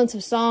balance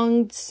of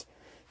songs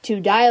to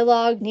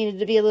dialogue needed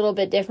to be a little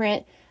bit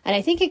different, and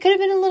I think it could have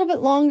been a little bit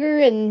longer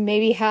and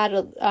maybe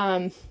had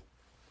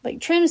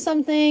trim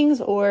some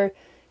things or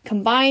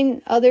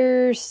combine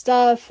other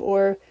stuff,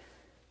 or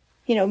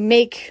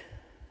make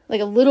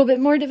like a little bit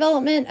more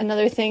development.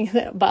 Another thing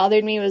that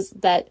bothered me was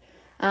that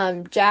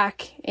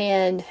Jack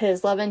and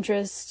his love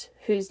interest,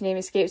 whose name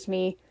escapes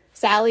me,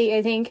 Sally,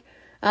 I think,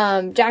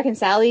 Jack and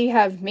Sally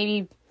have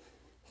maybe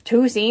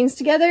 2 scenes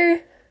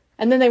together,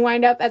 and then they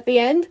wind up at the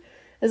end.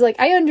 It's like,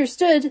 I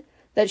understood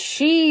that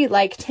she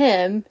liked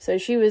him, so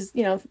she was,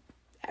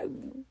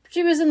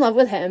 she was in love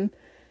with him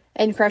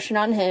and crushing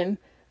on him,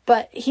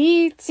 but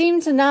he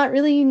seemed to not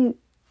really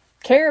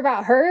care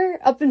about her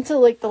up until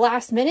like the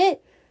last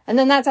minute, and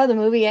then that's how the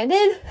movie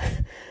ended.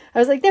 I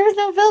was like, there was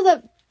no build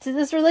up to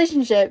this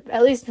relationship,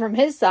 at least from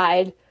his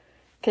side,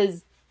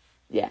 because,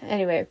 yeah,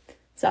 anyway,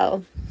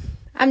 so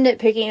I'm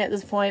nitpicking at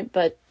this point,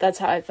 but that's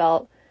how I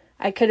felt.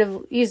 I could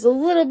have used a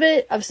little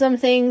bit of some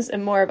things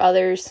and more of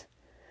others,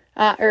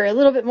 or a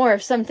little bit more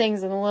of some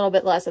things and a little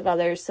bit less of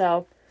others,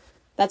 so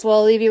that's what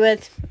I'll leave you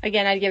with.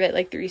 Again, I'd give it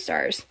like 3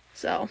 stars,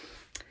 so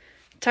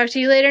talk to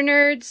you later,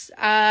 nerds.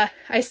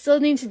 I still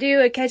need to do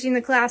a Catching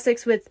the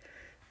Classics with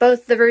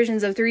both the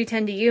versions of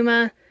 3:10 to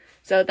Yuma,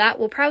 so that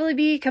will probably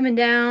be coming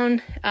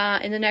down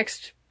in the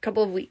next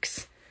couple of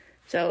weeks.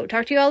 So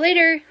talk to you all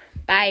later.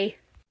 Bye.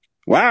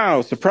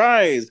 Wow,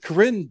 surprise!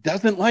 Corinne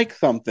doesn't like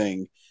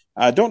something.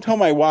 Don't tell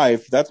my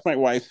wife. That's my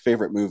wife's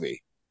favorite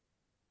movie.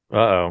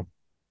 Uh-oh.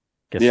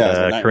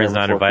 Guess Corinne's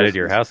not invited to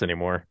your house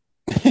anymore.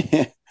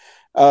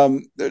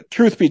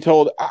 Truth be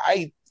told,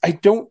 I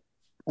don't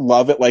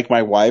love it like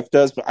my wife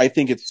does, but I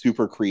think it's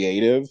super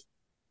creative,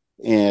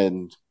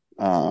 and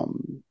I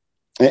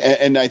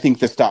think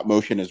the stop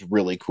motion is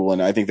really cool,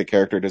 and I think the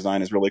character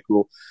design is really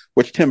cool,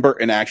 which Tim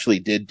Burton actually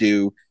did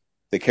do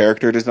the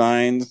character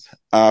designs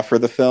for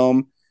the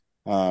film.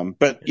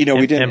 But we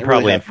didn't and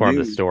probably really inform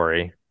the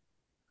story.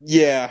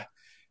 Yeah.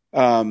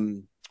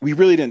 We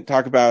really didn't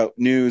talk about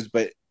news,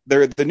 but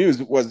the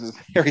news was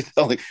Harry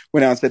Selick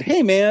went out and said,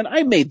 "Hey man,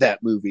 I made that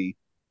movie."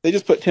 They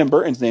just put Tim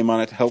Burton's name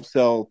on it to help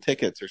sell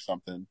tickets or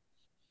something.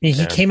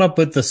 He came up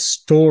with the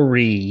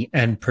story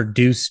and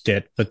produced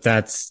it, but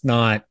that's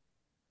not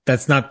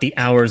the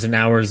hours and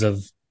hours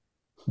of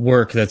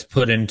work that's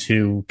put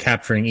into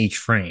capturing each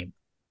frame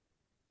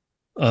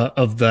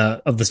of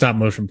the stop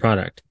motion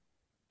product.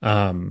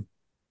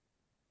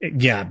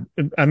 Yeah,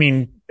 I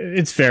mean,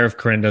 it's fair if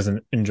Corinne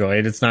doesn't enjoy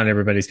it. It's not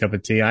everybody's cup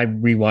of tea. I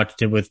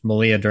rewatched it with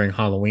Malia during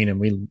Halloween,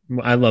 and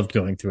I loved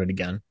going through it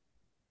again.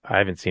 I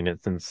haven't seen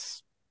it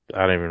since,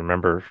 I don't even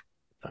remember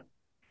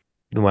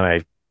when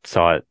I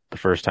saw it the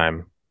first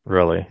time,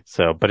 really.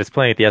 So, but it's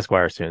playing at the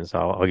Esquire soon, so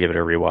I'll give it a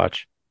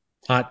rewatch.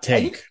 Hot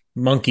take: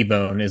 Monkey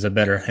Bone is a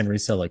better Henry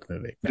Selick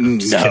movie. No, I'm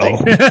just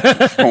kidding.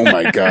 Oh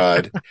my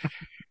god.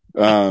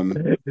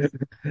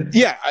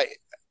 Yeah,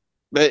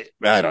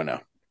 I don't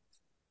know.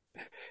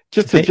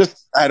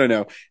 I don't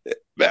know.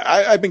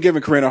 I've been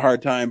giving Corinne a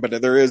hard time,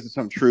 but there is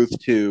some truth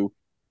to,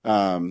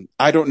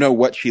 I don't know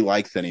what she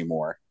likes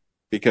anymore,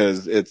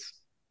 because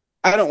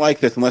I don't like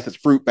this unless it's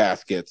fruit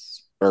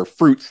baskets or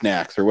fruit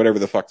snacks or whatever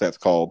the fuck that's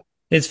called.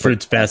 It's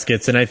Fruits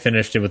Baskets, and I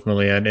finished it with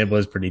Malia, and it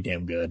was pretty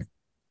damn good.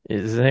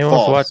 Is anyone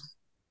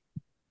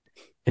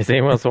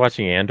else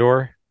watching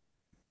Andor?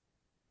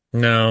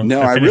 No,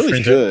 I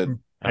really should.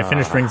 I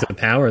finished Rings of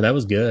Power. That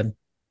was good.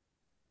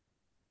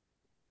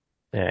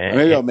 Yeah,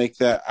 Maybe I'll make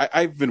that.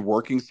 I've been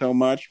working so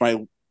much.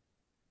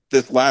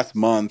 This last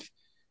month,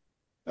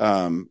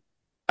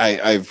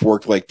 I've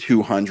worked like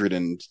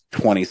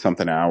 220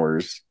 something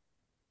hours.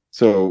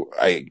 So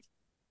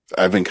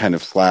I've been kind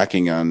of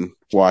slacking on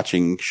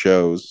watching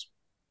shows.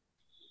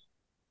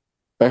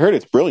 I heard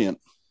it's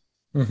brilliant.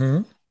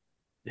 Mm-hmm.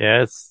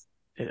 Yeah,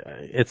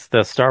 it's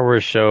the Star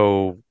Wars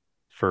show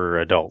for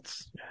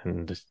adults,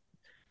 and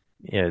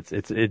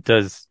it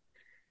does.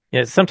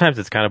 Yeah, sometimes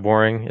it's kind of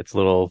boring. It's a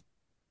little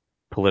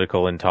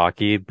political and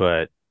talky,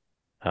 but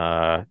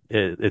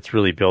it's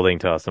really building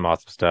to some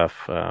awesome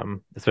stuff.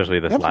 Especially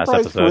this last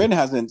episode. Corinne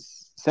hasn't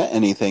sent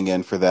anything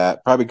in for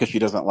that, probably because she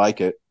doesn't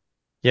like it.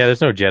 Yeah,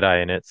 there's no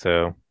Jedi in it,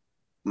 so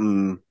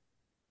you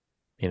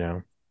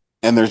know,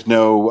 and there's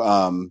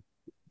no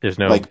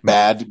like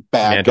bad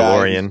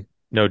Mandalorian, guy,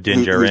 no Din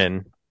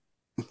Djarin.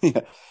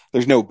 Yeah,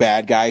 there's no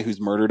bad guy who's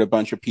murdered a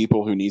bunch of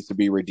people who needs to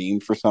be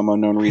redeemed for some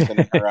unknown reason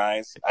in her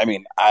eyes. I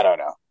mean, I don't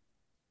know.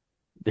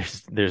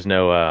 There's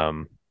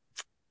no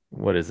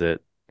what is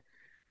it?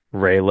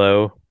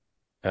 Reylo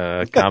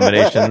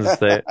combinations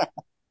that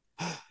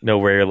no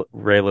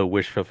Reylo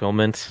wish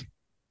fulfillment.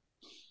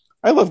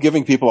 I love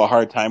giving people a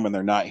hard time when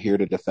they're not here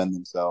to defend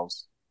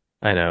themselves.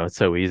 I know, it's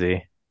so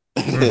easy.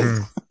 It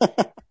is.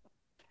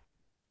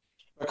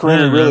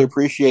 Corinne, I really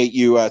appreciate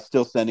you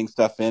still sending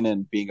stuff in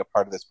and being a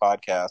part of this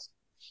podcast.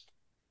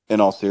 In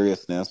all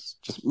seriousness,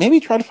 just maybe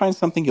try to find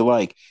something you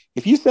like.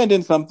 If you send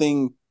in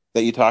something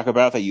that you talk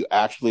about that you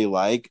actually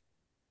like,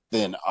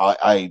 then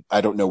I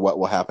don't know what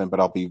will happen, but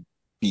I'll be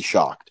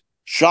shocked.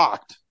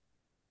 Shocked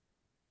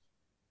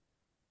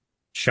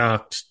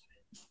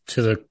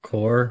to the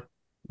core.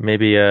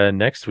 Maybe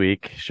next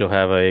week she'll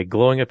have a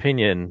glowing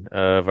opinion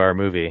of our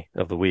movie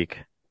of the week.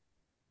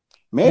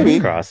 Maybe.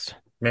 Crossed.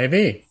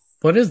 Maybe.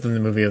 What is the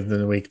movie of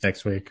the week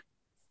next week?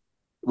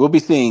 We'll be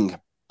seeing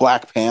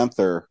Black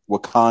Panther,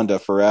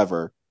 Wakanda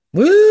Forever.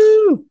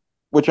 Woo!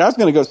 Which I was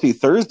going to go see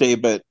Thursday,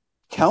 but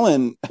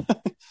Kellen,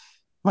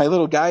 my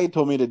little guy,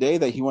 told me today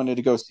that he wanted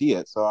to go see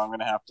it. So I'm going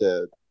to have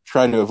to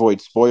try to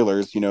avoid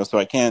spoilers, so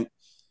I can't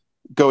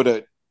go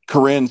to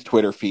Corinne's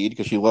Twitter feed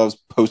because she loves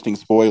posting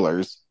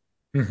spoilers.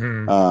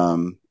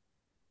 Mm-hmm.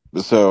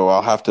 So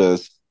I'll have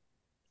to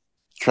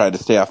try to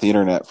stay off the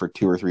internet for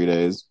 2 or 3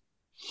 days.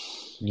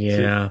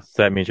 Yeah.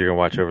 So that means you're going to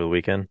watch over the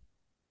weekend?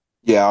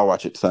 Yeah, I'll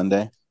watch it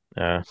Sunday.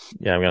 Yeah,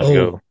 I'm going to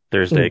go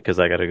Thursday because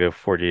I got to go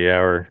 48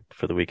 hour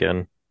for the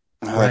weekend.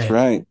 Oh, that's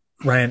right.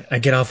 Ryan, I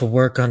get off of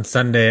work on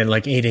Sunday at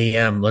like 8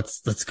 a.m.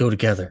 Let's go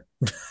together.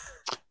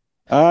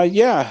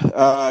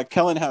 Yeah.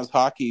 Kellen has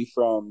hockey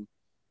from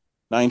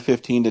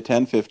 9:15 to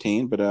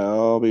 10:15, but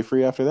I'll be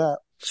free after that.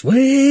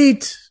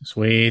 Sweet.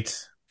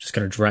 Just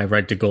going to drive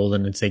right to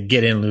Golden and say,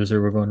 get in,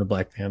 loser. We're going to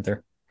Black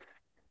Panther.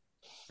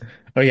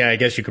 Oh, yeah, I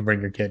guess you could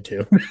bring your kid,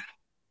 too.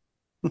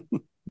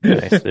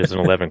 Nice. There's an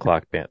 11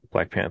 o'clock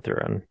Black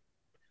Panther on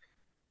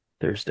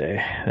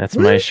Thursday. That's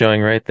my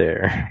showing right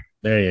there.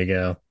 There you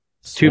go.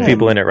 2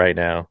 people in it right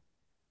now.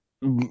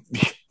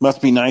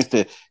 Must be nice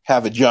to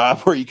have a job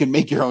where you can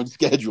make your own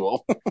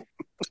schedule.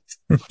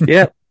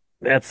 Yep.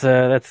 That's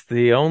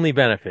the only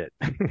benefit.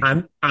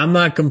 I'm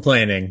not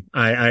complaining.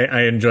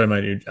 I enjoy my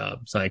new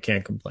job, so I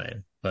can't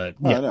complain. But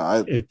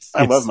yeah,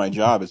 I love my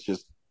job. It's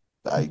just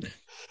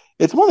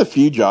it's one of the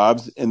few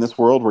jobs in this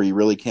world where you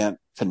really can't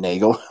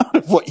finagle out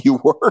of what you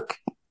work.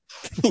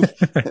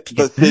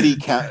 The city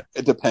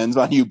it depends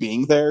on you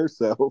being there,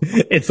 so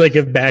it's like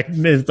if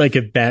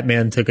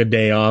Batman took a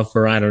day off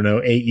for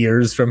 8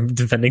 years from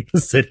defending the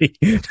city.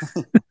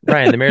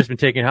 Ryan, the mayor's been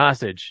taken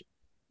hostage.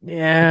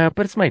 Yeah,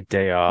 but it's my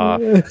day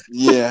off.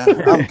 Yeah,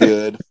 I'm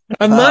good.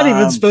 I'm not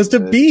even supposed to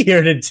be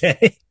here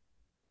today.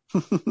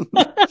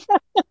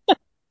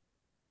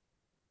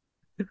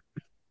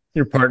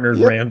 Your partner's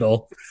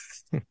Randall.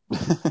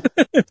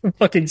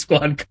 Fucking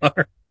squad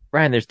car.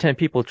 Ryan, there's 10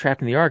 people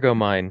trapped in the Argo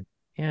mine.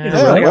 Yeah,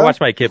 Yeah, I gotta watch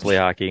my kid play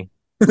hockey.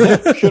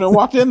 Should have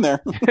walked in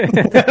there.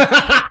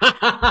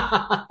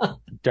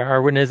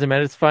 Darwinism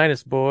at its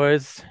finest,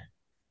 boys.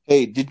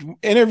 Hey, did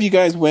any of you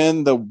guys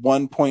win the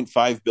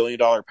 $1.5 billion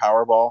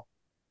Powerball?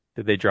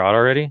 Did they draw it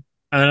already?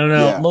 I don't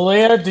know. Yeah.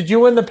 Malia, did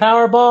you win the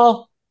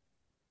Powerball?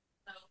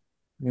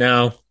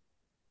 No.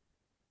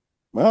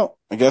 Well,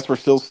 I guess we're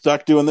still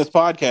stuck doing this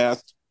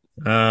podcast.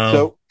 Oh.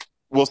 So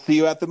we'll see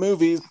you at the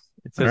movies.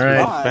 It says All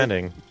right. we're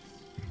defending.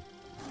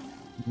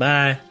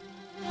 Bye.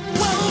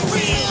 Well, a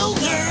real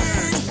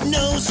nerd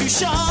knows who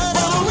shot.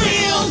 A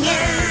real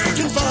nerd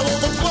can follow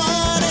the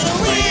plot. And a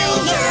real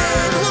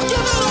nerd will give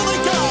it all they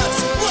got.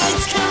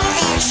 Lights,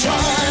 camera,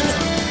 action.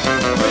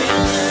 Real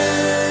nerds.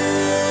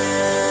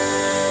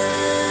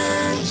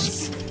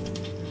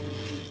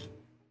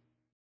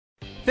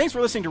 Thanks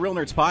for listening to Real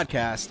Nerds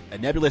Podcast, a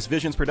Nebulous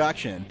Visions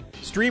production.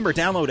 Stream or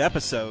download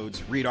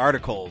episodes, read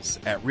articles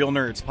at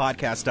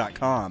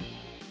realnerdspodcast.com.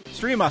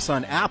 Stream us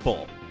on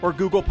Apple or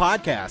Google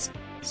Podcast,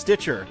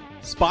 Stitcher,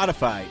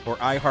 Spotify, or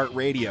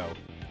iHeartRadio.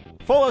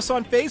 Follow us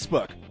on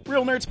Facebook,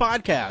 Real Nerds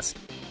Podcast,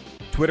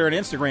 Twitter and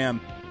Instagram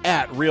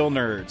at Real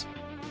Nerds.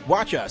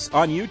 Watch us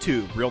on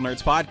YouTube, Real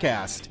Nerds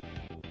Podcast.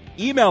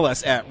 Email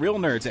us at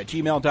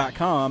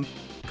realnerds@gmail.com.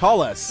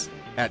 Call us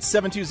at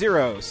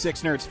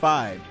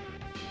 720-6nerds5.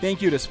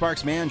 Thank you to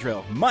Sparks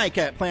Mandrill, Mike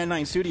at Plan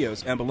 9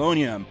 Studios, and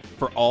Bolognium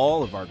for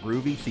all of our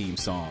groovy theme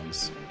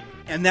songs.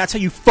 And that's how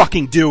you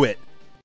fucking do it.